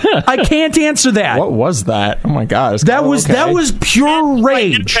 Kallo. I can't answer that. What was that? Oh my God! That was pure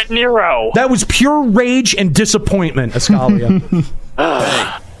rage. Nero. That was pure rage and disappointment, Eskalia.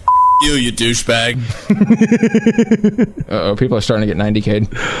 You douchebag. Uh-oh, people are starting to get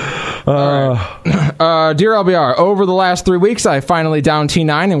 90K'd. Dear LBR, over the last 3 weeks, I finally downed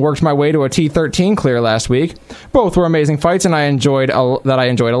T9 and worked my way to a T13 clear last week. Both were amazing fights, and I enjoyed a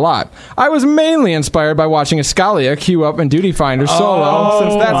lot. I was mainly inspired by watching Eskalia queue up in Duty Finder solo,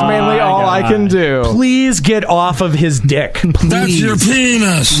 since that's mainly all I can do. Please get off of his dick. Please. That's your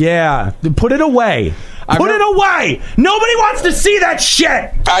penis. Yeah, put it away. Put it away! Nobody wants to see that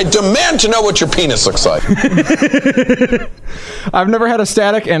shit! I demand to know what your penis looks like. I've never had a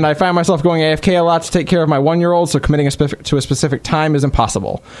static, and I find myself going AFK a lot to take care of my 1-year-old, so committing to a specific time is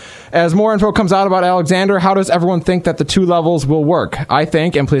impossible. As more info comes out about Alexander, how does everyone think that the 2 levels will work? I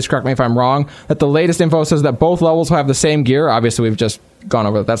think, and please correct me if I'm wrong, that the latest info says that both levels will have the same gear. Obviously, we've just gone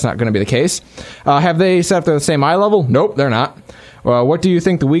over that. That's not going to be the case. Have they set up the same eye level? Nope, they're not. What do you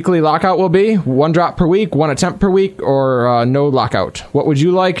think the weekly lockout will be? 1 drop per week, 1 attempt per week, or no lockout? What would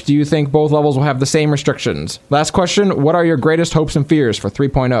you like? Do you think both levels will have the same restrictions? Last question, what are your greatest hopes and fears for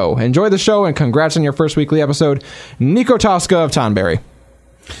 3.0? Enjoy the show, and congrats on your first weekly episode. Nico Tosca of Tonberry.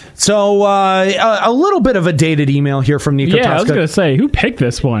 So, a little bit of a dated email here from Nika. Yeah, I was going to say, who picked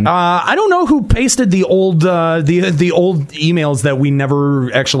this one? I don't know who pasted the old the old emails that we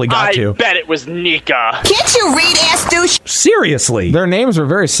never actually got to. I bet it was Nika. Can't you read, ass douche? Seriously. Their names are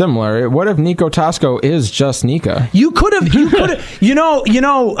very similar. What if Nico Tosco is just Nika? You could have,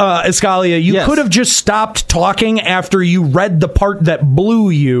 Eskalia, you could have just stopped talking after you read the part that blew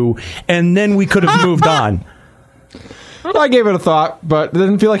you, and then we could have moved on. I gave it a thought, but it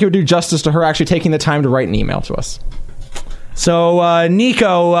didn't feel like it would do justice to her actually taking the time to write an email to us. So,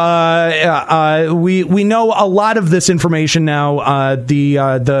 Nico, we know a lot of this information now.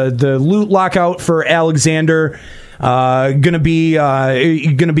 The loot lockout for Alexander gonna be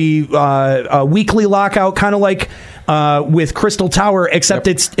a weekly lockout, kind of like with Crystal Tower, except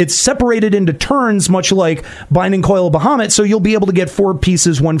it's separated into turns, much like Binding Coil of Bahamut. So you'll be able to get 4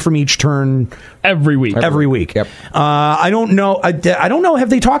 pieces, 1 from each turn every week. Every week. Yep. I don't know. I don't know. Have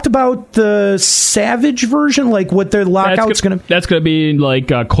they talked about the Savage version? Like what their lockout's going to? That's going to be like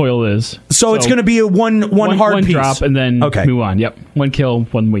Coil is. So it's going to be a one hard piece. Drop and then move on. Yep. 1 kill,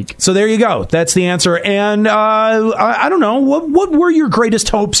 1 week. So there you go. That's the answer. And I don't know. What were your greatest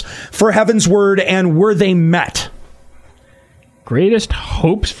hopes for Heavensward, and were they met? Greatest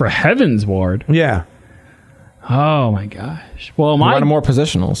hopes for Heavensward? Yeah. Oh my gosh. Well, a lot of more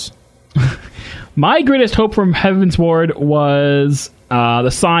positionals. My greatest hope from Heavensward was the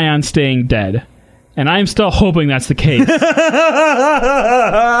Scion staying dead. And I'm still hoping that's the case.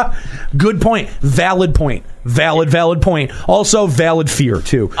 Good point. Valid point. Valid point. Also, valid fear,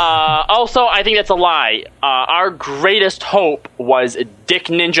 too. Also, I think that's a lie. Our greatest hope was Dick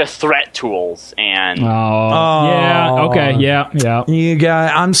Ninja threat tools. And yeah. Okay. Yeah. You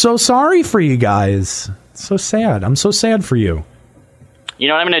guys, I'm so sorry for you guys. It's so sad. I'm so sad for you. You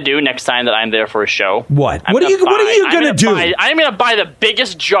know what I'm going to do next time that I'm there for a show? What? What are you going to do? I'm going to buy the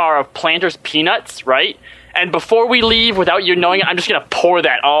biggest jar of Planters peanuts, right? And before we leave, without you knowing it, I'm just going to pour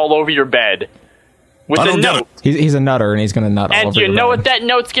that all over your bed. With a note. He's a nutter, and he's going to nut all over your bed. And you know what that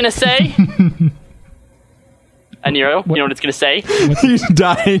note's going to say? Aniero, you know what it's going to say? He's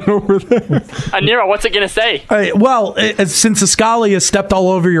dying over there. Aniero, what's it going to say? Well, since Eskalia stepped all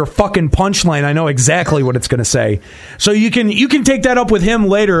over your fucking punchline, I know exactly what it's going to say. So you can take that up with him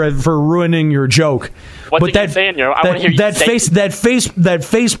later for ruining your joke. What's it going to say, Aniero? I want to hear you say that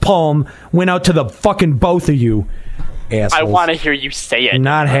face palm went out to the fucking both of you. Assholes. I want to hear you say it.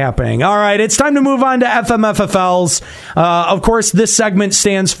 Not happening. All right, it's time to move on to FMFFLs. Of course, this segment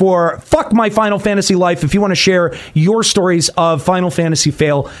stands for Fuck My Final Fantasy Life. If you want to share your stories of Final Fantasy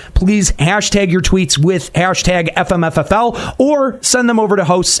fail, please hashtag your tweets with hashtag FMFFL or send them over to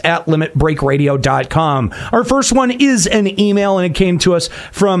hosts at limitbreakradio.com. Our first one is an email, and it came to us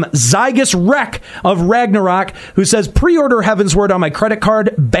from Zygus Wreck of Ragnarok, who says, pre-order Heavensward on my credit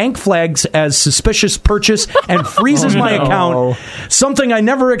card, bank flags as suspicious purchase, and freezes my account. Something I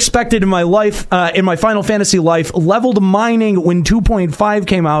never expected in my life, in my Final Fantasy life. Leveled mining when 2.5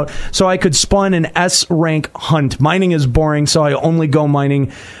 came out so I could spawn an S rank hunt. Mining is boring, so I only go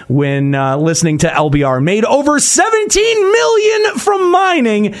mining when listening to LBR. Made over 17 million from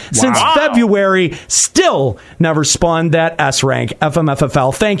mining since February. Still never spawned that S rank.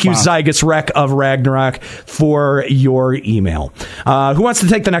 FMFFL. Thank you, Zygus Wreck of Ragnarok, for your email. Who wants to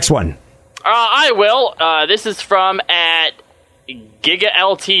take the next one? I will. This is from at Giga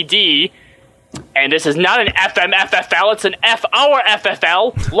LTD, and this is not an FMFFL, it's an F our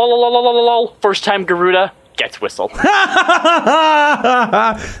FFL. Lol. First time Garuda gets whistled.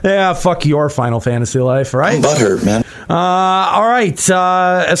 Yeah, fuck your Final Fantasy life, right? I'm butthurt, man. All right,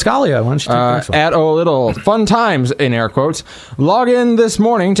 Eskalia, why don't you take the next one? At O Little Fun Times, in air quotes, log in this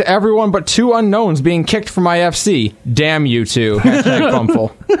morning to everyone but 2 unknowns being kicked from my FC. Damn you two. Hashtag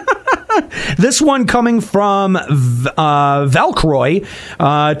Bumful. This one coming from Valkroy.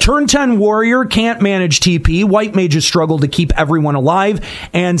 Turn 10 warrior can't manage TP. White mages struggle to keep everyone alive,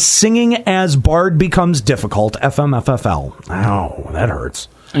 and singing as bard becomes difficult. FMFFL. Ow, that hurts.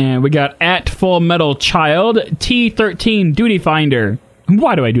 And we got at Full Metal Child, T13 Duty Finder.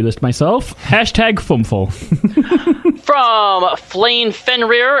 Why do I do this to myself? Hashtag Fumful. From Flame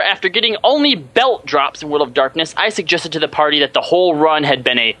Fenrir, after getting only belt drops in World of Darkness, I suggested to the party that the whole run had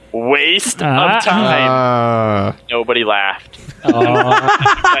been a waste of time. Nobody laughed.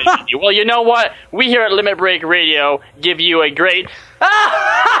 Well, you know what? We here at Limit Break Radio give you a great...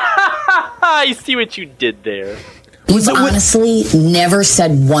 I see what you did there. You've honestly never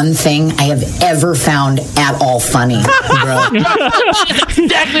said one thing I have ever found at all funny, bro. That's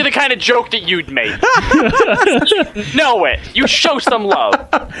exactly the kind of joke that you'd make. Know it. You show some love.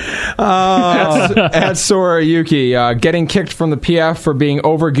 At Sora Yuki, getting kicked from the PF for being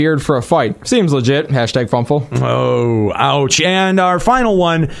overgeared for a fight. Seems legit. Hashtag Fumful. Oh, ouch. And our final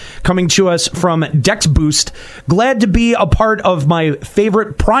one coming to us from Dex Boost. Glad to be a part of my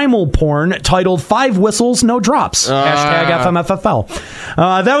favorite primal porn titled 5 Whistles, No Drops. Hashtag FMFFL.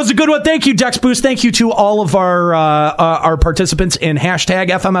 That was a good one. Thank you, Dex Boost. Thank you to all of our participants in hashtag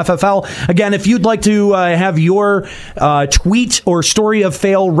FMFFL. Again, if you'd like to have your tweet or story of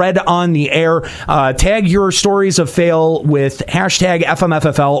fail read on the air, tag your stories of fail with hashtag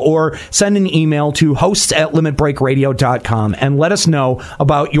FMFFL or send an email to hosts@limitbreakradio.com and let us know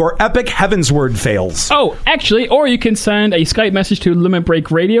about your epic Heavensward fails. Oh, actually, or you can send a Skype message to Limit Break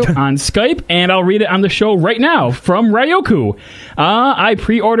Radio on Skype, and I'll read it on the show right now from Ryoku. I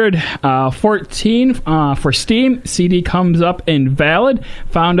pre-ordered 14 for Steam. CD comes up invalid.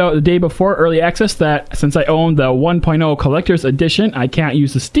 Found out the day before early access that since I own the 1.0 collector's edition, I can't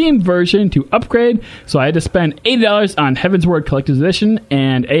use the Steam version to upgrade, so I had to spend $80 on Heavensward collector's edition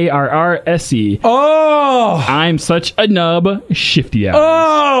and ARR SE. Oh! I'm such a nub. Shifty hours.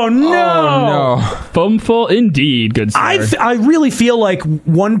 Oh, no! Fumful indeed, good sir. I really feel like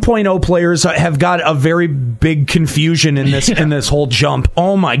 1.0 players have got a very big confusion in this in this whole jump.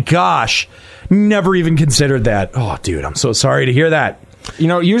 Oh my gosh. Never even considered that. Oh, dude, I'm so sorry to hear that. You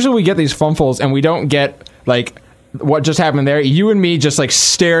know, usually we get these fumfuls and we don't get, like, what just happened there. You and me just, like,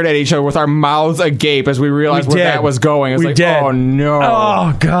 stared at each other with our mouths agape as we realized where that was going. It's oh, no.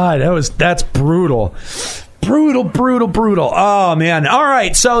 Oh, God, that's brutal. Brutal. Oh, man. All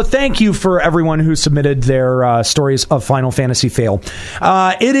right. So thank you for everyone who submitted their stories of Final Fantasy fail.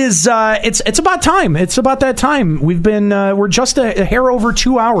 It's about time. It's about that time. We're just a hair over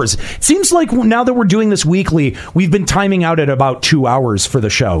 2 hours. It seems like now that we're doing this weekly, we've been timing out at about 2 hours for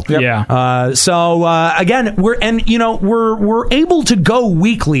the show. Yep. Yeah. Again, we're able to go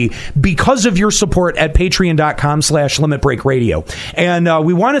weekly because of your support at patreon.com/limitbreakradio. And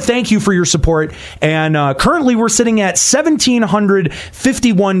we want to thank you for your support. And currently, we're sitting at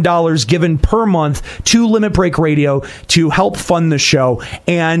 $1,751 given per month to Limit Break Radio to help fund the show.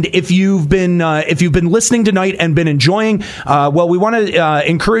 And if you've been listening tonight and been enjoying, we want to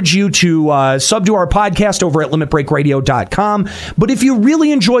encourage you to sub to our podcast over at limitbreakradio.com. But if you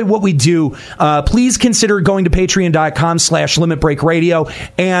really enjoy what we do, please consider going to patreon.com/limitbreakradio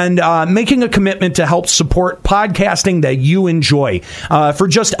and making a commitment to help support podcasting that you enjoy. For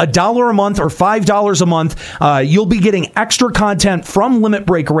just $1 a month or $5 a month, you'll be getting extra content from Limit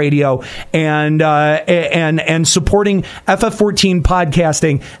Break Radio and supporting FF14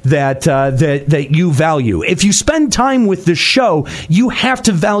 podcasting that you value. If you spend time with the show, you have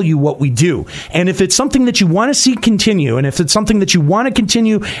to value what we do. And if it's something that you want to see continue, and if it's something that you want to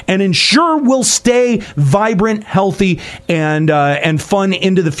continue and ensure will stay vibrant, healthy, and fun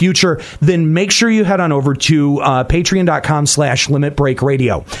into the future, then make sure you head on over to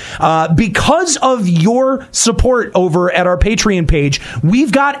patreon.com/limitbreakradio. Because of your support over at our Patreon page,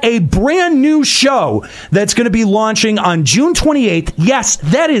 we've got a brand new show that's going to be launching on June 28th. Yes,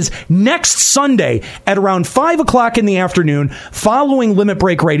 that is next Sunday at around 5 o'clock in the afternoon, following Limit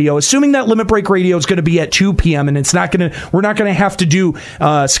Break Radio, assuming that Limit Break Radio is going to be at 2 p.m. and we're not going to have to do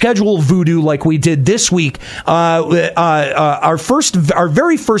schedule voodoo like we did this week. Our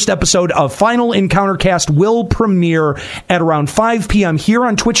very first episode of Final Encounter Cast will premiere at around 5 p.m. here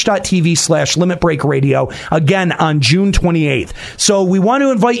on twitch.tv/limitbreakradio, again on June 28th. So we want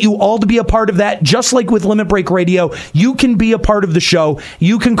to invite you all to be a part of that. Just like with Limit Break Radio, you can be a part of the show.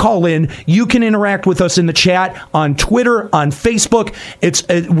 You can call in. You can interact with us in the chat, on Twitter, on Facebook.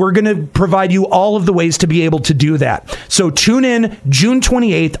 We're going to provide you all of the ways to be able to do that. So tune in June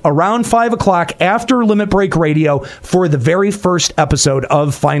 28th around 5 o'clock after Limit Break Radio for the very first episode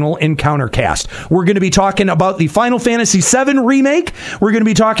of Final Encounter Cast. We're going to be talking about the Final Fantasy VII remake. We're going to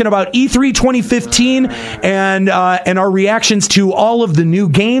be talking about E3 2015, and our reactions to all of the new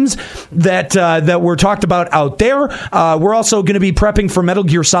games that were talked about out there. We're also going to be prepping for Metal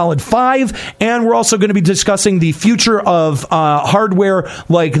Gear Solid 5, and we're also going to be discussing the future of hardware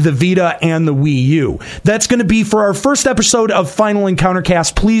like the Vita and the Wii U. That's going to be for our first episode of Final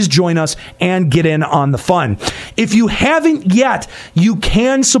Encountercast. Please join us and get in on the fun. If you haven't yet, you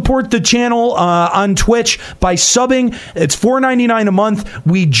can support the channel on Twitch by subbing. It's $4.99 a month.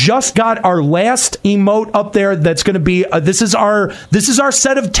 We just got our last emote up there. That's going to be this is our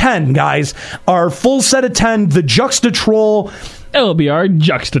set of 10, guys. Our full set of 10. The Juxta Troll. LBR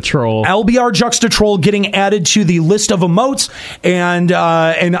Juxta Troll. LBR Juxta Troll getting added to the list of emotes, and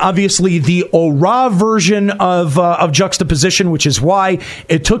obviously the Aura version of Juxtaposition, which is why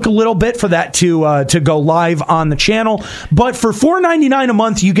it took a little bit for that to go live on the channel. But for $4.99 a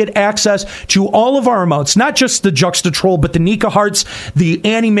month, you get access to all of our emotes, not just the Juxta Troll, but the Nika Hearts, the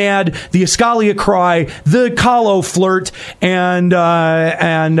Animad, the Eskalia Cry, the Kallo Flirt, and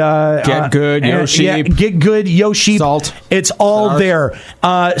Get Good, Yoshi. Yeah, Get Good, Yoshi. Salt. It's all there.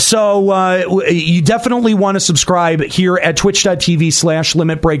 So you definitely want to subscribe here at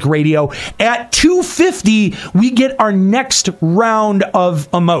twitch.tv/Limit Break Radio. At 250, we get our next round of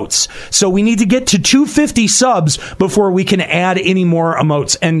emotes. So we need to get to 250 subs before we can add any more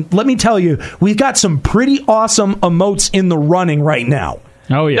emotes. And let me tell you, we've got some pretty awesome emotes in the running right now.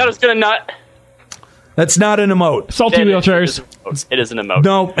 Oh, yeah. That is going to not... That's not an emote. Salty wheelchairs. It is an emote.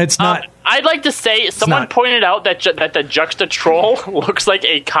 No, it's not. I'd like to say someone pointed out that the Juxta Troll looks like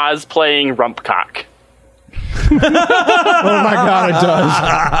a cosplaying Rumpcock. Oh my god, it does.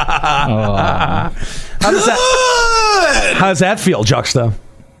 How does that feel, Juxta?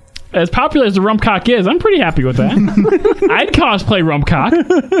 As popular as the Rumpcock is, I'm pretty happy with that. I'd cosplay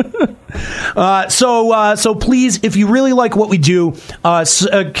Rumpcock. So please, if you really like what we do,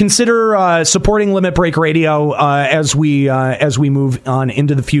 consider supporting Limit Break Radio as we move on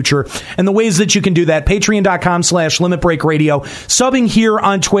into the future. And the ways that you can do that: patreon.com/Limit Break Radio, subbing here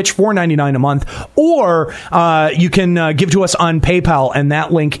on Twitch, $4.99 a month, or you can give to us on PayPal, and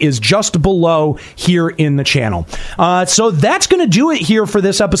that link is just below here in the channel. So that's going to do it here for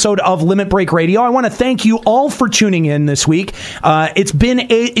this episode of Limit Break Radio. I want to thank you all for tuning in this week. It's been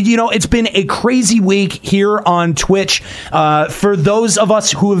a crazy week here on Twitch. For those of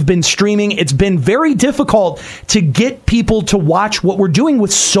us who have been streaming, it's been very difficult to get people to watch what we're doing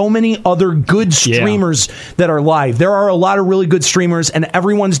with so many other good streamers that are live. There are a lot of really good streamers, and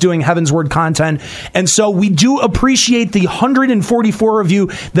everyone's doing Heavensward content. And so we do appreciate the 144 of you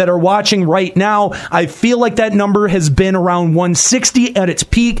that are watching right now. I feel like that number has been around 160 at its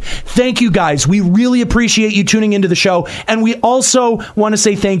peak. Thank you, guys. We really appreciate you tuning into the show. And we also want to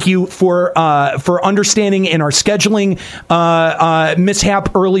say thank you for understanding in our scheduling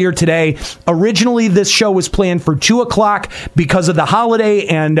mishap earlier today. Originally, this show was planned for 2 o'clock because of the holiday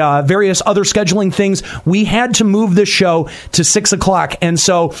and various other scheduling things. We had to move this show to 6 o'clock. And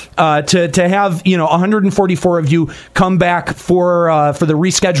so to have 144 of you come back for the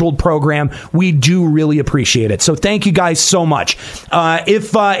rescheduled program, we do really appreciate it. So thank you guys so much.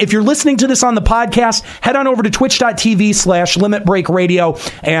 If you're listening to this on the podcast, head on over to twitch.tv/Limit Break Radio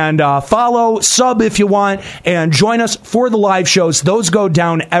and follow, sub if you want, and join us for the live shows. Those go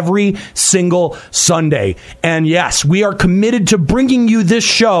down every single Sunday. And yes, we are committed to bringing you this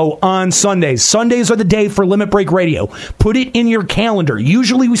show on Sundays. Sundays are the day for Limit Break Radio. Put it in your calendar.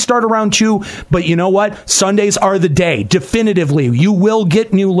 Usually we start around 2, but you know what? Sundays are the day. Definitively, you will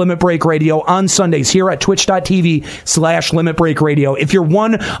get new Limit Break Radio on Sundays here at twitch.tv/Limit Break Radio. If you're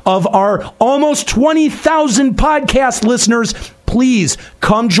one of our almost 20,000 podcast listeners, please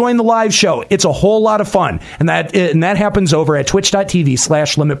come join the live show. It's a whole lot of fun. And that happens over at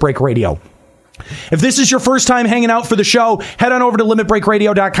twitch.tv/Limit Break Radio. If this is your first time hanging out for the show, head on over to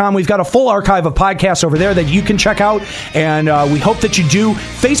limitbreakradio.com. We've got a full archive of podcasts over there that you can check out, and we hope that you do.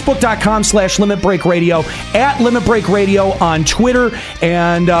 Facebook.com/limitbreakradio, at Limit Break Radio on Twitter,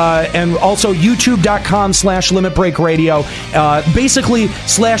 and also YouTube.com/limitbreakradio. Basically,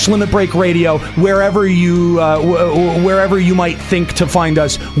 /Limit Break Radio, wherever you might think to find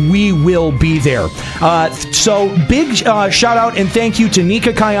us, we will be there. So big shout out and thank you to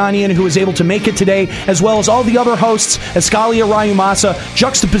Nika Kayanian, who was able to make it today, as well as all the other hosts, Eskalia Ryumasa,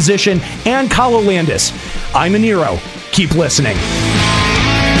 Juxtaposition, and Kallo Landis. I'm Aniero. Keep listening.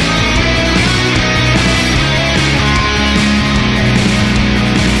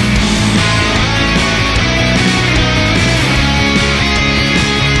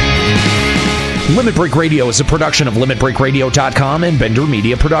 Limit Break Radio is a production of LimitBreakRadio.com and Bender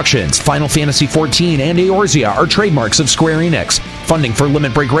Media Productions. Final Fantasy XIV and Eorzea are trademarks of Square Enix. Funding for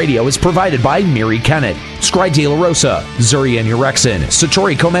Limit Break Radio is provided by Miri Kennett, Scry De La Rosa, Zurian Urexin,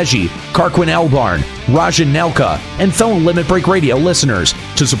 Satori Komeji, Karquin Elbarn, Rajan Nelka, and fellow Limit Break Radio listeners.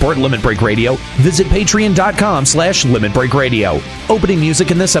 To support Limit Break Radio, visit patreon.com/Limit Break Radio. Opening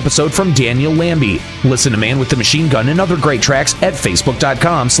music in this episode from Daniel Lambie. Listen to Man with the Machine Gun and other great tracks at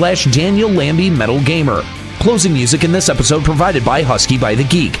facebook.com/Daniel Lambie Metal Gamer. Closing music in this episode provided by Husky by the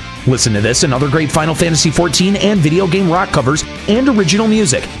Geek. Listen to this and other great Final Fantasy XIV and video game rock covers and original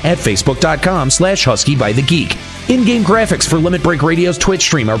music at facebook.com/Husky by the Geek. In-game graphics for Limit Break Radio's Twitch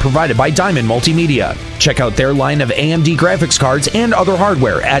stream are provided by Diamond Multimedia. Check out their line of AMD graphics cards and other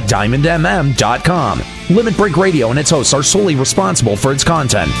hardware at diamondmm.com. Limit Break Radio and its hosts are solely responsible for its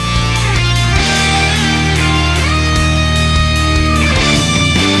content.